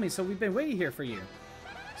you were coming, so we've been waiting here for you.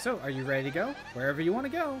 So, are you ready to go? Wherever you want to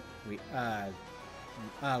go. We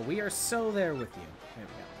are so there with you. There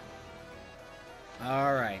we go.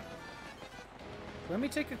 Alright. Let me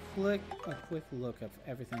take a quick look of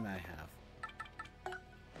everything that I have.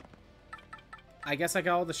 I guess I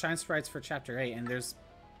got all the shine sprites for Chapter 8, and there's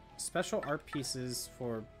special art pieces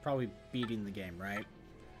for probably beating the game, right?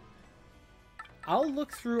 I'll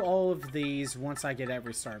look through all of these once I get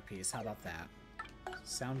every star piece. How about that?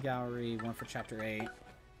 Sound gallery, one for Chapter 8.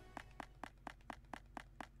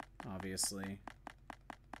 Obviously.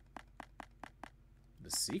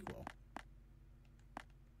 The sequel.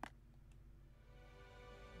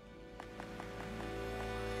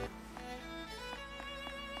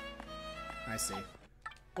 I see.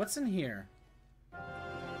 What's in here?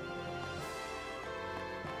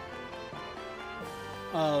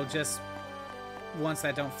 Oh, just ones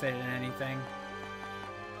that don't fit in anything.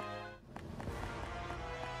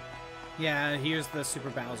 Yeah, here's the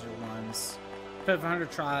Super Bowser ones. Pit of 100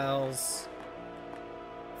 Trials.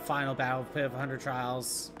 Final Battle of Pit of 100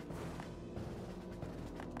 Trials.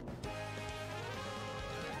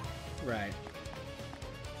 Right.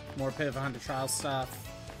 More Pit of 100 Trials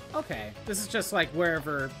stuff. Okay, this is just like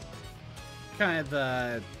wherever kind of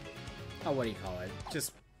the... Oh, what do you call it?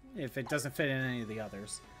 Just if it doesn't fit in any of the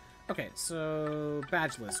others. Okay, so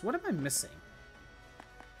badge list. What am I missing?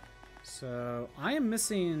 So I am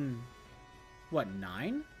missing... What,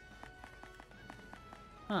 9?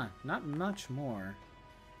 Huh, not much more.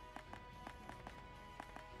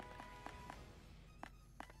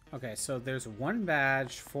 Okay, so there's one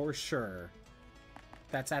badge for sure.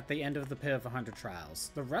 That's at the end of the Pit of 100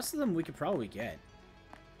 Trials. The rest of them we could probably get.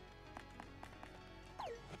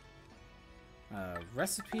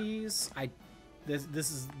 Recipes. This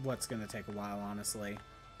is what's gonna take a while, honestly.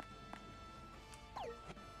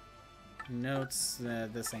 Notes.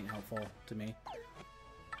 This ain't helpful to me.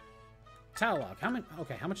 Catalog. How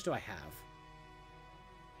much do I have?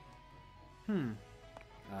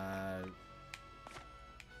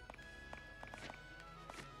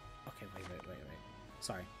 Okay, wait.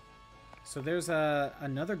 Sorry. So there's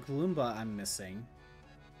another Gloomba I'm missing.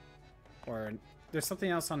 Or there's something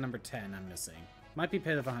else on number 10 I'm missing. Might be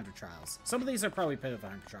Pit of 100 Trials. Some of these are probably Pit of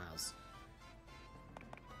 100 Trials.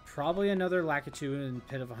 Probably another Lakitu in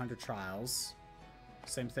Pit of 100 Trials.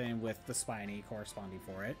 Same thing with the Spiny corresponding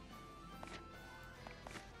for it.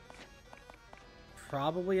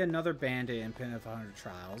 Probably another Bandit in Pit of 100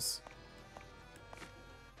 Trials.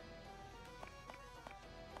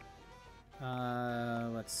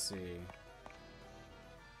 Let's see.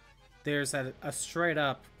 There's a straight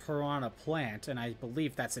up Piranha plant, and I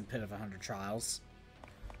believe that's in Pit of 100 Trials.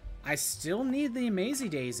 I still need the Amazy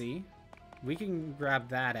Daisy. We can grab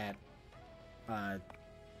that at,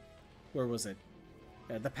 where was it?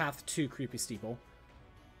 The path to Creepy Steeple.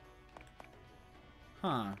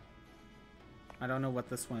 Huh. I don't know what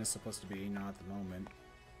this one is supposed to be, not at the moment.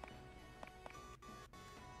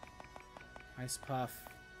 Ice Puff.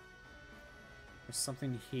 There's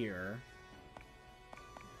something here.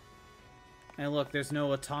 And look, there's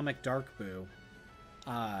no Atomic Dark Boo.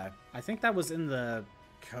 I think that was in the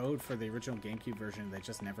code for the original GameCube version. They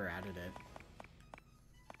just never added it.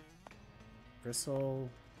 Bristle.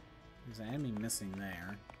 There's an enemy missing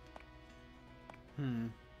there.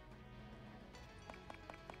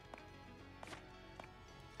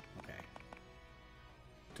 Okay.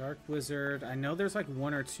 Dark Wizard. I know there's like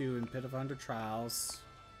 1 or 2 in Pit of 100 Trials.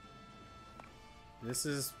 This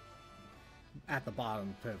is at the bottom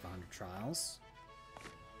of Pit of 100 Trials.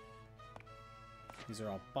 These are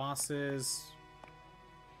all bosses.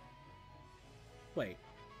 Wait.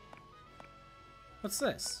 What's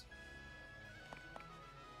this?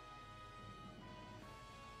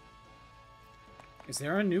 Is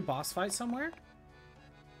there a new boss fight somewhere?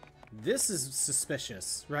 This is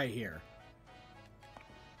suspicious right here.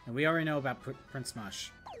 And we already know about Prince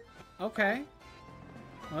Mush. Okay.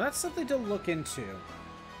 Well, that's something to look into.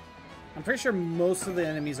 I'm pretty sure most of the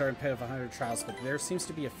enemies are in Pit of 100 Trials, but there seems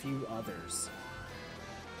to be a few others.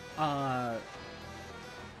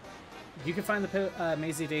 You can find the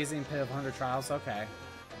Maisie Daisy in Pit of 100 Trials. Okay.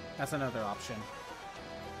 That's another option.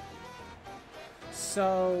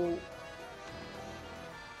 So...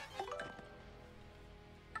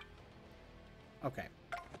 okay.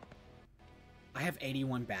 I have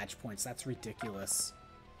 81 badge points. That's ridiculous.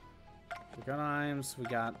 We got items. We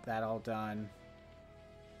got that all done.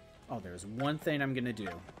 Oh, there's one thing I'm going to do.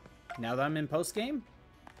 Now that I'm in post-game,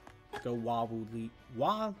 go Waluigi,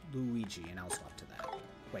 and I'll swap to that.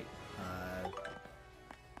 Wait. Let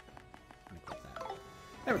me put that.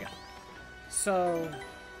 There we go. So,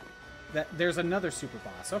 there's another super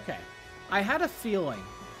boss. Okay. I had a feeling.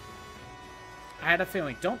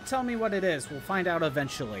 Don't tell me what it is. We'll find out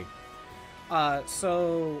eventually.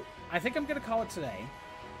 So I think I'm going to call it today.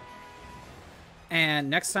 And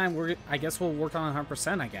next time, I guess we'll work on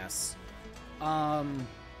 100%, I guess.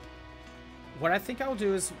 What I think I'll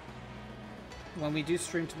do is, when we do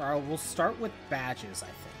stream tomorrow, we'll start with badges, I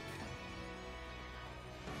think.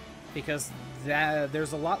 Because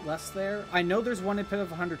there's a lot less there. I know there's one in Pit of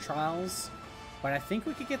 100 Trials, but I think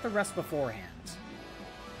we could get the rest beforehand.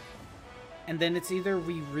 And then it's either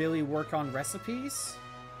we really work on recipes,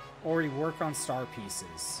 or we work on star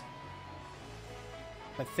pieces.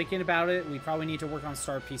 But thinking about it, we probably need to work on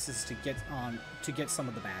star pieces to get some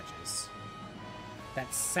of the badges.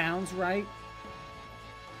 That sounds right.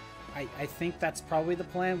 I think that's probably the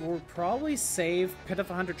plan. We'll probably save Pit of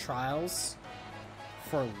 100 Trials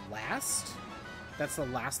for last. That's the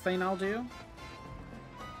last thing I'll do.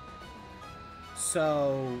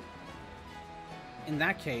 So... in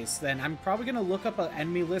that case, then I'm probably going to look up an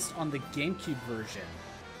enemy list on the GameCube version,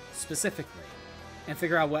 specifically, and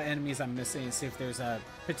figure out what enemies I'm missing and see if there's a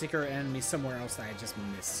particular enemy somewhere else that I just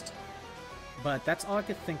missed. But that's all I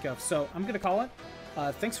could think of, so I'm going to call it.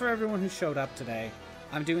 Thanks for everyone who showed up today.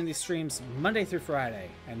 I'm doing these streams Monday through Friday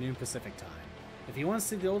at noon Pacific time. If you want to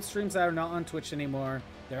see the old streams that are not on Twitch anymore,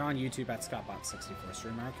 they're on YouTube at ScottBot64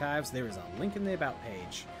 Stream Archives. There is a link in the About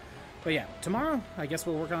page. But yeah, tomorrow, I guess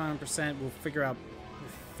we'll work on 100%. We'll figure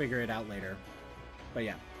it out later. But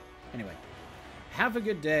yeah, anyway. Have a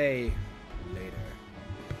good day. Later.